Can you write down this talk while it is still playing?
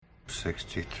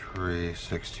63,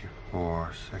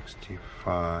 64,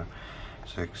 65,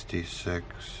 66,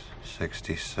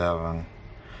 67,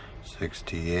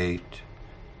 68,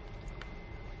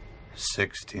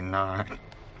 69,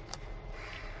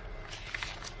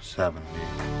 70.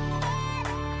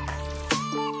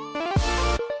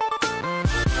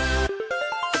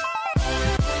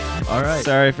 All right.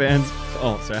 Sorry, fans.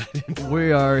 Oh, sorry.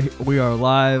 We are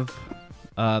live.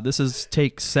 This is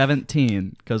take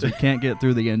 17 because we can't get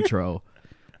through the intro.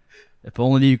 If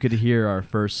only you could hear our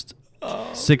first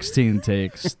 16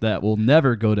 takes that will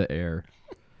never go to air.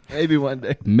 Maybe one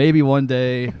day. Maybe one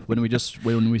day when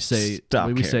we say Stop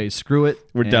we caring. say screw it.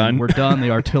 We're and done. We're done.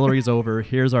 The artillery's over.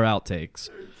 Here's our outtakes.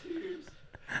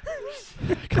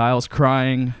 Kyle's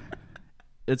crying.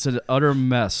 It's an utter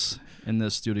mess in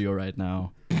this studio right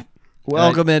now.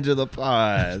 Welcome into the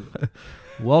pod.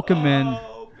 Welcome in.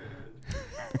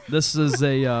 This is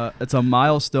it's a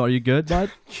milestone. Are you good, bud?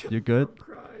 You good?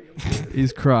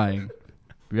 He's crying.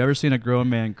 Have you ever seen a grown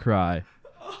man cry?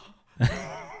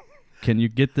 Can you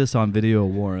get this on video,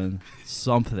 Warren?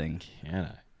 Something. Can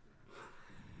I?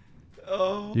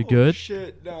 Oh, You good?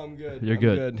 Shit, no, I'm good. You're I'm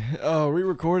good. Oh, are we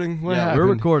recording? What Yeah, happened? we're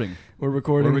recording. We're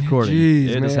recording. We're recording. Jeez,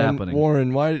 It man. is happening.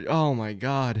 Warren, why? Oh my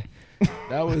God,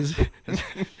 that was.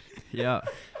 Yeah.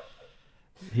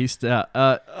 He's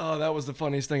Oh, that was the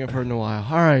funniest thing I've heard in a while.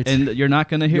 All right. and you're not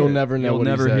gonna hear You'll it. never know You'll what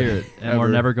he never said. hear it, and we're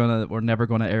Ever. never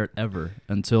gonna air it ever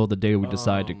until the day we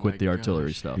decide to Oh quit my the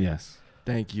artillery gosh. stuff. Yes.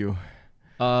 Thank you.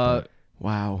 Uh,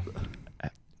 Wow.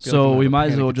 so we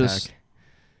might as well just. just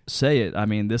say it. I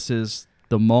mean, this is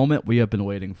the moment we have been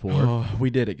waiting for. Oh, we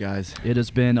did it, guys. It has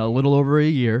been a little over a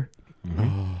year,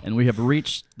 Oh. and we have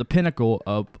reached the pinnacle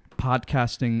of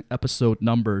podcasting episode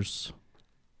numbers.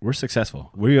 We're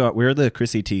successful. We're the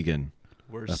Chrissy Teigen.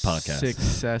 We're A podcast.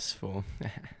 successful.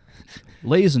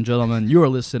 Ladies and gentlemen, you are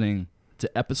listening to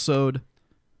episode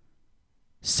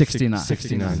 69.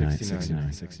 69.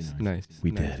 69. Nice.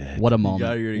 We Nice. did it. What a You moment.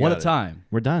 got What a it. time.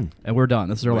 We're done. And we're done.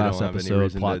 This is our We last don't have any episode.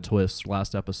 reason Plot to- twist.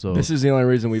 Last episode. This is the only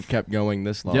reason we've kept going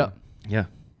this long. Yep. Yeah.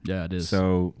 Yeah, it is.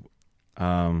 So,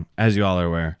 as you all are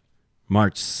aware,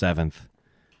 March 7th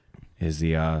is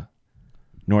the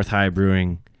North High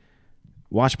Brewing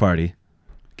watch party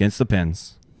against the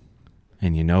Pens.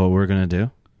 And you know what we're going to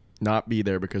do? Not be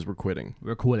there because we're quitting.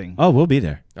 we're quitting. Oh, we'll be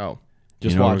there. Oh, You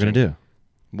just know what watching. we're going to do?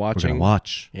 We're Watching going to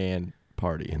watch and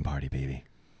party. and party, baby.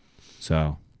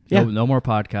 So, yeah, No more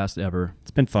podcast ever. it's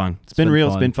been fun. It's been been real.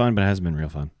 fun. It's been fun, but it hasn't been real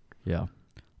fun. Yeah.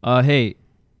 Hey,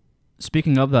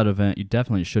 speaking of that event, you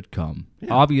definitely should come.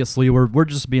 Yeah. Obviously, we're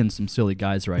just being some silly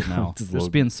guys right now. Just Just little-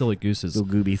 being silly gooses.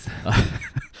 goobies.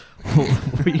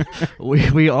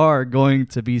 we are going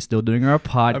to be still doing our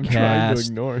podcast. I'm trying to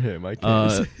ignore him. I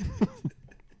can't.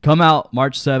 Come out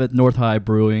March 7th, North High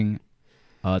Brewing.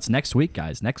 It's next week,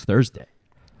 guys, next Thursday.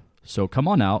 So come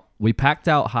on out. We packed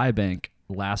out High Bank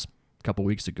last couple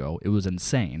weeks ago. It was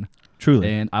insane. Truly.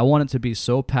 And I want it to be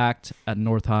so packed at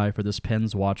North High for this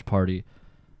Pens watch party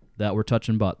that we're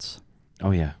touching butts.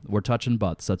 Oh, yeah. We're touching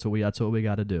butts. That's what we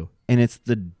got to do. And it's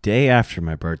the day after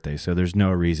my birthday, so there's no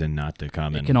reason not to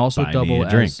come It and can also buy me double a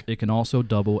drink. as it can also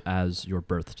double as your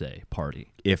birthday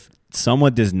party. If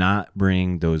someone does not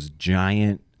bring those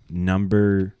giant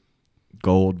number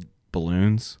gold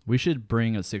balloons, We should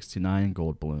bring a 69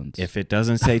 gold balloons. if it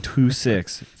doesn't say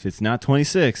 26, if it's not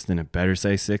 26, then it better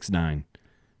say 69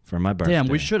 for my birthday. Damn,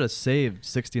 we should have saved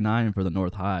 69 for the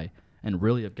North High and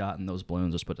really have gotten those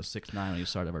balloons. Just put a 69 on each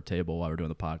side of our table while we're doing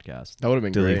the podcast. that would have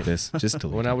been delete great. this. Just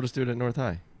delete When it. I would have stood at North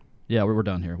High. Yeah, we're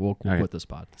done here. We'll Okay. quit this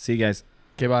pod. See you guys.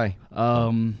 Okay, bye.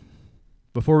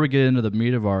 Before we get into the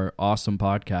meat of our awesome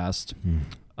podcast,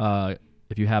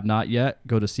 if you have not yet,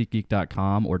 go to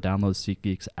SeatGeek.com or download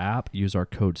SeatGeek's app. Use our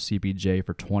code CBJ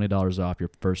for $20 off your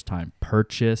first time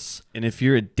purchase. And if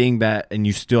you're a dingbat and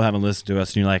you still haven't listened to us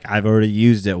and you're like, I've already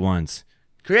used it once,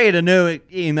 create a new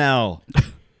email.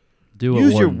 Do what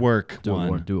Use your Warren- work do what one.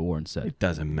 Warren, do what Warren said. It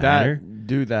doesn't matter.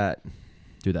 Do that.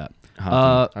 Do that.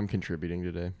 I'm contributing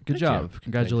today. Good Thank job. you.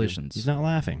 Congratulations. He's not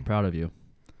laughing. Proud of you.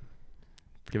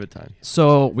 Give it time.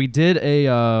 So we did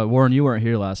a Warren, you weren't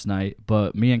here last night,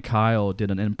 but me and Kyle did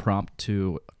an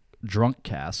impromptu drunk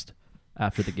cast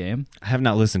after the game. I have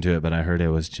not listened to it, but I heard it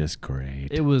was just great.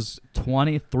 It was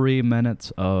 23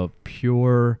 minutes of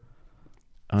pure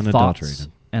Unadulterated. thoughts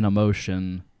and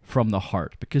emotion from the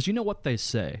heart. Because you know what they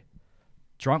say,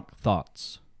 drunk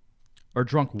thoughts or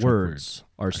drunk words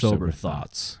are sober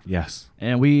thoughts. Yes.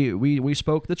 And we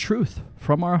spoke the truth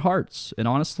from our hearts, and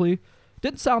honestly,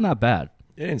 didn't sound that bad.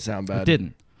 It didn't sound bad. It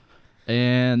didn't.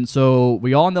 And so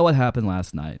we all know what happened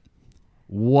last night.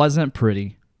 Wasn't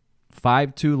pretty.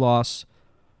 5-2 loss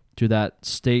to that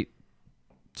state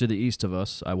to the east of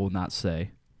us. I will not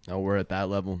say. Oh, we're at that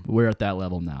level. We're at that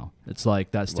level now. It's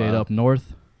like that state Wow. up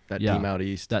north. That Yeah. team out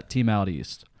east. That team out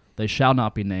east. They shall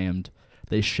not be named.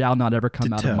 They shall not ever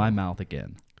come out of To-toe. my mouth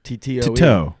again. TTOE. To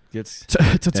toe. Gets,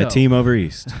 That team over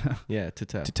east. yeah, to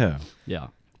toe. To toe. Yeah.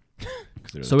 'Cause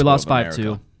they're So the we toe lost of 5-2.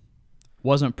 America.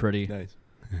 Wasn't pretty. Nice.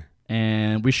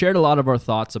 And we shared a lot of our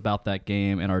thoughts about that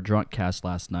game in our drunk cast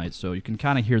last night. So you can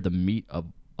kind of hear the meat of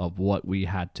what we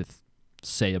had to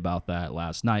say about that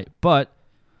last night. But,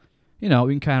 we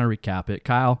can kind of recap it.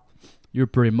 Kyle, you were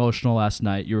pretty emotional last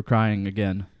night. You were crying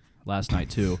again last night,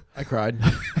 too. I cried.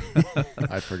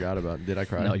 I forgot about it. Did I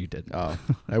cry? No, you didn't. Oh,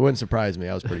 that wouldn't surprise me.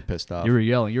 I was pretty pissed off. You were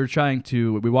yelling. You were trying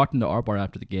to. We walked into our bar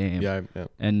after the game. Yeah,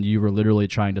 And you were literally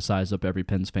trying to size up every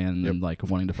Pens fan Yep. and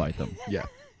wanting to fight them. yeah.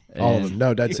 All of And- them.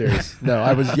 No, dead serious. No,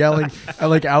 I was yelling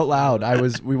out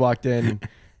loud. We walked in.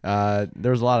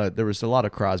 There was a lot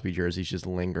of Crosby jerseys just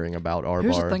lingering about our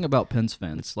Here's bar. the thing about Pens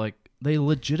fans, they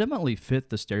legitimately fit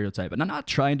the stereotype, and I'm not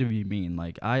trying to be mean.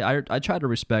 I try to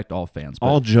respect all fans. But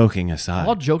All joking aside.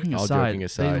 all joking All aside, joking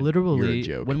aside, they you're a literally,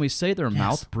 joke. when we say they're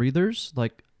mouth breathers,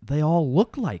 they all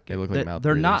look like They it. look like mouth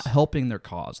They're not breathers. helping their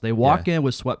cause. They walk in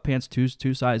with sweatpants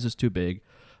two sizes too big,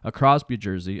 a Crosby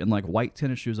jersey, and white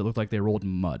tennis shoes that look like they rolled in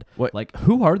mud. What-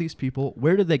 Who are these people?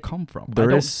 Where did they come from? I There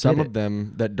don't is some get of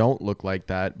them that don't look like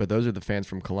that, but those are the fans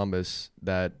from Columbus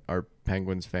that are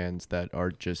Penguins fans that are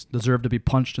just deserve to be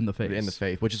punched in the face. in the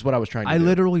face, which is what I was trying to I do.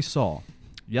 literally saw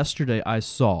yesterday. I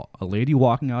saw a lady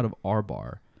walking out of our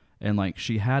bar, and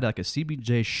she had a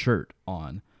CBJ shirt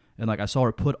on, and I saw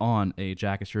her put on a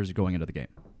Jackets jersey going into the game.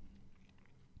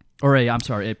 Or a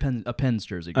Pens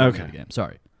jersey going into Okay. the game.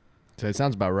 Sorry. So it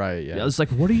sounds about right. Yeah. Yeah, it's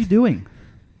what are you doing?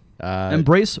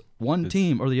 Embrace one it's-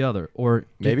 team or the other, or get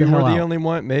Maybe the we're hell the out. only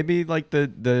one. Maybe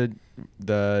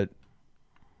the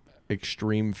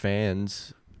extreme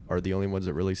fans are the only ones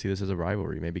that really see this as a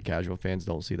rivalry. Maybe casual fans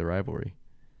don't see the rivalry.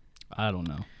 I don't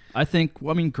know. I think.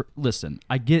 Listen.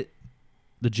 I get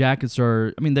the Jackets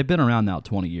are. They've been around now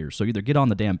 20 years. So either get on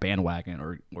the damn bandwagon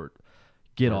or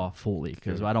get Or off fully,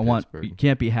 because go I to don't want. Pittsburgh. You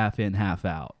can't be half in, half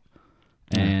out.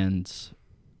 Yeah. And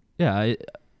yeah, I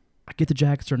get the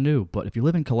Jackets are new, but if you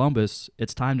live in Columbus,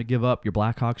 it's time to give up your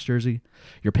Blackhawks jersey,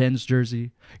 your Pens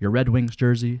jersey, your Red Wings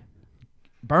jersey.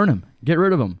 Burn them. Get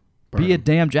rid of them. Burn Be a 'em.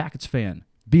 damn Jackets fan.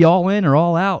 Be all in or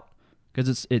all out.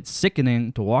 Because it's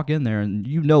sickening to walk in there and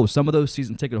some of those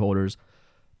season ticket holders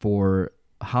for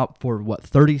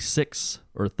 36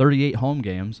 or 38 home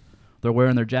games, they're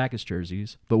wearing their Jackets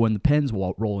jerseys. But when the Pens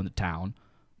roll into town,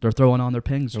 they're throwing on their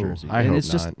Pens Ooh, jersey. I and hope it's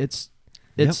just not.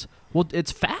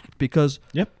 it's fact, because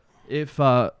Yep. if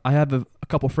I have a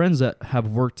couple friends that have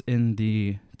worked in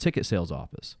the ticket sales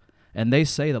office, and they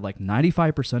say that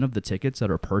 95% of the tickets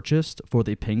that are purchased for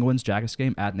the Penguins Jackets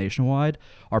game at Nationwide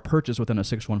are purchased within a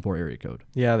 614 area code.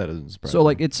 Yeah, that doesn't surprise So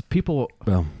me. it's people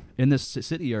Well, in this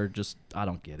city are just, I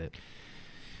don't get it.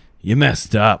 you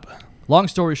messed up. Long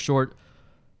story short,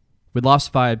 we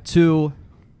lost 5-2.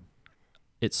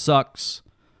 It sucks,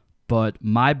 but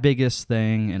my biggest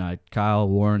thing, and Kyle,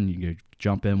 Warren, you can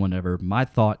jump in whenever. My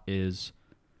thought is,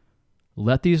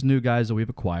 let these new guys that we've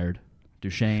acquired,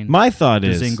 Duchesne, My thought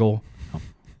is Dzingel,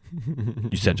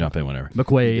 you said jump in whenever. You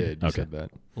McQuaid, did. You Okay. said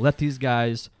that. let these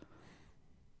guys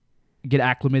get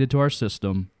acclimated to our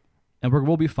system, and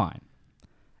we'll be fine.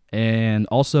 And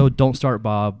also, don't start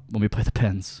Bob when we play the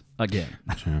Pens again.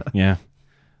 Sure. Yeah.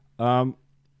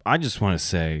 I just want to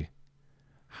say,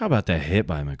 how about that hit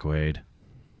by McQuaid?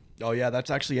 Oh yeah, that's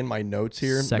actually in my notes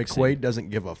here. Sexy. McQuaid doesn't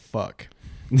give a fuck.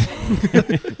 That's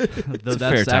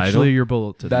fair title. actually your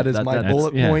bullet. That is my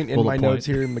bullet yeah, point in bullet my point. notes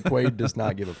here. McQuaid does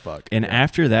not give a fuck. And Yeah.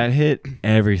 after that hit,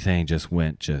 everything just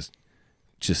went just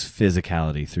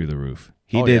physicality through the roof.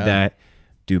 He Oh, did yeah. that.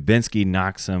 Dubinsky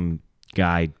knocked some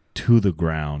guy to the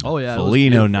ground. Oh, yeah, it was Foligno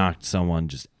beautiful. knocked someone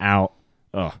just out.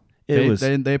 Oh, it was.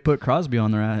 They put Crosby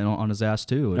on on his ass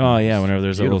too. Oh yeah, whenever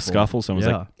there's a little Beautiful. scuffle, someone's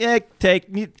Yeah. like, "Yeah, take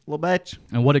me, little bitch."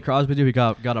 And what did Crosby do? He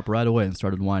got up right away and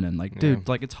started whining. Dude,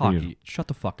 it's hockey. Yeah. Shut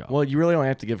the fuck up. Well, you really don't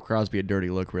have to give Crosby a dirty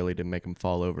look really to make him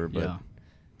fall over. But yeah.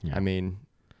 Yeah. I mean,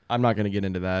 I'm not going to get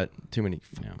into that. Too many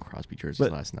fucking Yeah. Crosby jerseys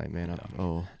But- last night, man.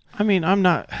 I mean, I'm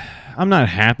not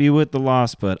happy with the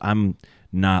loss, but I'm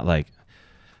not like,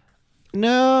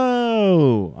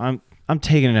 no. I'm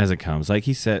taking it as it comes. Like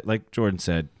he said, like Jordan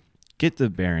said, get the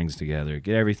bearings together,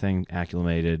 get everything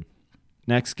acclimated.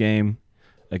 Next game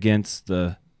against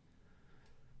the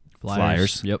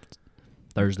Flyers. Yep.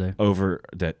 Thursday. over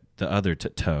the other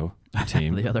toe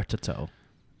team. The other to toe.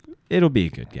 It'll be a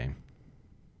good game.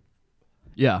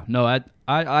 Yeah. No,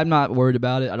 I'm not worried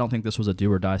about it. I don't think this was a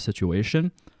do or die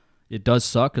situation. It does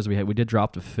suck because we did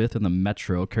drop to 5th in the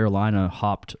Metro. Carolina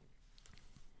hopped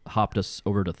hopped us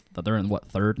over to they're in what,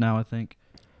 third now, I think.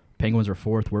 Penguins are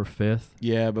fourth, we're fifth.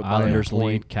 Yeah, but by Islanders a point.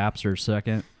 lead, Caps are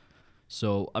second.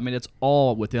 So I mean, it's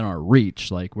all within our reach.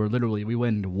 Like we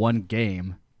win one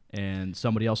game, and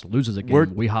somebody else loses a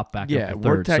game, we hop back up to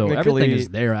we're third. So everything technically- is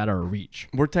there at our reach.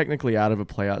 We're technically out of a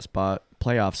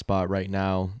playoff spot right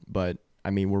now, but I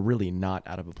mean, we're really not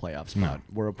out of a playoff spot.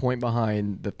 We're a point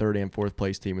behind the third and fourth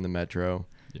place team in the Metro.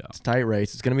 Yeah. It's a tight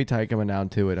race. It's going to be tight coming down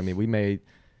to it. I mean, we may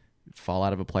fall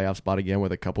out of a playoff spot again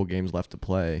with a couple games left to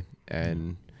play,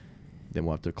 and then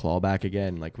we'll have to claw back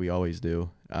again like we always do.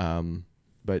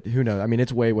 But who knows? I mean,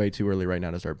 it's way, way too early right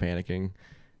now to start panicking.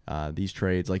 These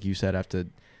trades, like you said, have to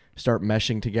start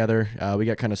meshing together. We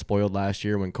got kind of spoiled last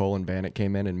year when Cole and Vanek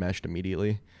came in and meshed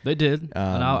immediately. They did,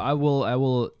 and I will, I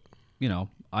will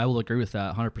agree with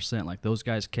that 100%. Like those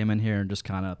guys came in here and just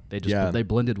kind of they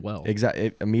blended well.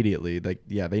 Exactly, immediately. Like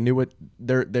they knew what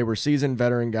they were seasoned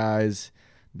veteran guys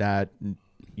that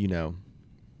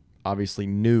obviously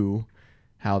knew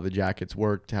how the Jackets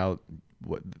worked,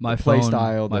 what My the play phone,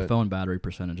 style. My phone battery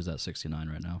percentage is at 69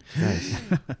 right now. Nice.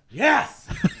 Yes.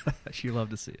 You love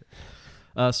to see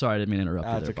it. Sorry, I didn't mean to interrupt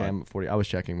you That's there, okay. bud. I'm at 40. I was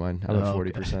checking mine. I'm at Oh,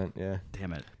 40%. Yeah.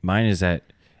 Damn it. Mine is at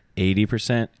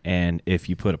 80%, and if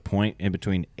you put a point in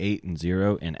between 8 and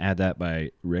 0 and add that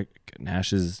by Rick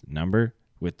Nash's number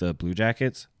with the Blue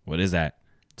Jackets, what is that?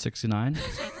 69?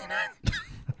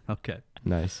 Okay.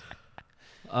 Nice.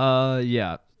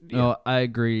 Yeah. No, I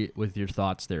agree with your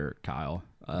thoughts there, Kyle.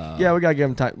 Yeah, we gotta give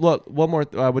him time. Look, one more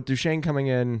with Duchesne coming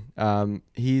in.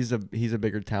 He's a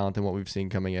bigger talent than what we've seen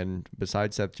coming in.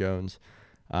 Besides Seth Jones,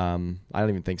 I don't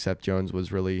even think Seth Jones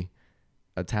was really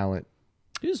a talent.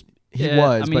 He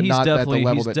was, but not at the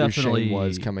level that Duchesne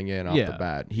was coming in off the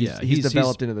bat. He's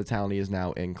developed into the talent he is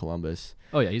now in Columbus.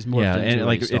 Oh yeah, he's more. Yeah, into and a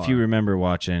like star. if you remember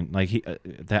watching, like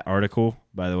that article,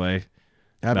 by the way,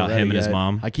 about him and his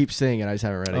mom. I keep seeing it. I just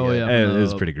haven't read it Oh yet. yeah, It from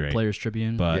was the pretty great. Players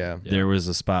Tribune. But Yeah. there was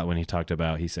a spot when he talked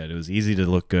about, he said it was easy to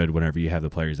look good whenever you have the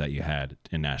players that you had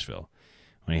in Nashville.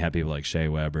 When you had people like Shea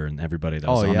Weber and everybody that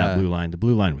was on that blue line, the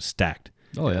blue line was stacked.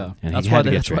 Oh yeah, And that's he why had to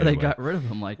they, get that's why traded they away. got rid of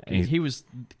him. Like And he was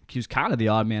kind of the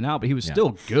odd man out, but he was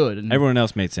still good. And Everyone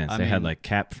else made sense. I They had mean, like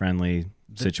cap friendly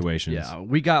situations. yeah,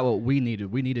 we got what we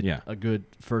needed. We needed Yeah. a good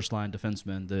first line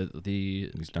defenseman. The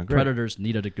He's done great. Predators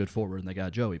needed a good forward, and they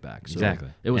got Joey back. So Exactly.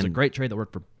 it was a And- great trade that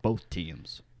worked for both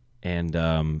teams. And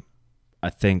I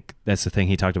think that's the thing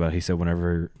he talked about. He said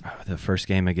whenever the first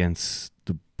game against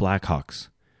the Blackhawks,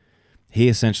 he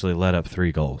essentially let up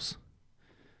 3 goals.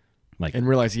 Like, And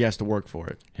realize he has to work for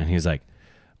it. and he's like,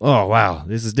 "Oh wow,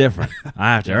 this is different.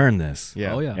 I have to earn this."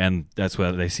 Yeah. Oh yeah. And that's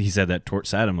what he said that Tort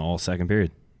sat him all second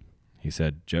period. He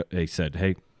said,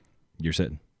 "Hey, you're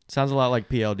sitting." Sounds a lot like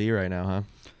PLD right now,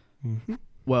 huh?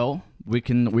 Well, we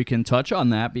can touch on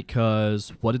that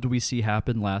because what did we see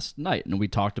happen last night? And we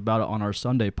talked about it on our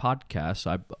Sunday podcast.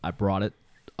 I brought it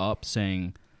up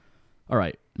saying, all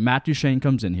right, Matt Duchene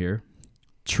comes in here,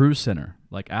 true center,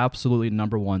 like absolutely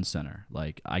number one center.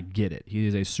 Like I get it. He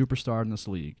is a superstar in this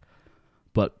league.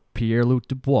 But Pierre-Luc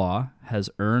Dubois has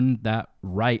earned that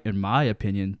right, in my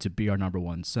opinion, to be our number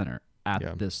one center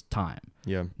at this time.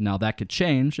 Yeah. Now that could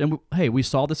change, and we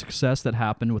saw the success that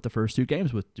happened with the first 2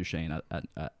 games with Duchesne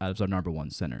as our number one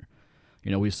center.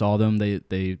 You know, we saw them;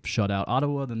 they shut out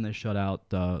Ottawa, then they shut out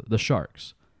the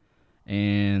Sharks,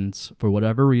 and for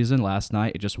whatever reason, last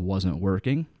night it just wasn't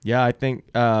working. Yeah, I think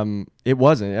it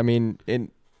wasn't. I mean,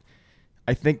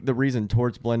 I think the reason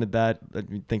Torts blended that,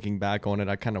 thinking back on it,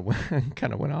 I kind of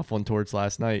went off on Torts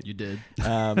last night. You did.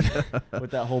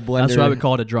 With that whole blender. That's why we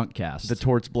call it a drunk cast. The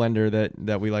Torts blender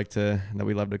that we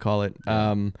love to call it.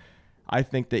 I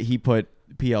think that he put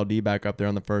PLD back up there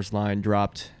on the first line,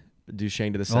 dropped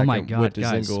Duchesne to the second. Oh my God, with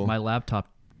guys! Dzingel. My laptop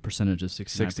percentage is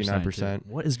 69%. 69%.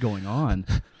 What is going on?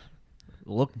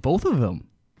 Look, both of them.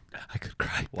 I could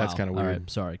cry. That's Wow. kinda All weird. right,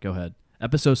 sorry. Go ahead.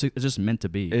 Episode 6 is just meant to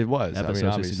be. It was. I mean, Episode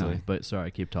obviously. 69. But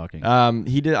sorry, keep talking.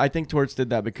 He did. I think Torts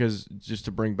did that because just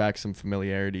to bring back some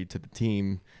familiarity to the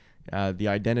team, the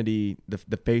identity,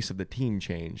 the face of the team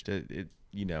changed.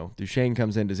 Duchesne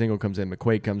comes in, Dzingel comes in,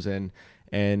 McQuaid comes in,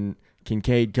 and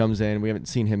Kincaid comes in. We haven't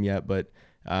seen him yet, but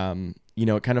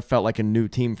it kind of felt like a new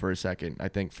team for a second. I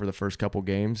think for the first couple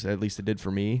games, at least it did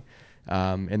for me.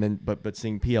 And then, but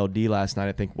seeing PLD last night,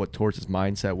 I think what Torts'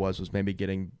 mindset was maybe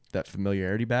getting that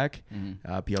familiarity back. Mm-hmm.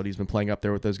 PLD's been playing up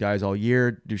there with those guys all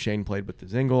year. Duchesne played with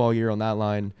Dzingel all year on that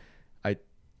line.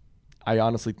 I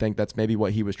honestly think that's maybe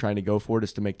what he was trying to go for,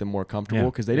 just to make them more comfortable,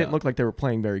 because they didn't look like they were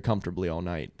playing very comfortably all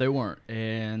night. They weren't.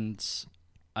 And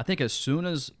I think as soon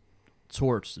as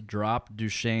Torts dropped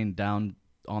Duchesne down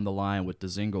on the line with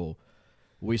Dzingel,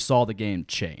 we saw the game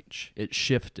change. It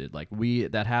shifted. Like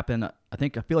that happened. I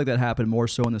feel like that happened more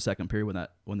so in the second period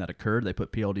when that occurred. They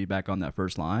put PLD back on that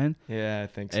first line. Yeah, I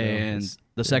think so. And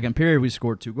the second period, we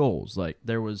scored 2 goals. Like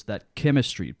there was that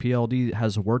chemistry. PLD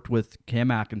has worked with Cam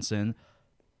Atkinson,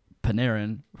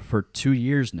 Panarin for 2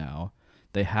 years now.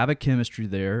 They have a chemistry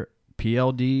there.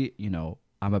 PLD,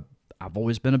 I've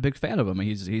always been a big fan of him.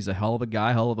 He's a hell of a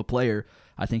guy, hell of a player.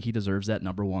 I think he deserves that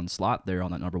number 1 slot there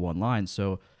on that number 1 line.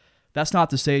 So that's not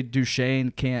to say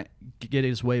Duchesne can't get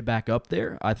his way back up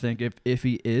there. I think if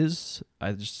he is,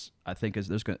 I think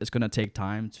it's going to take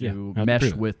time to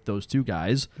mesh with those 2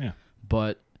 guys. Yeah.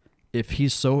 But if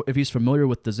he's familiar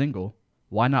with Dzingel,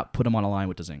 why not put him on a line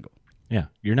with Dzingel? Yeah,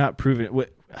 you're not proving.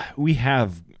 We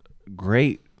have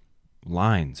great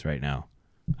lines right now,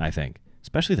 I think,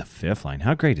 especially the 5th line.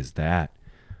 How great is that?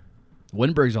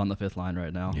 Winberg's on the 5th line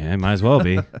right now. Yeah, it might as well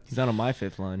be. He's not on my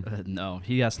 5th line. No,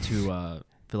 he has to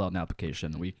fill out an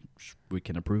application. We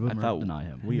can approve him or deny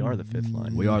him. We are the 5th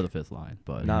line. We are the 5th line,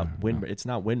 but Not Winberg. It's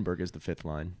not Winberg as the 5th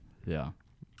line. yeah.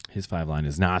 His 5 line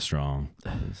is not strong.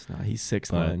 It's not. He's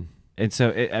 6th But- line. And so,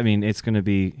 it's going to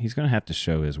be, he's going to have to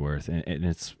show his worth. And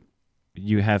it's,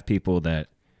 you have people that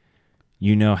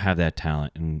have that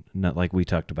talent. And not like we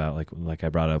talked about, like I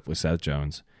brought up with Seth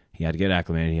Jones. He had to get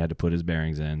acclimated. He had to put his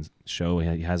bearings in, show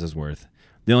he has his worth.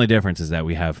 The only difference is that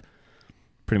we have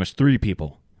pretty much 3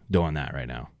 people doing that right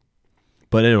now.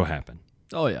 But it'll happen.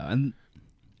 Oh yeah,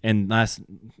 And last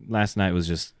night was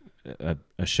just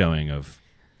a showing of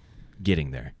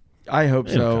getting there. I hope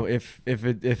It'll so. come. If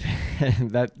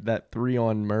that 3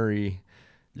 on Murray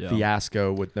yeah.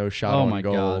 fiasco with no shot Oh on my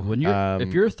goal. god! When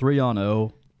if you're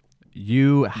 3-0,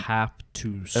 you have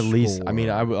to at least, score. I mean,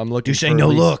 I'm looking. Duchesne, for no at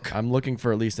least- look. I'm looking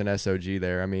for at least an SOG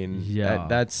there. I mean, Yeah.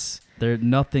 that's there's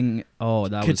nothing. Oh,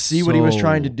 that could was see what he was so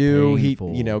trying to do.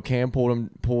 painful. He, Cam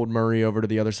pulled Murray over to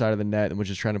the other side of the net and was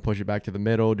just trying to push it back to the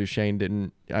middle. Duchesne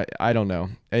didn't. I don't know.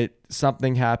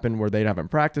 Something happened where they haven't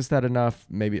practiced that enough.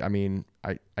 Maybe. I mean,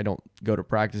 I don't go to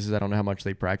practices. I don't know how much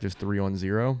they practice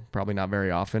 3-on-0. Probably not very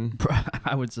often.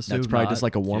 I would assume That's probably not. just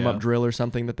like a warm up Yeah. drill or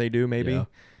something that they do. Maybe. Yeah.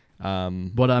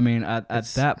 Um, But I mean, at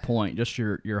It's- that point, just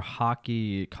your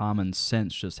hockey common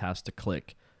sense just has to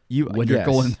click. When yes. you're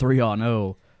going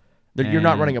 3-0, You're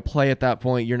not and- running a play at that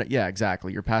point. You're not. Yeah,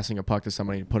 exactly. You're passing a puck to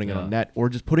somebody and putting it Yeah. on net, or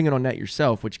just putting it on net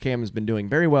yourself, which Cam has been doing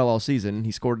very well all season.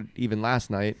 He scored even last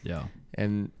night, yeah.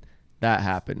 and that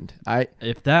happened.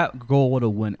 If that goal would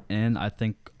have went in, I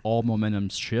think all momentum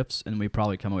shifts, and we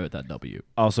probably come away with that W.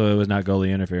 Also, it was not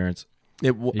goalie interference.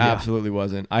 It Yeah. absolutely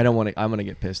wasn't. I don't want to. I'm going to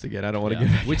get pissed again. I don't want to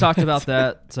Yeah. get. We talked about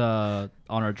that on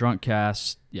our drunk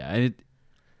cast. Yeah.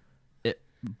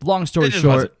 Long story It just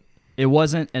short, it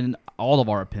wasn't in all of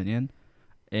our opinion.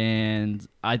 And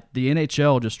the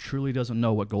NHL just truly doesn't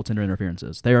know what goaltender interference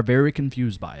is. They are very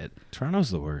confused by it. Toronto's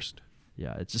the worst.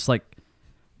 Yeah, it's just like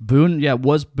Boone. Yeah,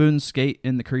 was Boone's skate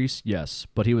in the crease? Yes,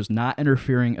 but he was not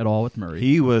interfering at all with Murray.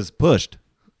 He was pushed.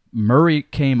 Murray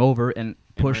came over and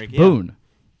pushed Murray, yeah. Boone.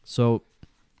 So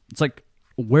it's like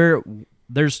where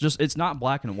there's just it's not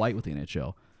black and white with the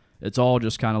NHL. It's all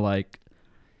just kind of like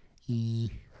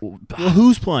Well,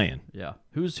 who's playing? yeah.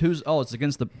 Who's oh,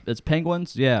 it's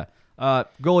Penguins? Yeah.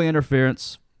 Goalie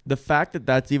interference. The fact that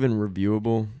that's even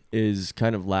reviewable is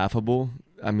kind of laughable.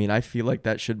 I mean, I feel like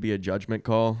that should be a judgment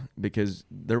call because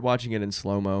they're watching it in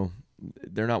slow-mo.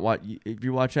 They're not if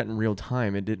you watch that in real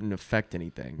time, it didn't affect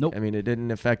anything. Nope. I mean, it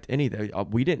didn't affect anything.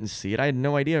 We didn't see it. I had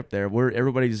no idea up there.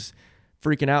 Everybody's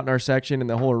freaking out in our section in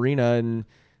the whole arena, and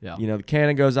Yeah. the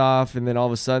cannon goes off, and then all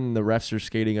of a sudden the refs are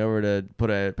skating over to put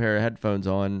a pair of headphones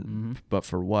on. Mhm. But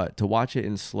for what? To watch it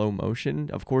in slow motion?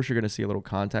 Of course you're going to see a little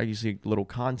contact. You see a little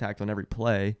contact on every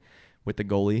play with the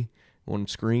goalie, on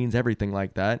screens, everything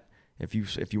like that. If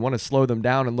you want to slow them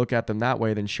down and look at them that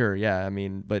way, then sure, yeah. I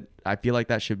mean, but I feel like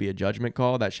that should be a judgment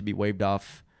call. That should be waved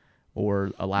off or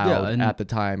allowed and at the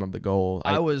time of the goal.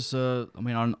 I was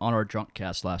on our drunk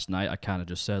cast last night, I kind of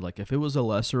just said like if it was a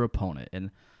lesser opponent,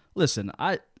 and listen,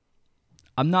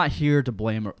 I'm not here to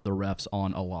blame the refs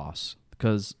on a loss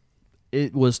because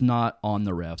it was not on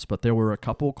the refs, but there were a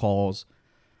couple calls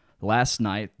last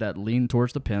night that leaned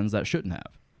towards the Pens that shouldn't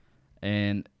have.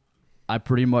 And I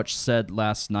pretty much said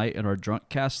last night in our drunk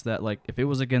cast that like if it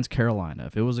was against Carolina,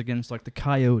 if it was against like the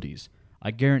Coyotes,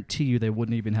 I guarantee you they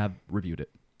wouldn't even have reviewed it.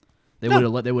 They would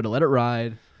have let it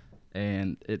ride,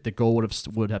 and the goal would have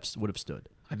stood.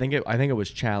 I think it was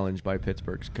challenged by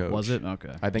Pittsburgh's coach. Was it?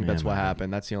 Okay. I think Yeah, that's what maybe.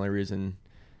 happened. That's the only reason.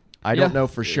 I Yeah. don't know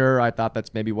for sure. I thought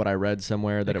that's maybe what I read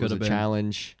somewhere that it was a could've been.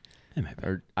 challenge. It might be.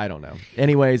 Or I don't know.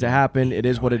 Anyways, it happened. It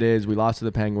is what it is. We lost to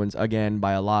the Penguins again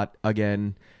by a lot.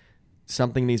 Again,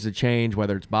 something needs to change.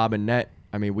 Whether it's Bob and Net.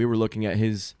 I mean, we were looking at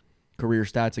his career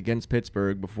stats against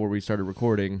Pittsburgh before we started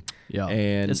recording. Yeah,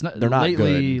 and it's not, they're not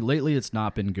lately. good. Lately, it's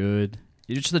not been good.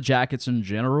 It's just the Jackets in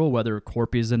general, whether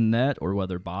Corpy's in net or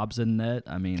whether Bob's in net.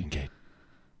 I mean, Kincaid.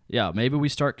 yeah, maybe we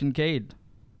start Kincaid.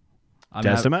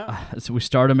 Test him out. So we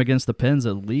start him against the Pens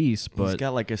at least, but He's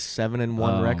got like a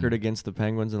 7-1 record against the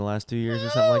Penguins in the last 2 years or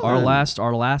something like that.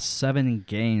 our last 7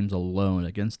 games alone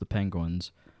against the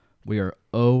Penguins, we are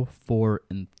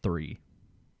 0-4-3.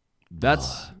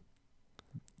 That's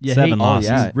you 7 hate, losses.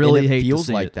 Oh, yeah. really and it hate to feels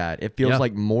see like it. that. It feels Yeah.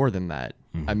 like more than that.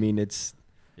 Mhm. I mean, it's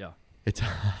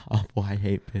awful. I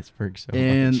hate Pittsburgh so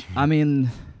And much. I mean,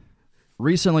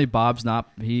 recently Bob's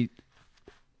not he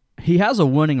has a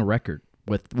winning record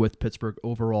with Pittsburgh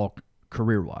overall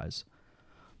career wise.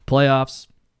 Playoffs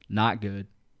not good.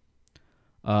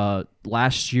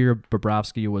 Last year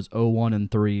Bobrovsky was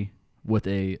 0-1-3 with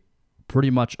a pretty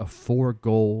much a 4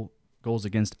 goals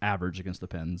against average against the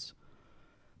Pens.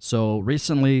 So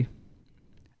recently,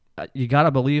 you got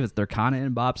to believe that they're kind of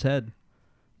in Bob's head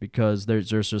because there's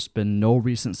just been no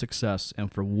recent success.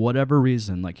 And for whatever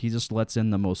reason, like he just lets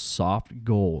in the most soft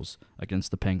goals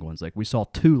against the Penguins. Like we saw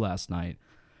 2 last night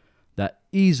that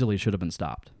easily should have been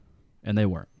stopped, and they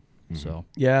weren't. So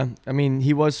Yeah, I mean,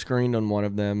 he was screened on one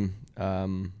of them,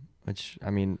 which I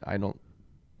mean, I don't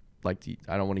want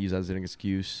to use that as an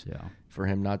excuse yeah, for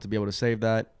him not to be able to save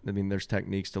that. I mean, there's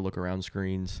techniques to look around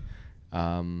screens.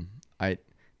 The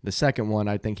second one,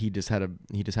 I think he just had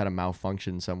a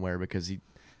malfunction somewhere because it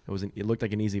looked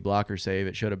like an easy blocker save.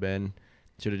 It should have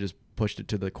just pushed it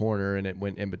to the corner and it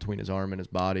went in between his arm and his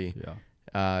body. yeah.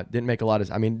 Didn't make a lot of.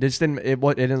 I mean, it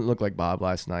didn't look like Bob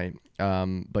last night.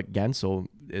 But Gensel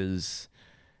is,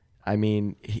 I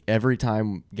mean, every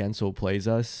time Gensel plays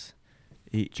us,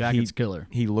 Jackets killer.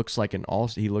 he looks like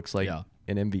he looks like Yeah.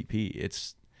 an MVP.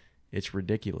 It's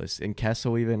ridiculous. And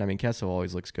Kessel even. I mean, Kessel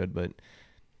always looks good, but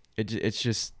it's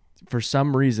just for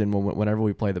some reason whenever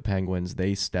we play the Penguins,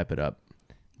 they step it up.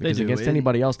 Because do. against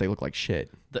anybody else, they look like shit.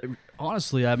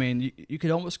 Honestly, I mean, you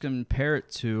could almost compare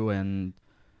it to, and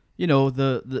you know,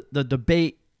 the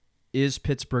debate, is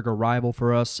Pittsburgh a rival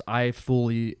for us? I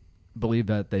fully believe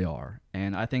that they are,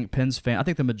 and I think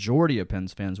the majority of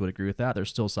Pens fans would agree with that. There's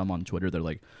still some on Twitter. They're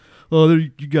like, "Oh, you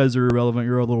guys are irrelevant.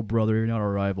 You're a little brother. You're not a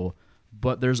rival."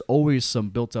 But there's always some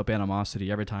built-up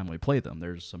animosity every time we play them.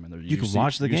 You can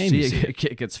watch the game, you see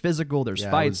It gets physical. There's Yeah,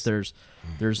 it fights. was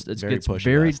It very gets pushy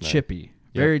very last night. chippy.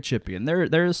 Very chippy, and there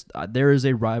is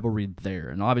a rivalry there,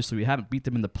 and obviously we haven't beat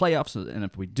them in the playoffs, and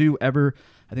if we do ever,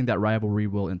 I think that rivalry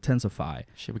will intensify.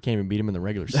 Shit, we can't even beat them in the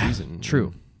regular season.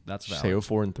 True, that's Say valid.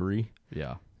 0-4-3.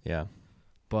 Yeah, Yeah.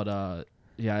 but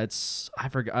yeah,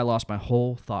 I lost my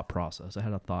whole thought process. I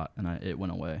had a thought, and it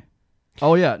went away.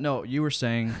 Oh yeah, no, you were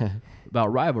saying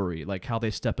about rivalry, like how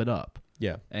they step it up,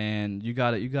 Yeah. and you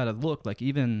got to look like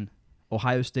even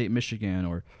Ohio State, Michigan,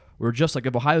 or just like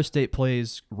if Ohio State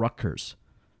plays Rutgers.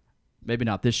 Maybe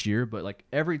not this year, but like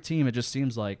every team, it just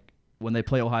seems like when they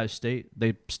play Ohio State,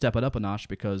 they step it up a notch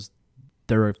because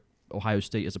Ohio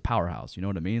State is a powerhouse. You know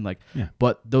what I mean? Like, Yeah.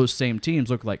 But those same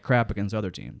teams look like crap against other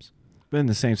teams. But in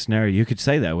the same scenario, you could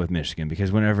say that with Michigan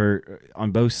because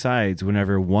on both sides,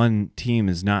 whenever one team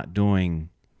is not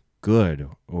doing good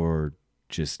or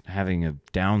just having a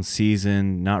down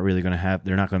season, they're not going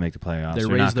to make the playoffs.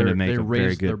 They're not going to make a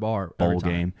very good bar bowl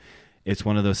game. It's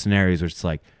one of those scenarios where it's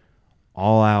like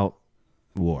all out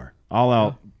war, all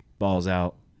out, balls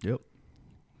out. Yep.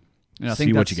 And I See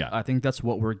think what you got. I think that's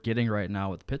what we're getting right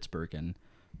now with Pittsburgh, and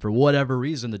for whatever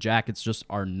reason, the Jackets just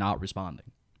are not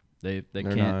responding. They're They're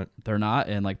can't. not. They're not,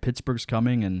 and like Pittsburgh's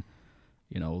coming, and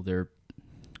you know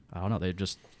I don't know. They've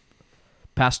just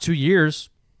past 2 years.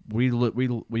 We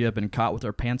have been caught with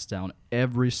our pants down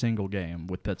every single game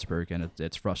with Pittsburgh, and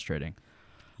it's frustrating.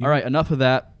 All right, enough of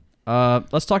that.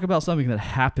 Let's talk about something that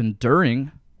happened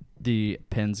during the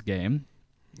Pens game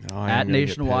Oh, I am at gonna get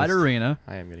Nationwide pissed. Arena.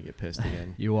 I am going to get pissed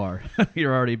again. You are.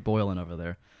 You're already boiling over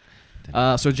there.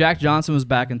 So Jack Johnson was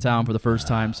back in town for the first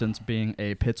time since being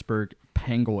a Pittsburgh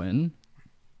Penguin.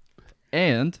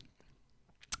 And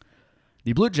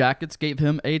the Blue Jackets gave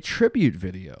him a tribute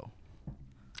video.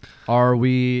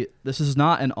 This is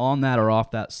not an on that or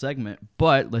off that segment,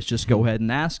 but let's just go ahead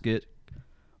and ask it.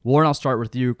 Warren, I'll start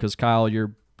with you because Kyle,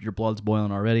 your blood's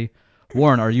boiling already.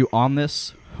 Warren, are you on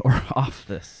this or off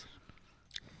this?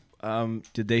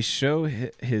 Did they show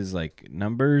his like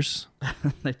numbers?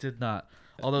 They did not.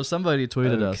 Although somebody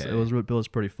tweeted us. Okay. It was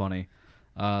pretty funny.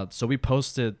 So we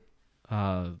posted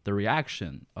the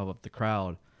reaction of the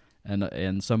crowd,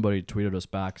 and somebody tweeted us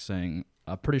back saying,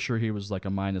 "I'm pretty sure he was like a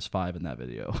 -5 in that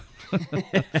video."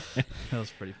 That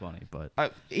was pretty funny, but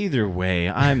Either way,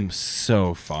 I'm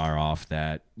so far off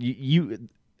that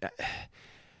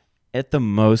at the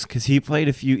most, because he played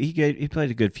he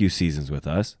played a good few seasons with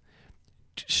us.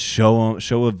 Show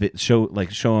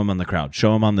him on the crowd.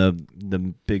 Show him on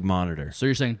the big monitor. So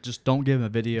you're saying just don't give him a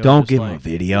video. Don't just give him a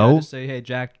video. Yeah, just say, hey,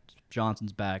 Jack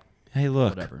Johnson's back. Hey,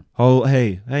 look. Whatever. Oh,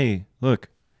 hey, look.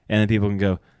 And then people can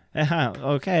go,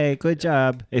 okay, good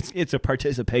job. It's a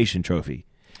participation trophy.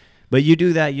 But you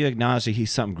do that, you acknowledge that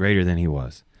he's something greater than he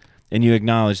was. And you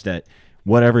acknowledge that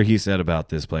whatever he said about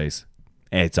this place,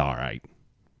 it's all right.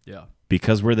 Yeah.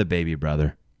 Because we're the baby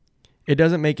brother. It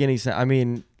doesn't make any sense. I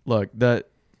mean, look,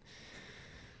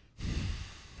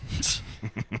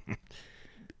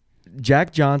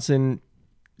 Jack Johnson,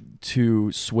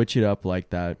 to switch it up like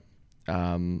that,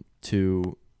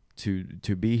 to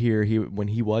be here. When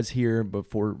he was here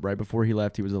right before he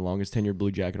left, he was the longest tenured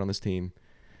Blue Jacket on this team.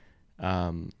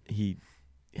 He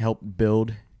helped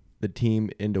build the team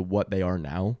into what they are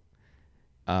now.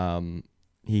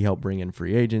 He helped bring in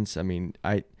free agents. I mean,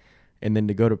 and then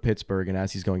to go to Pittsburgh, and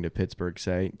as he's going to Pittsburgh,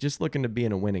 say, just looking to be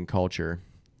in a winning culture.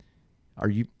 Are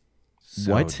you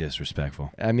So what?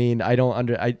 disrespectful. I mean,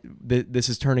 this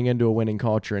is turning into a winning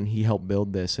culture, and he helped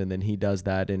build this, and then he does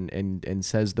that and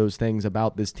says those things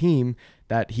about this team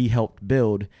that he helped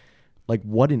build. Like,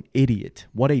 what an idiot.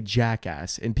 What a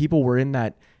jackass. And people were in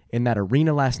that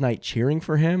arena last night cheering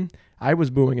for him. I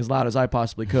was booing as loud as I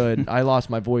possibly could. I lost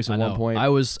my voice at one point. I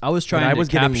was trying I to was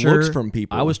getting capture looks from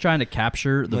people. I was trying to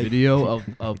capture the video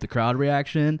of the crowd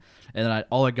reaction, and then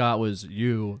all I got was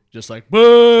you just like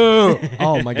boo.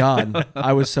 Oh my God.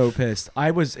 I was so pissed.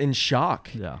 I was in shock.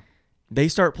 Yeah. They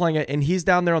start playing it, and he's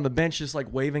down there on the bench just like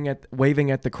waving at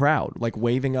the crowd, like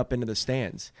waving up into the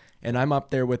stands. And I'm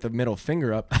up there with a middle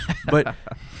finger up. But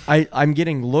I'm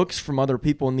getting looks from other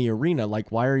people in the arena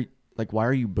like, why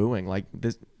are you booing? Like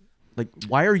this. Like,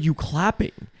 why are you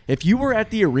clapping? If you were at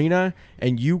the arena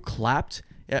and you clapped,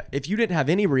 if you didn't have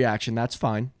any reaction, that's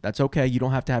fine. That's okay. You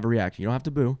don't have to have a reaction. You don't have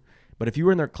to boo. But if you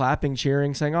were in there clapping,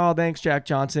 cheering, saying, "Oh, thanks, Jack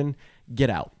Johnson," get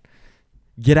out.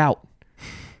 Get out.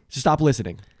 Just stop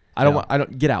listening. I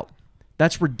don't get out.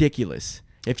 That's ridiculous.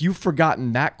 If you've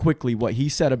forgotten that quickly what he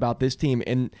said about this team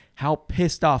and how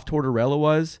pissed off Tortorella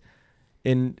was,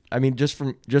 and I mean just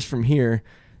from here,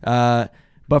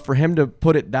 but for him to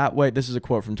put it that way, this is a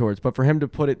quote from Torts, but for him to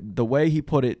put it the way he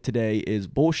put it today is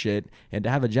bullshit, and to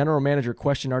have a general manager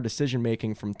question our decision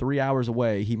making from 3 hours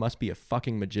away, he must be a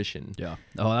fucking magician. Yeah.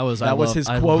 Oh, that was his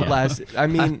quote last. I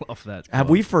mean, I love that have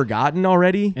quote. we forgotten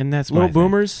already? And that's little my thing.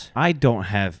 boomers. I don't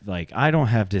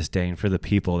have disdain for the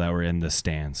people that were in the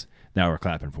stands that were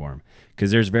clapping for him, because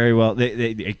there's very well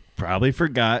they probably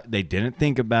forgot, they didn't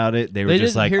think about it, they were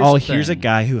just like, oh, here's a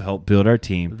guy who helped build our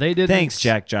team. They didn't. Thanks,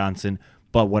 Jack Johnson.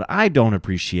 But what I don't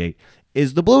appreciate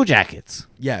is the Blue Jackets.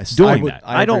 Yes, doing that.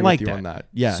 I don't agree like with you that. on that.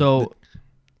 Yeah. So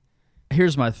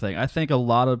here's my thing. I think a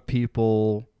lot of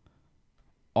people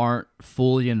aren't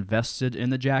fully invested in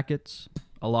the Jackets.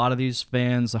 A lot of these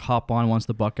fans hop on once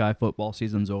the Buckeye football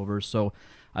season's over. So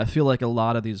I feel like a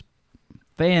lot of these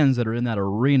fans that are in that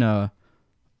arena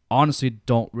honestly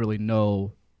don't really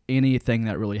know anything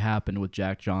that really happened with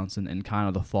Jack Johnson and kind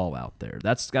of the fallout there.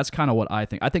 That's kind of what I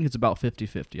think. I think it's about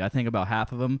 50-50. I think about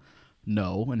half of them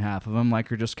know, and half of them are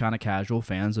just kind of casual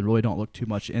fans and really don't look too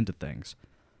much into things.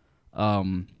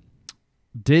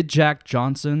 Did Jack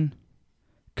Johnson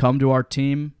come to our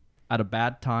team at a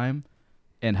bad time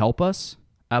and help us?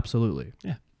 Absolutely.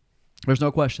 Yeah. There's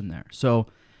no question there. So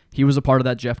he was a part of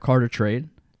that Jeff Carter trade,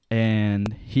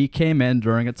 and he came in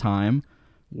during a time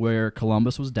where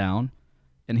Columbus was down,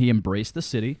 and he embraced the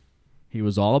city. He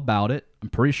was all about it. I'm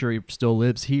pretty sure he still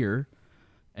lives here.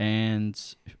 And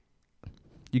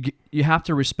you have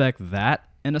to respect that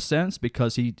in a sense,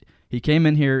 because he came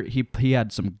in here, he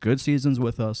had some good seasons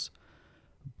with us,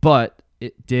 but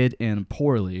it did end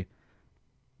poorly.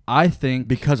 I think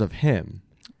because of him.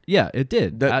 Yeah, it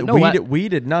did. We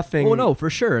did nothing. Oh no, for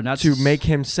sure. And that's to make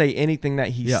him say anything that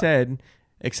he said,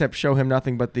 except show him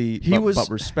nothing but but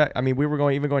respect. I mean, we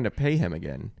were even going to pay him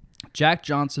again. Jack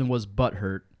Johnson was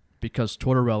butthurt because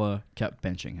Tortorella kept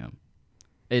benching him.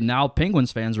 And now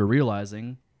Penguins fans are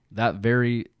realizing that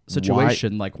very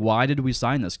situation. Why did we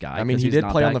sign this guy? I mean, he did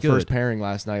play on the first pairing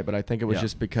last night, but I think it was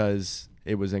just because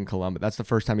it was in Columbus. That's the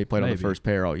first time he played on the first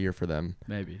pair all year for them.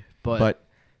 Maybe. But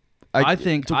I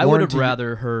think to I would warrant have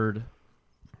rather heard...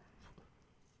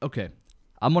 Okay.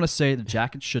 I'm going to say the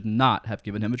Jackets should not have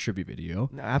given him a tribute video.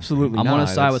 No, absolutely I'm not. going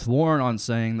to side with Warren on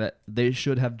saying that they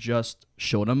should have just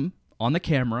showed him on the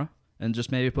camera and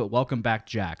just maybe put "Welcome back,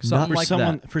 Jack." Something like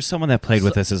that. For someone that played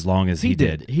with us as long as he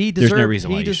did. He there's deserved, no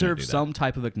reason why he you shouldn't deserved do that. some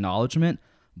type of acknowledgement,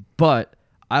 but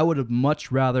I would have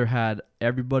much rather had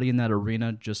everybody in that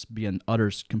arena just be in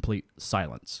utter complete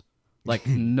silence. Like,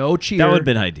 no cheer. That would have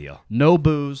been ideal. No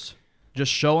booze.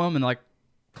 Just show him and like,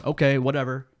 okay,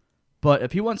 whatever. But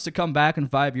if he wants to come back in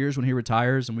 5 years when he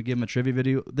retires and we give him a trivia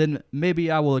video, then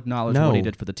maybe I will acknowledge what he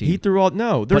did for the team. He threw all.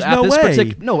 No, there's But no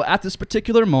way. No, at this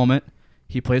particular moment,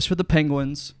 he plays for the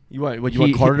Penguins. You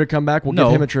want Carter to come back? We'll No.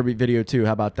 give him a tribute video too.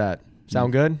 How about that?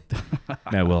 Sound good?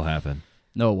 That will happen.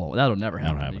 No, well, that'll never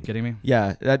That'll happen. Are you happen. kidding me?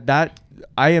 Yeah,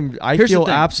 I Here's the feel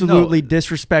thing. absolutely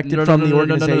disrespected No, from no, the no, no,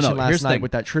 no, no, organization no. Here's last the night thing.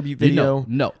 with that tribute video.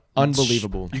 No.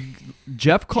 Unbelievable.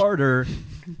 Jeff Carter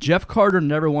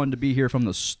never wanted to be here from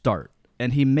the start,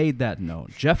 and he made that known.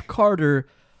 Jeff Carter,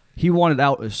 he wanted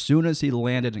out as soon as he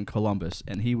landed in Columbus,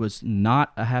 and he was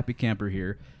not a happy camper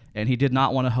here, and he did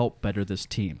not want to help better this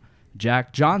team.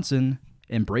 Jack Johnson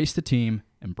embraced the team,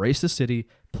 embraced the city,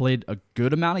 played a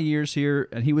good amount of years here,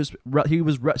 and he was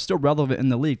still relevant in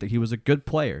the league. Like, he was a good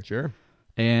player. Sure.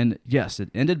 And yes, it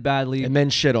ended badly. And then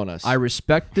shit on us. I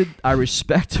respect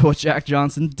what Jack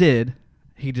Johnson did.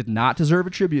 He did not deserve a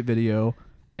tribute video,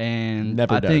 and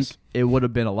Never I does. think it would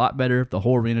have been a lot better if the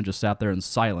whole arena just sat there in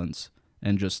silence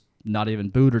and just not even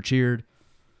booed or cheered.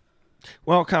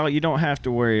 Well, Kyle, you don't have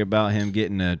to worry about him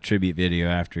getting a tribute video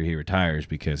after he retires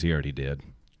because he already did.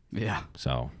 Yeah,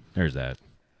 So there's that.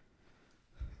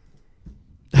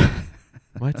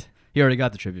 What? he already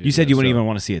got the tribute. You said you video, wouldn't so- even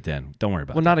want to see it then. Don't worry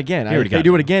about Well, that. not again. He already If they got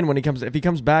do it. it again when he comes, if he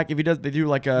comes back, if he does, they do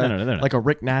like a No, they're not. like a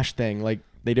Rick Nash thing, like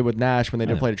they did with Nash when they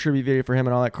No, did play a tribute video for him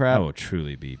and all that I crap. will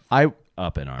truly be I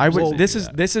up in arms. I if would. they This do is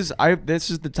that. this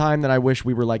is the time that I wish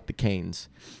we were like the Canes.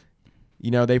 You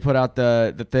know, they put out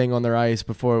the thing on their ice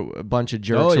before a bunch of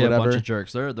jerks Oh yeah, or a whatever. bunch of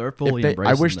jerks. They're If fully. they, I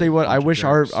embracing wish the they would. I bunch of wish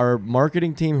jerks. our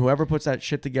marketing team, whoever puts that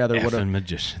shit together, would Effing have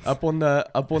magicians. up on the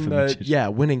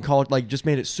magician. winning college, like just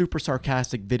made it super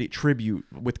sarcastic video tribute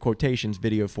with quotations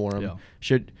video for him.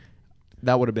 Yeah.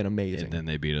 That would have been amazing. And then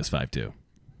they beat us 5-2.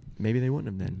 Maybe they wouldn't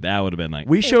have then. That would have been like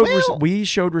We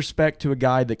showed respect to a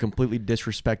guy that completely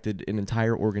disrespected an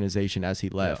entire organization as he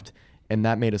left, and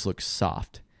that made us look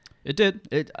soft. It did.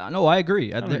 No, I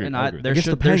agree. I agree. And I agree. there Against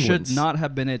the should Penguins. not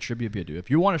have been a tribute video. If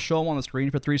you want to show him on the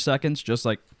screen for 3 seconds, just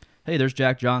like, hey, there's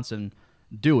Jack Johnson,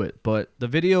 do it. But the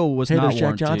video was Hey, not there's Jack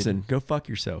warranted. Johnson. Go fuck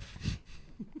yourself.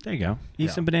 There you go. Eat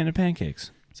Yeah. some banana pancakes.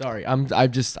 Sorry, I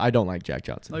don't like Jack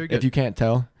Johnson. No, you're If good. you can't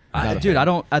tell, not a Dude, fan. I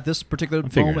don't. At this particular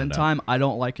figuring moment in it out. time, I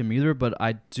don't like him either. But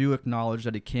I do acknowledge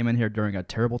that he came in here during a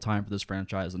terrible time for this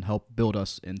franchise and helped build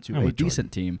us into I'm a with Jordan.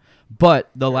 decent team. But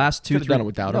the last Could've done it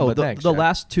without him, but thanks, the Jack.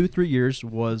 last 2-3 years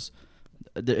was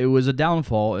it was a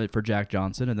downfall for Jack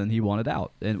Johnson, and then he wanted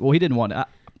out. And well, he didn't want to.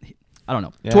 I don't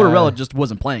know. Yeah. Tortorella just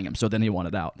wasn't playing him, so then he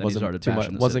wanted out. Then he started too much,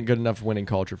 bashing the wasn't city. good enough winning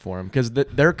culture for him because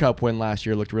their cup win last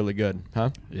year looked really good, huh?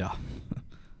 Yeah.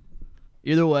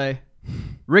 Either way,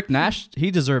 Rick Nash,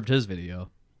 he deserved his video.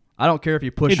 I don't care if he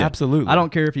pushed. did. Absolutely. I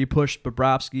don't care if he pushed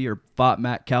Bobrovsky or fought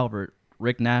Matt Calvert.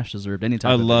 Rick Nash deserved any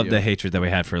type I of love video. the hatred that we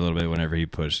had for a little bit whenever he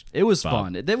pushed. It was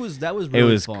Bob. fun. That was really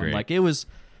was fun. great.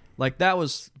 That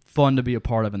was fun to be a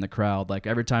part of in the crowd. Like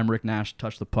every time Rick Nash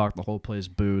touched the puck, the whole place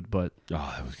booed. But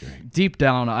Oh, that was great. deep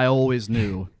down, I always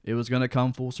knew it was going to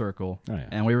come full circle, Oh, yeah.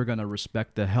 and we were going to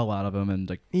respect the hell out of him. And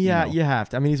like, Yeah, you you have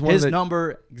to. I mean, he's one his of the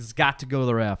number has got to go to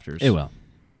the rafters. It will.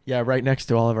 yeah right next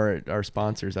to all of our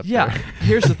sponsors up Yeah. there.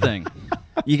 Here's the thing.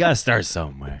 You got to start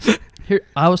somewhere. Here,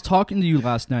 I was talking to you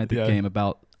last night at the Yeah. game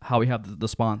about how we have the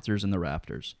sponsors in the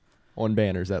rafters. On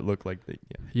banners that look like the.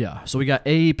 Yeah. Yeah. So we got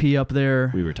AEP up there.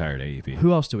 We retired AEP.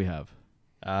 Who else do we have?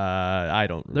 I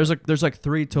don't. There's like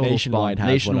 3 total. Nationwide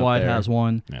sponsors. has one up Nationwide there. has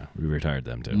one. Yeah, we retired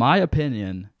them too. My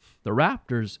opinion, the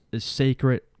Raptors is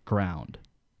sacred ground.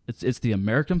 It's the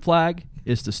American flag,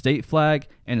 it's the state flag,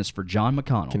 and it's for John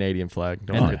McConnell. Canadian flag.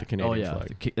 Don't And forget the Canadian oh yeah,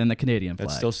 flag. and the Canadian flag.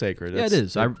 That's still sacred. yeah, it That's-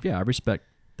 is. I respect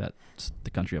that. It's the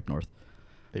country up north.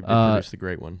 They Uh, produced the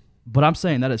great one. But I'm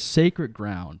saying that is sacred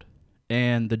ground,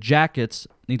 and the Jackets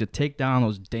need to take down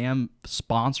those damn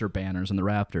sponsor banners in the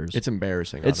rafters. It's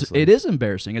embarrassing. Honestly. It is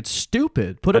embarrassing. It's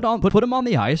stupid. Put them on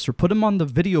the ice or put them on the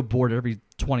video board every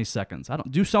 20 seconds. I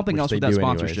don't do something Which else they with that do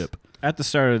anyways. sponsorship. At the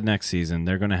start of next season,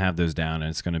 they're going to have those down, and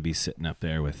it's going to be sitting up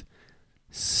there with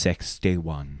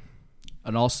 61.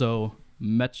 And also,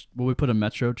 will we put a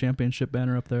Metro Championship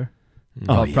banner up there?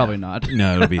 Oh, yeah. Probably not.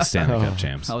 No, it'll be Stanley Oh. Cup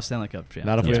champs. I was Stanley Cup champ.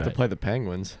 Not if we That's have to right. play the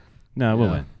Penguins. No, we'll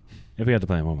Yeah. win. If we have to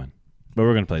play them, we'll win. But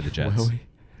we're going to play the Jets. Will we?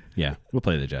 Yeah, we'll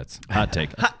play the Jets. Hot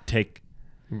take. Hot take.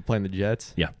 We're playing the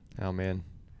Jets. Yeah. Oh man,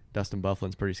 Dustin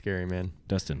Bufflin's pretty scary, man.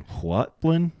 Dustin, what,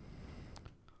 Blin?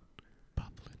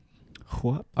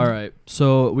 What? All right.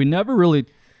 So we never really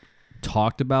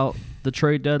talked about the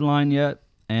trade deadline yet,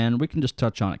 and we can just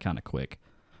touch on it kind of quick.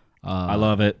 I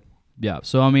love it. Yeah.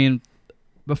 So I mean,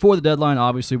 before the deadline,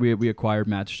 obviously we acquired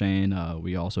Matt Shane.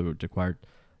 We also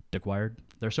acquired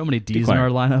There's so many D's Acquired.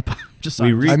 in our lineup. Just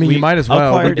We re- I mean, we you might as well.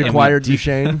 acquired We and acquired we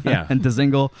Duchesne. Yeah. and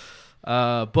Dezingle.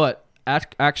 But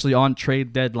actually on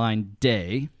trade deadline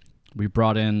day, we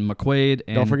brought in McQuaid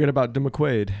and Don't forget about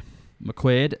McQuaid.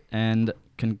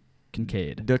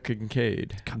 Kincaid. Duke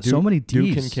Kincaid. God, so many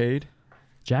Duke Ds. Kincaid.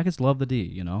 Jackets love the D,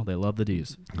 you know. They love the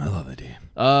D's. I love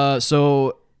it.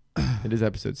 So It is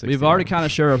episode 6. we've already kind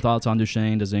of shared our thoughts on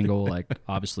Duchesne, Dezingle. Like,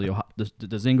 obviously, the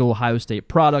Dezingle Ohio State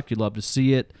product. You'd love to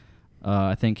see it.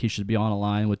 I think he should be on a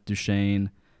line with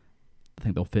Duchesne. I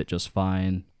think they'll fit just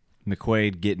fine.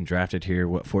 McQuaid getting drafted here,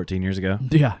 14 years ago?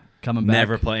 Yeah, coming back.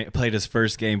 Never played his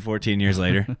first game 14 years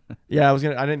later. Yeah, I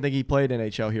didn't think he played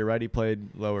NHL here, right? He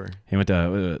played lower. He went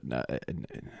to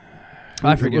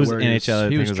I forget it was where NHL. he I was.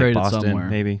 think He was it traded like Boston, somewhere.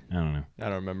 maybe. I don't know. I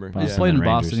don't remember. Boston. He's played in and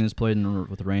Boston. Rangers. He's played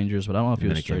with the Rangers, but I don't know if he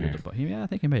And then was he came traded here. to. Yeah, I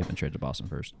think he may have been traded to Boston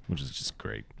first. Which is just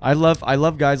great. I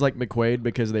love guys like McQuaid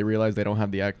because they realize they don't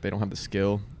have the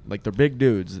skill. Like, they're big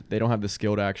dudes. They don't have the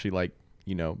skill to actually, like,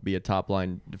 you know, be a top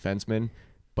line defenseman,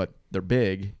 but they're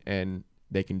big and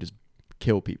they can just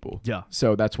kill people. Yeah.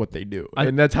 So that's what they do,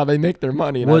 and that's how they make their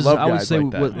money. And I I love would guys say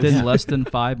like that. within less than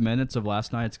 5 minutes of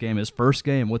last night's game, his first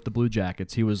game with the Blue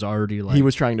Jackets, he was already like he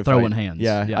was trying to throwing fight. hands.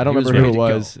 Yeah, Yeah, I don't he was remember who it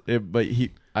ready to was, but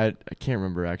I can't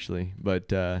remember actually.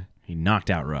 But He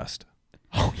knocked out Rust.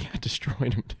 oh yeah,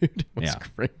 destroyed him, dude. It was Yeah.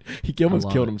 great. He almost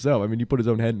love killed it. himself. I mean, he put his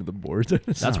own head into the boards.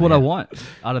 That's Oh, what I yeah. want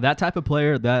out of that type of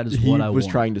player. That is he what I was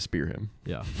want. trying to spear him.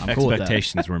 Yeah, I'm cool with that.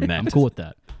 Expectations were met. I'm cool with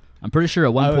that. I'm pretty sure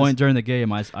at one I was- point during the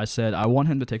game, I said I want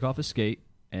him to take off his skate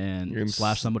and You're gonna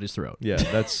slash somebody's throat. Yeah,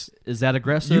 that's Is that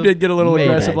aggressive? you did get a little Maybe.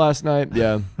 aggressive last night.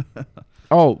 Yeah.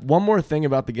 Oh, one more thing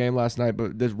about the game last night,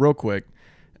 but just real quick.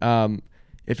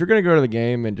 If you're gonna go to the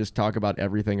game and just talk about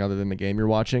everything other than the game you're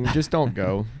watching, just don't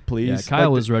go, please. Yeah, Kyle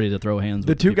Like, was ready to throw hands.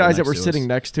 the with two people guys that next were to sitting us.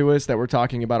 next to us that were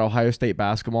talking about Ohio State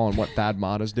basketball and what Thad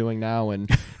Matta's doing now, and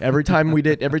every time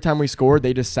we scored,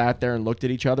 they just sat there and looked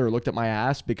at each other or looked at my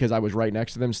ass because I was right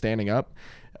next to them standing up.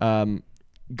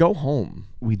 Go home.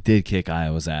 We did kick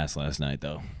Iowa's ass last night,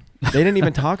 though. They didn't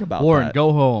even talk about Warren, that.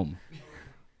 go home.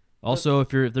 Also, if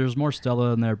there's more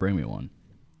Stella in there, bring me one.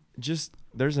 Just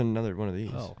there's another one of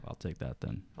these. Oh, I'll take that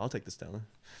then. I'll take the Stella.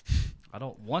 I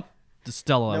don't want the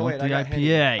Stella. I No, want wait, the I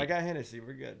IPA. got Hennessy.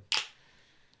 We're good.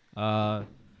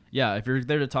 Yeah, if you're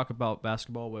there to talk about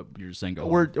basketball, you're just saying go.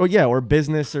 Or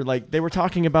business, or like they were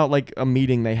talking about like a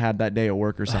meeting they had that day at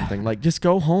work or something. Like, just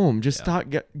go home. Just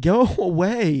go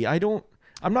away.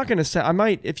 I'm not gonna say. I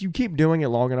might, if you keep doing it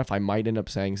long enough, I might end up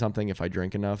saying something if I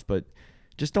drink enough. But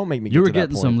just don't make me. You were to that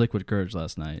getting point. some liquid courage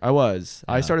last night. I was.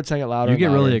 I Yeah. started saying it louder. You and get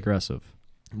really louder. aggressive.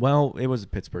 Well, it was a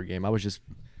Pittsburgh game. I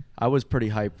was pretty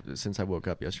hyped since I woke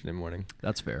up yesterday morning.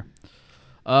 That's fair.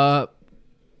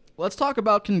 Let's talk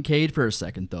about Kincaid for a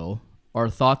second, though. Our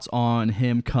thoughts on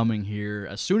him coming here.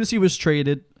 As soon as he was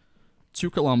traded to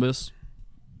Columbus,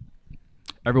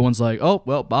 everyone's like, oh,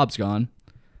 well, Bob's gone.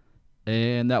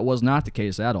 And that was not the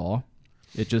case at all.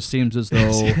 It just seems as though...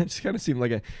 it just kind of seemed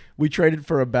like we traded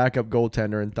for a backup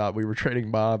goaltender and thought we were trading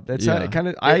Bob. That's Yeah. kind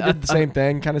of. I did the same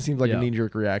thing. Kind of seems like Yeah. a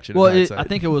knee-jerk reaction. well, in hindsight. I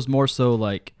think it was more so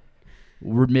like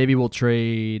we'll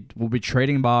be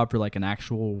trading Bob for like an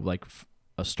actual like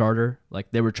a starter.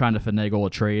 Like they were trying to finagle a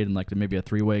trade and like maybe a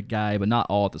three-way guy, but not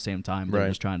all at the same time. They're Right.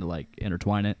 just trying to like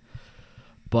intertwine it.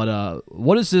 But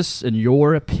what is this in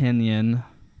your opinion?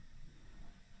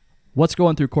 What's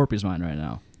going through Corpy's mind right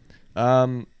now?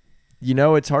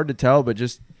 It's hard to tell, but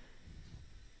just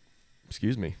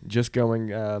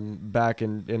going back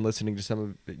and listening to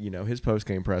some of his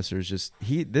post-game pressers,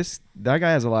 that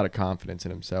guy has a lot of confidence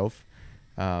in himself.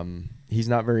 He's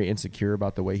not very insecure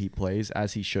about the way he plays,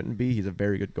 as he shouldn't be. He's a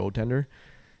very good goaltender,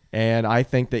 and I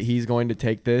think that he's going to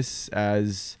take this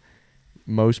as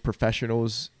most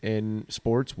professionals in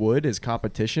sports would, as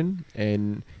competition,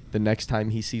 and the next time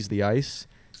he sees the ice,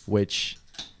 which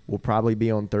will probably be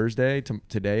on Thursday.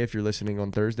 Today, if you're listening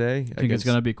on Thursday, Think it's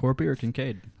going to be Corpy or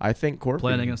Kincaid I think Corpy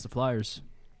playing against the Flyers?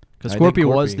 Because I think Corpy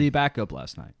was Corpy. the backup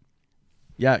last night.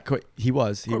 Yeah, he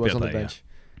was. He Corpy was will on the play, bench.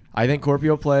 I think Corpy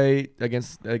will play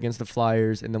against the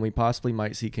Flyers, and then we possibly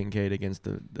might see Kincaid against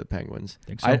the Penguins.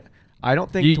 Think so? I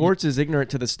don't think You- Torts is ignorant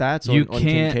to the stats you on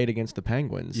can't- Kincaid against the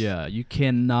Penguins. Yeah, you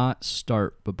cannot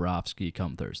start Bobrovsky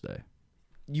come Thursday.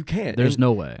 You can't. There's And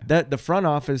no way. that the front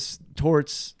office,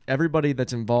 Torts, everybody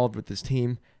that's involved with this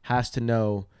team has to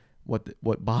know what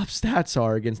Bob's stats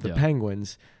are against the Yeah.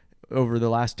 Penguins over the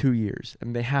last 2 years. I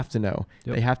mean, they have to know.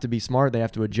 Yep. They have to be smart. They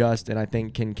have to adjust. And I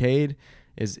think Kincaid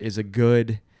is a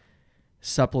good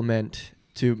supplement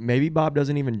to maybe Bob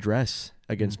doesn't even dress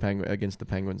against the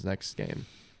Penguins next game.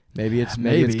 Maybe it's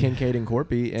Maybe. Kincaid and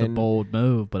Corpy. It's a bold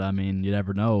move, but I mean, you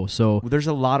never know. So there's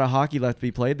a lot of hockey left to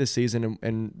be played this season,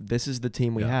 and this is the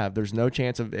team we have. There's no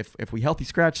chance of if we healthy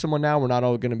scratch someone now, we're not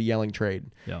all going to be yelling trade.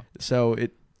 yeah. So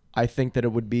I think that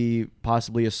it would be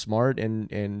possibly a smart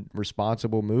and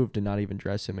responsible move to not even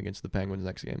dress him against the Penguins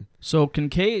next game. So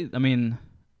Kincaid, I mean,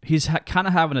 he's kind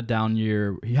of having a down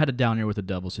year. He had a down year with the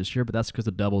Devils this year, but that's because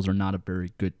the Devils are not a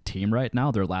very good team right now.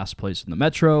 They're last place in the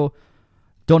Metro.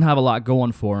 Don't have a lot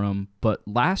going for him. But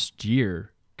last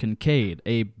year, Kincaid,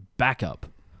 a backup,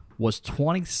 was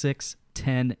 26,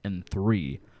 10, and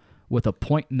 3 with a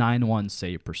 .91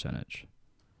 save percentage.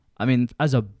 I mean,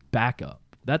 as a backup,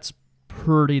 that's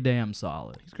pretty damn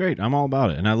solid. He's great. I'm all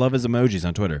about it. And I love his emojis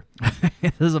on Twitter.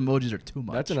 His emojis are too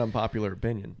much. That's an unpopular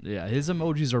opinion. Yeah, his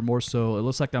emojis are more so. It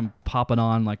looks like I'm popping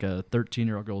on like a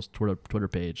 13-year-old girl's Twitter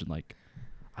page, and like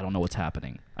I don't know what's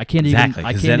happening. I can't Exactly. even.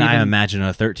 Because then I imagine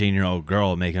a 13-year-old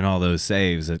girl making all those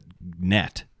saves at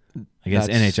net against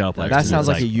NHL players. That sounds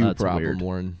like a you that's problem, weird.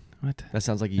 Warren. What? That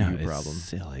sounds like a No, you it's problem.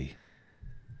 silly.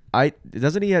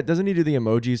 Doesn't he do the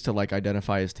emojis to like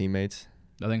identify his teammates?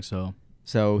 I think so.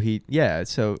 So You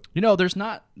know, there's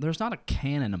not a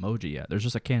cannon emoji yet. There's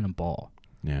just a cannonball.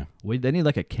 Yeah. They need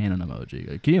like a cannon emoji.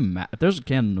 Like, can you imagine if there's a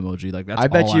cannon emoji? Like that's. I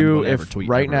bet all I'm you gonna ever if tweet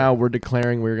right ever. now we're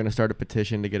declaring we're going to start a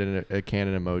petition to get a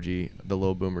cannon emoji, the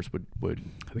little boomers would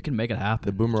we can make it happen.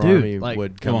 the boomer Dude, army like,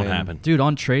 would It come won't in. happen. Dude,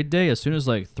 on trade day, as soon as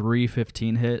like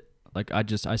 3:15 hit, like I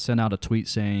sent out a tweet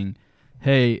saying,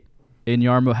 "Hey, in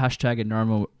Yarmo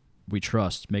 #Yarmo we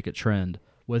trust, make it trend."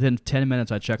 Within 10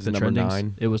 minutes, I checked Is the it number trendings.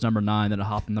 9? It was number 9. Then it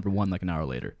hopped to number 1 like an hour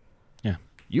later. Yeah.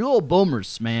 You little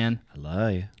boomers, man, I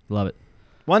love you. love it.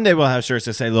 One day we'll have shirts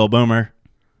that say "Little Boomer."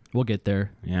 We'll get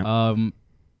there. Yeah.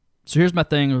 So here's my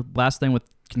thing. Last thing with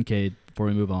Kincaid before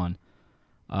we move on.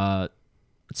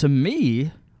 To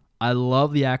me, I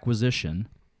love the acquisition.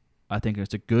 I think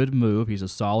it's a good move. He's a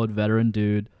solid veteran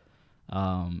dude.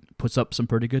 Puts up some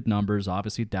pretty good numbers.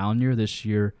 Obviously down year this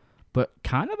year, but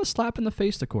kind of a slap in the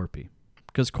face to Corpy,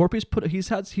 because Corpy's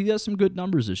he has some good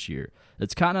numbers this year.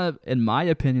 It's kind of, in my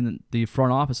opinion, the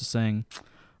front office is saying,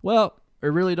 well, I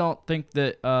really don't think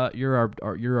that you're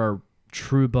our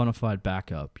true bona fide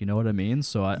backup. You know what I mean?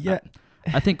 So I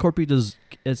think Corpy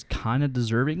is kind of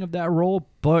deserving of that role,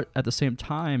 but at the same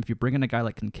time, if you bring in a guy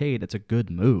like Kincaid, it's a good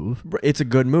move. It's a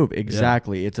good move.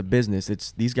 Exactly. Yeah. It's a business.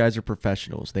 These guys are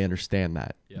professionals. They understand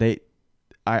that. Yeah.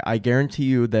 I guarantee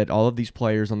you that all of these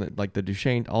players on the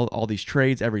Duchesne, all these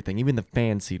trades, everything, even the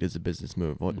fan seat is a business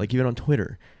move. Mm-hmm. Like even on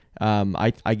Twitter.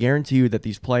 I guarantee you that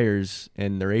these players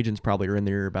and their agents probably are in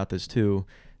the ear about this too,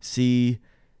 see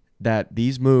that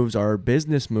these moves are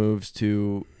business moves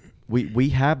to we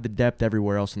have the depth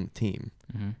everywhere else in the team.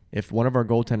 Mm-hmm. If one of our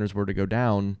goaltenders were to go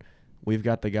down, we've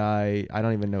got the guy, I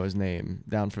don't even know his name,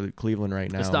 down for Cleveland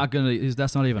right now. That's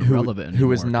not even relevant anymore.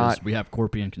 Who is not? We have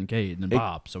Corpy and Kincaid and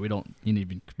Bob, so we don't need to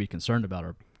even be concerned about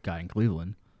our guy in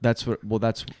Cleveland.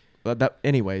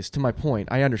 Anyways, to my point,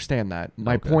 I understand that.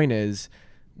 My point is,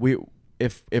 before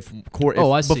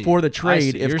the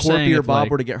trade, if Corpy or Bob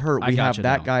were to get hurt, we have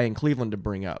that guy in Cleveland to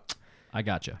bring up. I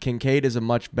gotcha. Kincaid is a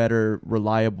much better,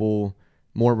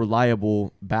 more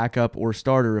reliable backup or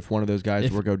starter if one of those guys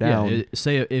were to go down. Yeah,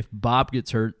 say if Bob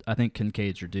gets hurt, I think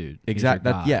Kincaid's your dude.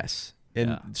 Exactly. Yes.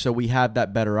 And so we have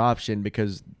that better option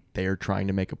because they are trying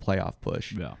to make a playoff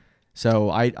push. Yeah. So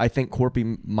I think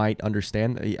Corpy might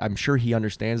understand. I'm sure he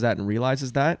understands that and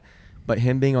realizes that. But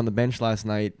him being on the bench last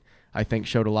night, I think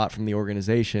showed a lot from the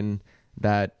organization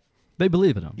that they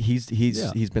believe in him.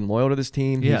 He's been loyal to this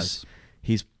team. Yes.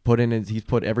 He's put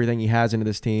everything he has into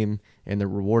this team, and they're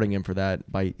rewarding him for that.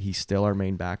 He's still our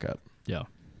main backup. Yeah.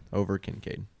 Over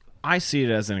Kincaid. I see it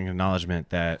as an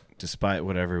acknowledgement that despite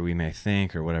whatever we may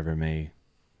think or whatever may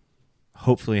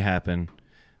hopefully happen,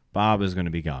 Bob is going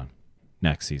to be gone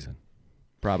next season.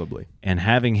 Probably. And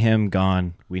having him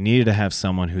gone, we needed to have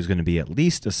someone who's going to be at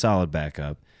least a solid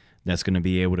backup that's going to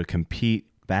be able to compete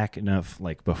back enough,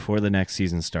 like before the next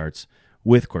season starts,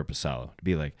 with Korpisalo to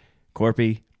be like,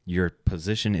 Corpy, your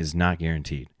position is not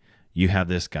guaranteed. You have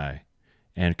this guy.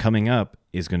 And coming up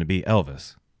is going to be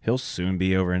Elvis. He'll soon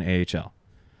be over in AHL.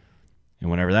 And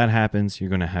whenever that happens, you're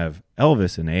going to have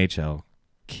Elvis in AHL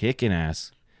kicking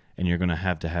ass, and you're going to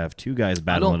have two guys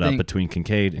battling it up between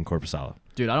Kincaid and Korpisalo.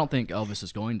 Dude, I don't think Elvis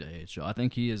is going to AHL. I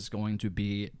think he is going to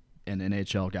be an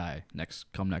NHL guy next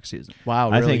season.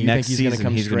 Wow, really? I think next season he's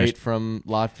going to come straight from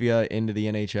Latvia into the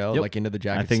NHL, like into the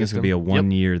Jacket I think system? it's going to be a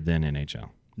 1 year then NHL.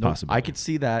 Nope. Possibly. I could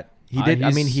see that. He did.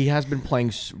 I mean, he has been playing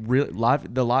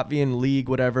the Latvian league,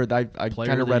 whatever. I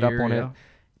kind of read up on it.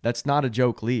 That's not a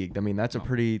joke league. I mean, that's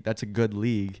a good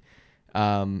league.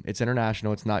 It's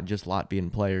international. It's not just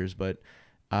Latvian players, but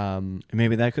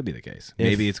Maybe that could be the case.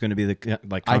 Maybe it's going to be the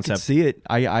like I could concept. see it.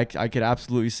 I could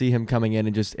absolutely see him coming in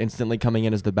and just instantly coming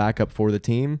in as the backup for the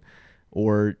team,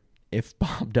 or if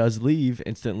Bob does leave,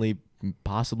 instantly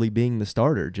possibly being the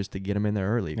starter just to get him in there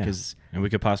early. Yeah. Because And we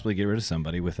could possibly get rid of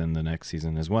somebody within the next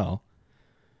season as well,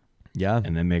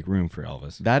 and then make room for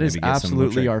Elvis. that is Maybe get some more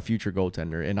absolutely trade. our future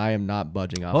goaltender, and I am not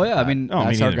budging off. Oh of yeah, that. I mean, Oh, me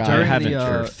that's our neither. guy. I haven't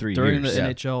for 3 during years. the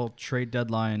Yeah. NHL trade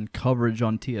deadline coverage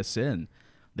on TSN,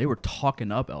 they were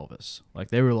talking up Elvis. Like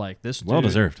they were like, this Well dude,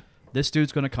 deserved. This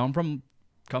dude's going to come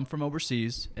from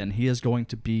overseas, and he is going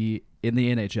to be in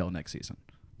the NHL next season.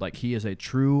 Like he is a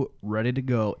true ready to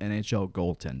go NHL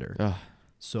goaltender. Ugh,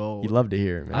 So you love to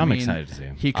hear it, man. I I'm mean, excited to see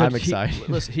him. He could, I'm excited.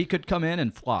 Listen, he could come in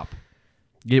and flop.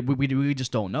 Yeah, we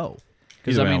just don't know.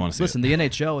 Because Either I way, I mean, wanna see listen, the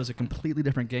NHL is a completely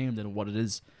different game than what it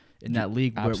is in that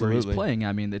league where he's Absolutely. playing.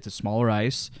 I mean, it's a smaller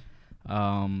ice,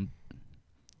 and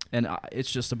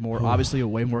it's just a more obviously a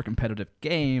way more competitive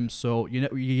game. So you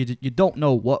know you don't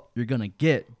know what you're gonna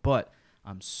get, but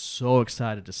I'm so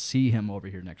excited to see him over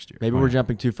here next year. Maybe we're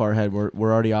jumping too far ahead. We're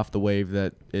already off the wave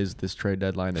that is this trade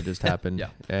deadline that just happened. Yeah.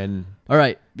 And All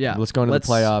right, yeah, let's go into the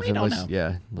playoffs and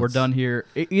let's We're done here.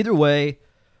 Either way,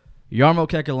 Jarmo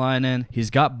Kekalainen, he's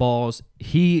got balls.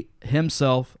 He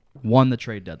himself won the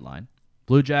trade deadline.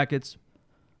 Blue Jackets,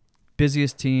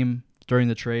 busiest team during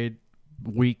the trade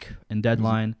week and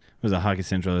deadline. It was a Hockey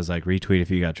Central is like retweet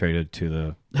if you got traded to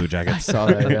the Blue I Jackets. saw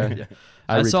that. Yeah.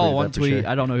 I saw retweeted one that for tweet. sure.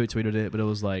 I don't know who tweeted it, but it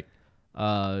was like,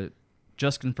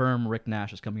 just confirm Rick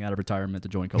Nash is coming out of retirement to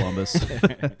join Columbus.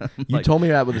 You Like, told me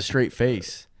that with a straight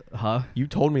face. huh? You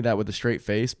told me that with a straight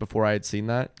face before I had seen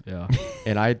that, Yeah.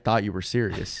 and I thought you were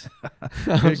serious.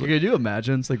 Could you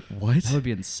imagine? It's like, what? That would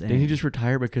be insane. Didn't he just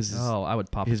retire because Oh, I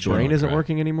would pop his the Jordan brain would isn't cry.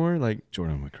 working anymore? Like,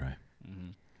 Jordan would cry.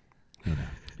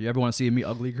 You ever want to see me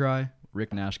ugly cry?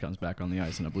 Rick Nash comes back on the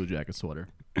ice in a Blue Jacket sweater.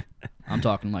 I'm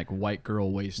talking like white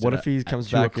girl wasted. what if he at comes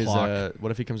 2 back as o'clock. a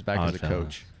what if he comes back as a Odd fella.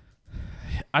 coach?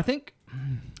 I think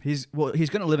he's going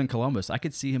to live in Columbus. I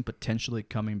could see him potentially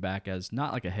coming back as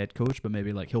not like a head coach, but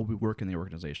maybe like he'll be working the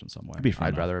organization somewhere. It'd be fun.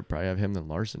 I'd rather probably have him than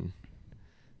Larson.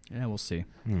 Yeah, we'll see.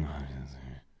 Hmm.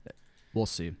 We'll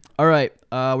see. All right,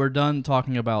 we're done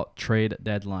talking about trade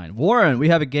deadline. Warren, we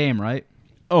have a game, right?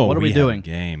 Oh, What are we have a doing?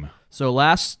 Game. So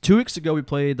 2 weeks ago we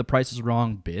played The Price is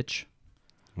Wrong, bitch,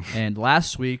 and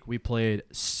last week we played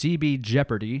CB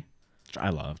Jeopardy, I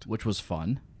loved. which was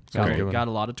fun. a good one. Got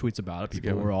a lot of tweets about it. a good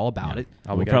People one. were all about it.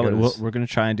 Oh, we're going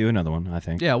to try and do another one, I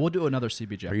think. Yeah, we'll do another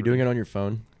CB Jeopardy. Are you doing it on your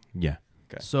phone? Yeah.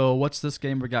 So what's this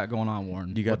game we got going on,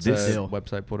 Warren? You got What's the the deal?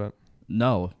 website pulled up?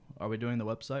 No. Are we doing the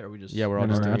website or are we just... Yeah, we're No, all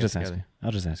no, just no, doing I'll it just ask together. you.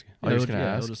 I'll just ask you. Oh, you're just yeah, gonna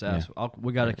we'll ask? just ask.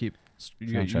 We got to keep...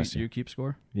 I'll trust you. You keep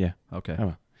score? Yeah. Okay. I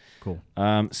will. Cool.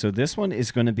 So this one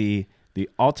is going to be the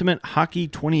Ultimate Hockey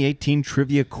 2018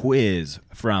 Trivia Quiz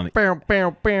from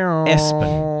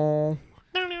Espen.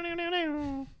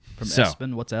 From So.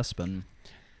 Espen? What's Espen?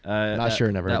 Not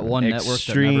sure. Never. that heard of it. one network that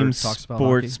Extreme never talks about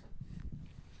Sports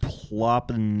Plop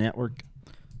Network.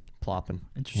 Plopping.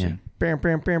 Interesting.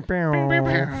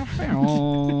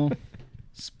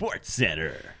 Sports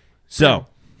Center. So,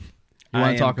 You I want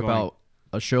am to talk going- about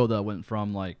a show that went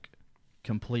from like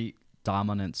complete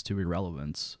dominance to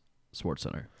irrelevance? Sports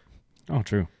Center. Oh,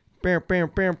 true. Ain't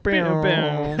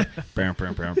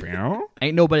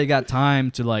nobody got time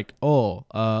to like,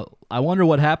 I wonder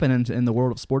what happened in the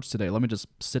world of sports today. Let me just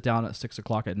sit down at 6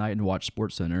 o'clock at night and watch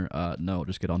Sports Center. No,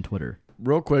 just get on Twitter.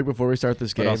 Real quick before we start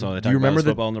this But game, also, they do talk you about remember his the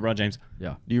football and LeBron James.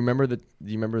 Yeah. Do you remember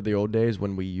the old days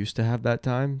when we used to have that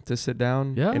time to sit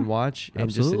down Yeah, and watch and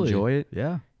Absolutely. just enjoy it?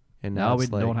 Yeah. And Now we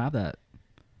it's like don't have that.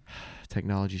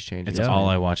 technology's changing. It's Yeah. all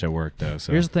I watch at work, though.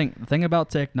 So Here's the thing. The thing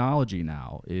about technology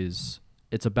now is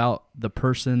it's about the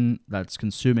person that's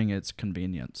consuming its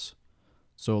convenience.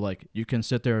 So like you can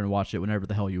sit there and watch it whenever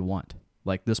the hell you want.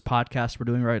 Like this podcast we're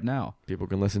doing right now. People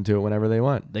can listen to it whenever they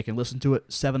want. They can listen to it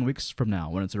 7 weeks from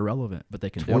now when it's irrelevant, but they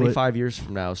can do it. 25 years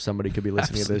from now, somebody could be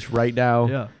listening to this right now.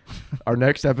 Yeah. Our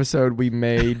next episode, we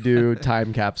may do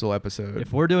time capsule episode.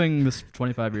 If we're doing this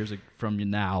 25 years from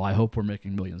now, I hope we're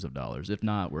making millions of dollars. If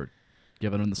not, we're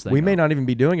giving them this thing. We may up. not even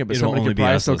be doing it, but It'll somebody only could be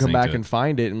probably us still come listening back to it. and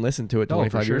find it and listen to it Oh,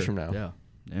 25 for years sure. from now. Yeah.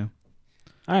 Yeah.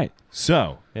 all right.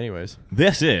 So Anyways,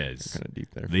 this is kind of deep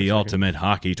there. for a the second. Ultimate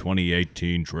Hockey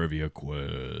 2018 Trivia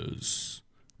Quiz.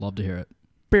 Love to hear it.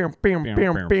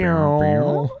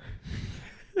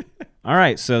 All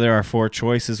right, so there are 4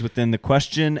 choices within the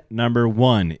question. Number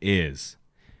 1 is,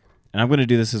 and I'm going to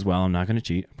do this as well. I'm not going to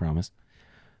cheat, I promise.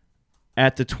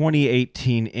 At the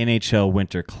 2018 NHL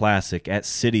Winter Classic at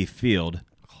Citi Field,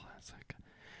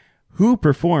 who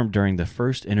performed during the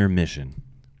first intermission?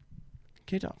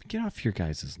 Get off your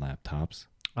guys' laptops.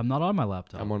 I'm not on my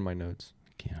laptop. I'm on my notes.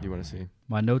 Yeah. Do you want to see?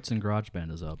 My notes in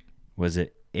GarageBand is up. Was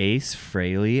it Ace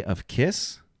Frehley of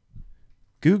Kiss,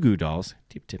 Goo Goo Dolls,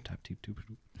 Tip Tip Tap Tip Tip,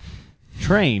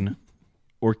 Train,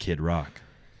 or Kid Rock?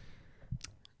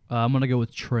 I'm gonna go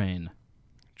with Train.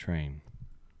 Train.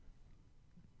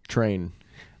 Train.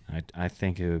 I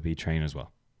think it would be Train as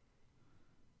well.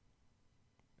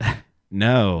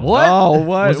 No. What? Oh,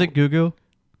 what? Was it Goo Goo?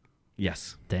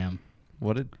 Yes. Damn.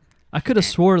 What did? I could have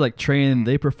swore like Train.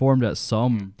 They performed at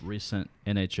some recent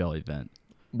NHL event.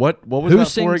 What was Who that for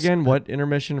sings- again? What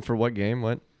intermission for what game?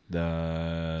 What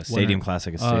The Stadium Winner.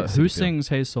 Classic. At Who Citi Field. sings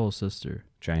 "Hey Soul Sister"?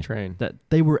 Train. train? That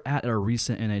they were at a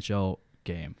recent NHL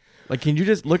game. Like, can you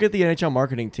just look at the NHL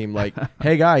marketing team? Like,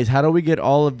 hey guys, how do we get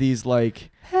all of these like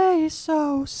Hey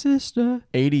Soul Sister.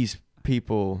 80s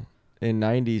people and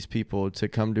 90s people to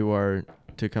come to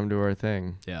our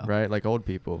thing? Yeah. Right, like old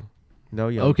people. No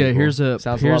young Okay, people. here's a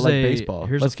Sounds here's a lot like a baseball.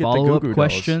 here's Let's a get the follow-up Goo Goo Dolls.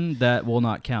 question that will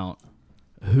not count.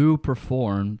 Who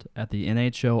performed at the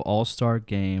NHL All-Star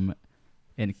Game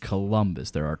in Columbus?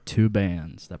 There are 2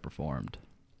 bands that performed.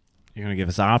 You're gonna give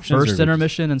us options. First or-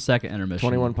 intermission and second intermission.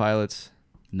 21 Pilots.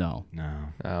 No. No.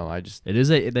 Oh, I just It is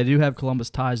they do have Columbus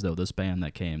ties though. This band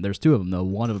that came. There's 2 of them though.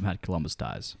 One of them had Columbus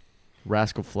ties.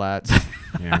 Rascal Flats.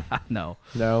 Yeah. No.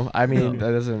 No, I mean No.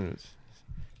 that doesn't.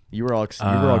 You were all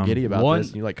giddy about one-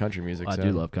 this. You like country music. I so.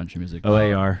 do love country music.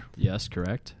 OAR. Yes,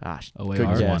 correct. OAR. Good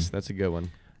guess. One. That's a good one.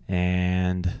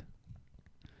 And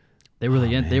They were Oh,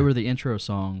 they man. were the intro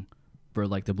song for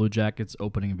like the Blue Jackets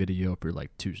opening video for like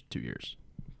two years.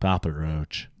 Papa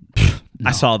Roach. No.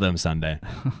 I saw them Sunday.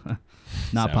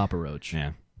 Not So, Papa Roach.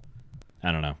 Yeah.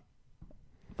 I don't know.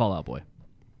 Fall Out Boy.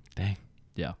 Dang.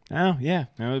 Yeah. Oh, yeah.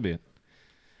 That would be it.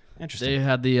 Interesting. They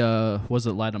had the was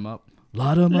it Light 'em Up?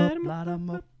 Light 'em up, light 'em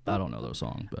up. I don't know those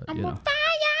songs, but you know.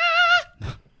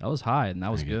 That was high and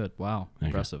that was Thank you. good. Wow. Thank you.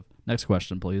 Impressive. Next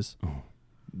question, please.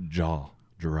 Jaw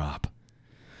drop.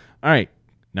 All right.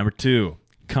 Number 2.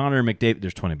 Connor McDavid.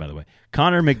 There's 20, by the way.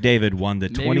 Connor McDavid won the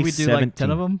Maybe we do 2017. like 10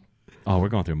 of them? Oh, we're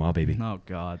going through them all, baby. Oh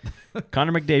God.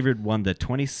 Connor McDavid won the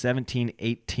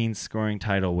 2017-18 scoring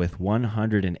title with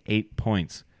 108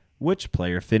 points. Which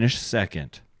player finished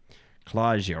second?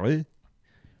 Claude Giroux,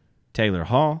 Taylor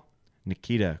Hall,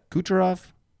 Nikita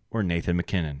Kucherov, or Nathan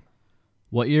McKinnon?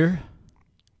 What year?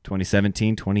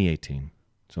 2017-2018.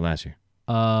 So last year.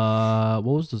 What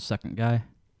was the second guy?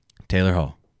 Taylor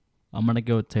Hall. I'm gonna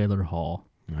go with Taylor Hall.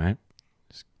 All right.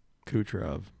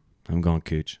 Kucherov. I'm going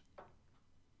Cooch.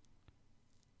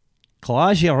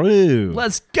 Claude Giroux.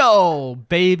 Let's go,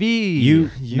 baby. You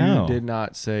no. did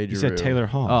not say Giroux. You said Taylor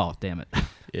Hall. Oh, damn it.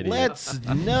 Idiot. Let's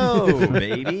know,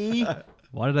 baby.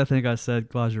 Why did I think I said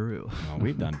Claude Giroux? Oh,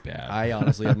 we've done bad. I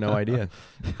honestly have no idea.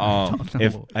 Oh,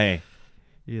 if know. hey,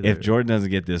 Either. if Jordan doesn't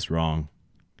get this wrong,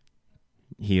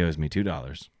 he owes me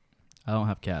 $2. I don't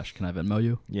have cash. Can I Venmo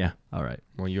you? Yeah. All right.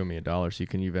 Well, you owe me $1, so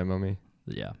you Venmo me?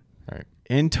 Yeah. All right.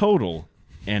 In total,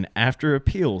 and after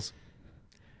appeals,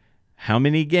 how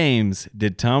many games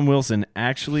did Tom Wilson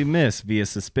actually miss via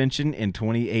suspension in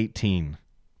 2018?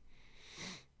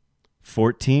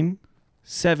 14,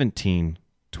 17,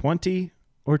 20,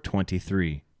 or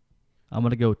 23? I'm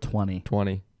gonna go 20.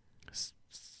 20.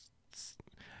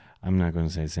 I'm not going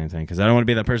to say the same thing because I don't want to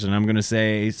be that person. I'm going to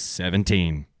say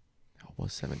 17. It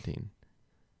was 17.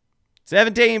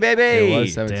 17, baby! It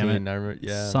was 17. Damn it. I remember,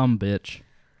 yeah. Some bitch.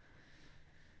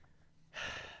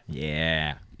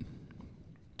 Yeah.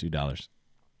 $2.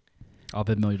 I'll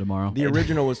Venmo you tomorrow. The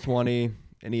original was 20,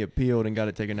 and he appealed and got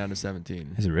it taken down to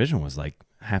 17. His original was like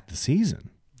half the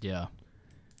season. Yeah.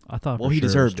 I thought Well, for he sure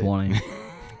deserved it was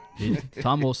 20.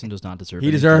 Tom Wilson does not deserve He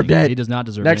anything. deserved it. He does not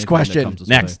deserve Next anything that question. comes his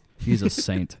Next. way. He's a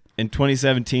saint. In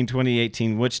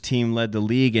 2017-2018, which team led the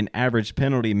league in average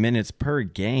penalty minutes per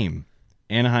game?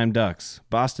 Anaheim Ducks,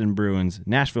 Boston Bruins,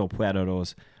 Nashville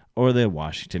Predators, or the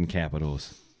Washington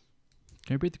Capitals?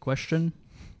 Can you repeat the question?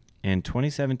 In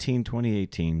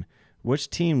 2017-2018, which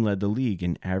team led the league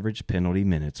in average penalty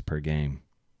minutes per game?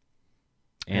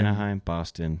 Anaheim,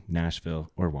 Boston, Nashville,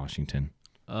 or Washington?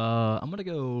 I'm gonna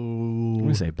go. I'm going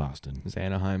to say Boston. It's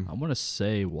Anaheim. I'm gonna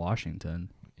say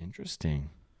Washington. Interesting.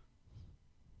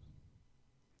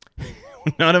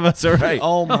 None of us are right.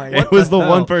 Oh, my It was the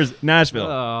one person. Nashville.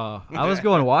 I was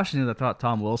going Washington. I thought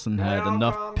Tom Wilson had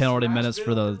enough penalty minutes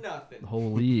for the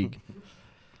whole league.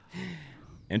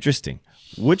 Interesting.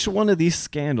 Which one of these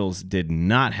scandals did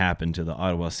not happen to the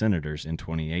Ottawa Senators in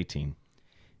 2018?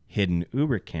 Hidden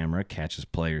Uber camera catches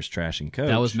players trashing coach.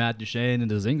 That was Matt Duchene and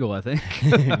Dzingel, I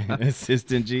think.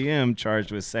 Assistant GM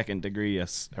charged with second-degree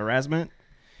harassment.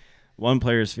 One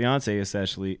player's fiance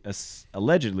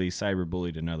allegedly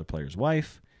cyberbullied another player's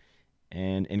wife.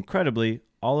 And incredibly,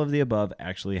 all of the above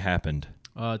actually happened.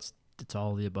 It's It's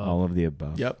all of the above. All of the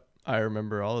above. Yep. I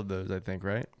remember all of those, I think,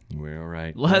 right? We're all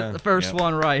right. The first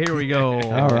one right. Here we go.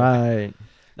 All right.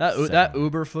 That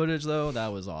Uber footage though,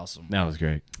 that was awesome. That was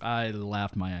great. I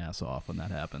laughed my ass off when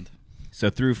that happened. So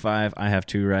through 5, I have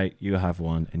 2 right, you have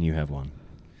 1, and you have 1.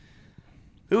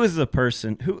 Who is the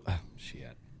person who... Oh,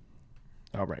 shit.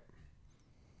 All right.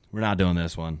 We're not doing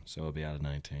this one, so it'll be out of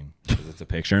 19. Because it's a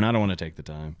picture, and I don't want to take the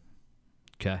time.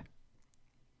 Okay.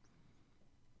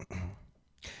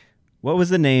 What was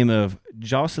the name of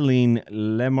Jocelyn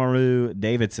Lemarou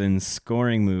Davidson's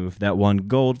scoring move that won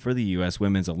gold for the U.S.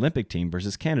 women's Olympic team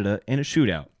versus Canada in a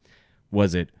shootout?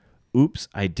 Was it Oops,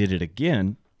 I Did It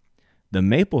Again, the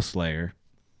Maple Slayer,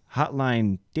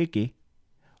 Hotline Dicky,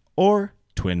 or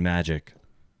Twin Magic?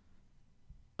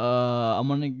 I'm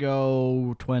gonna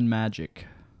go Twin Magic.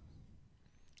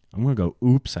 I'm going to go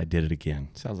Oops, I Did It Again.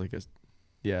 Sounds like a...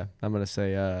 Yeah. I'm going to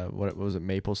say, what was it?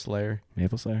 Maple Slayer?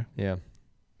 Maple Slayer? Yeah.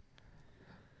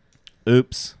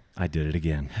 Oops, I Did It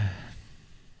Again.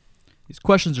 These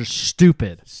questions are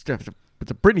stupid. It's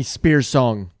a Britney Spears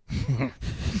song.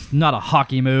 Not a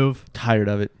hockey move. Tired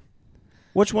of it.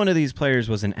 Which one of these players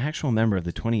was an actual member of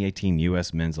the 2018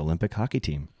 U.S. men's Olympic hockey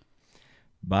team?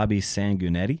 Bobby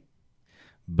Sanguinetti,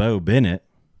 Bo Bennett,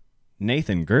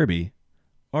 Nathan Gerby,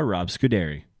 or Rob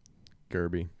Scuderi?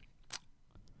 Gerby.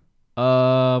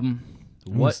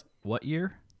 What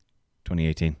year?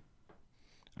 2018.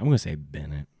 I'm going to say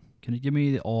Bennett. Can you give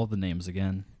me all the names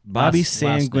again? Bobby Last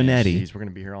names. Sanguinetti, Jeez, we're going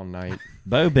to be here all night.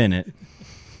 Bo Bennett,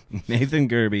 Nathan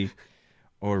Gerby,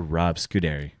 or Rob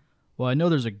Scuderi? Well, I know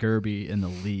there's a Gerby in the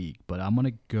league, but I'm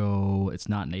gonna go. It's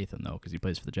not Nathan though, because he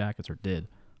plays for the Jackets or did.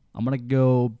 I'm gonna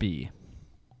go B.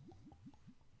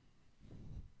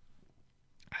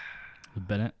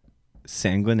 Bennett.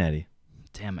 Sanguinetti.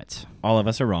 Damn it. All of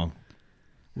us are wrong.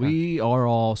 We are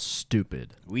all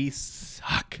stupid. We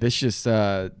suck. This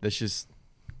just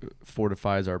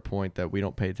fortifies our point that we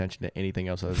don't pay attention to anything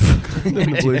else other than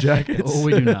the Blue Jackets. Oh,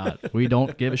 we do not. We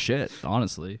don't give a shit,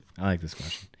 honestly. I like this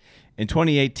question. In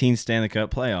 2018 Stanley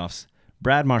Cup playoffs,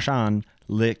 Brad Marchand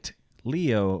licked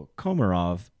Leo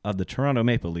Komarov of the Toronto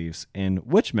Maple Leafs and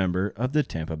which member of the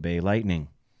Tampa Bay Lightning?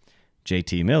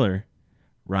 JT Miller,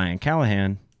 Ryan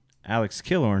Callahan, Alex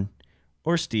Killorn,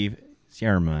 or Steve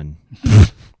Yzerman?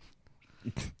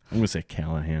 I'm going to say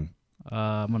Callahan.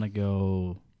 I'm going to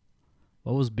go...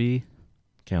 What was B?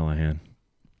 Callahan.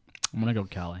 I'm going to go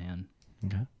Callahan.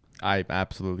 Okay. I'm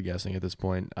absolutely guessing at this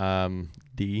point.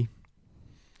 D.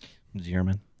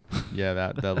 Yzerman. Yeah,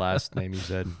 that last name you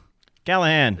said.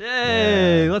 Callahan.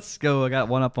 Yay! Let's go. I got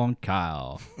one up on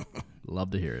Kyle. Love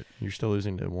to hear it. You're still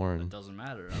losing to It Warren. doesn't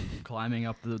matter. I'm climbing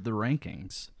up the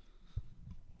rankings.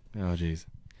 Oh, jeez.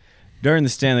 During the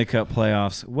Stanley Cup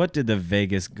playoffs, what did the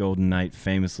Vegas Golden Knight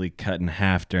famously cut in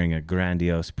half during a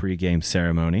grandiose pregame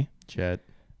ceremony? Jet.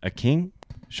 A king,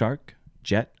 shark,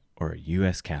 jet, or a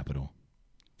U.S. Capitol?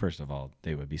 First of all,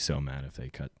 they would be so mad if they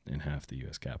cut in half the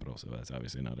U.S. Capitol, so that's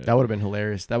obviously not it. That would have been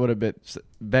hilarious. That would have been...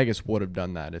 Vegas would have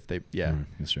done that if they... Yeah.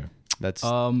 That's true. That's...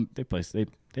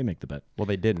 They make the bet. well,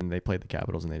 they didn't. They played the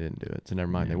Capitals and they didn't do it. So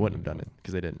never mind. Yeah, They wouldn't have done it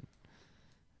because they didn't.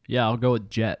 Yeah, I'll go with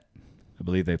Jet. I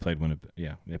believe they played one of...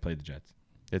 Yeah, they played the Jets.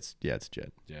 It's Jet.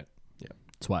 Jet.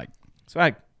 Swag.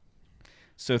 Swag.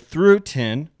 So through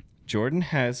 10, Jordan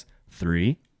has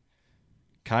 3,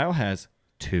 Kyle has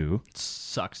 2,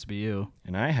 Sucks to be you.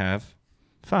 and I have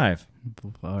 5.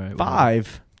 All right.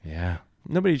 5. Yeah.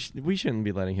 We shouldn't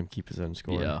be letting him keep his own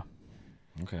score. Yeah.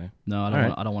 Okay. No, I All don't.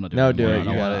 right. I don't want to do No, it. do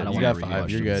anymore. it. I don't You got wanna- I it. don't You wanna got read 5.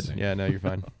 You're good. questions. Yeah, no, you're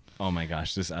fine. Oh my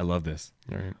gosh, I love this.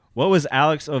 All right. What was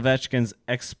Alex Ovechkin's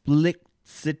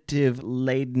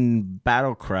explicitive-laden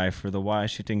battle cry for the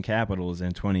Washington Capitals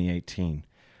in 2018?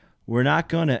 We're not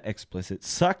going to explicit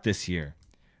suck this year.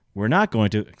 We're not going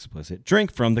to explicit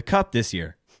drink from the cup this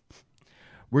year.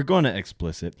 We're going to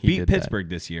explicit He beat did that. Pittsburgh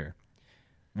this year.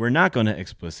 We're not going to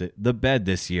explicit the bed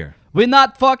this year. We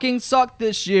not fucking suck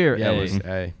this year. Yeah, it Hey. was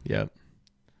A. Yep.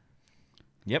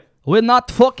 Yep. We not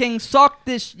fucking suck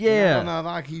this year.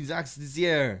 He sucks this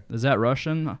year. Is that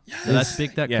Russian? Did I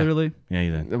speak that Yeah. clearly? Yeah,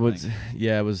 you did. It was.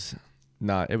 Yeah, it was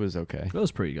not. It was okay. It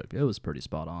was pretty good. It was pretty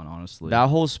spot on, honestly. That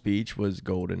whole speech was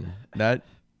golden. That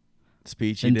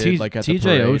speech he and did like at the TJ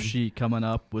parade. Oshie coming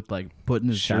up with like putting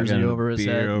his jersey Shotgun over his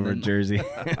beer head. over and then- jersey.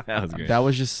 That was great. That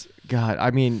was just God. I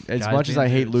mean, as Guys much as being I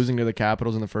hate dudes. losing to the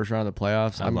Capitals in the first round of the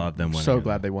playoffs, I I'm love them winning so it,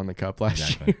 glad though. they won the cup last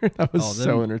Exactly. year. That was Oh, so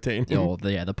them- entertaining.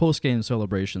 the post game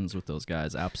celebrations with those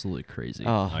guys, absolutely crazy.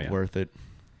 Oh, yeah. worth it.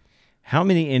 How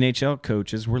many NHL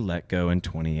coaches were let go in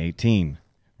 2018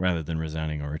 rather than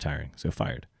resigning or retiring? So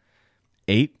fired.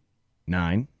 8,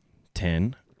 9,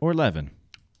 10, or 11?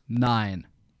 9.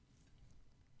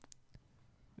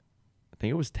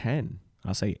 think it was 10.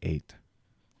 I'll say 8.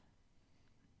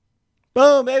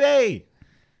 Boom, baby!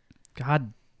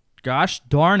 Gosh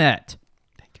darn it.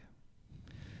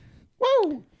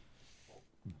 Woo!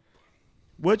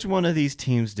 Which one of these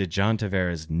teams did John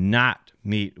Tavares not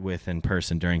meet with in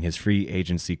person during his free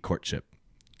agency courtship?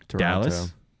 Toronto.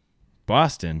 Dallas,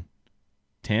 Boston,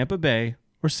 Tampa Bay,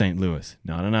 or St. Louis?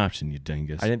 Not an option, you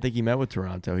dingus. I didn't think he met with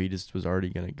Toronto. He just was already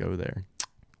going to go there.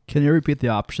 Can you repeat the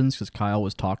options? Because Kyle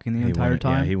was talking the entire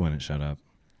time. Yeah, he wouldn't shut up.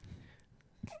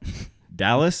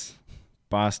 Dallas,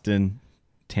 Boston,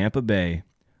 Tampa Bay,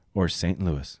 or St.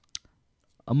 Louis?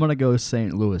 I'm going to go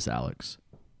St. Louis, Alex,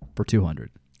 for 200.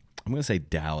 I'm going to say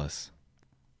Dallas.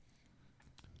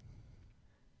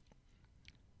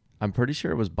 I'm pretty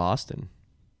sure it was Boston.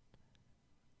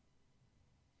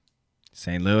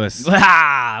 St. Louis.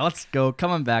 Let's go.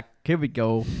 Coming back. Here we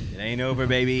go. It ain't over,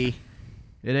 baby.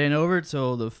 It ain't over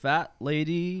till the fat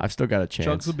lady. I've still got a chance.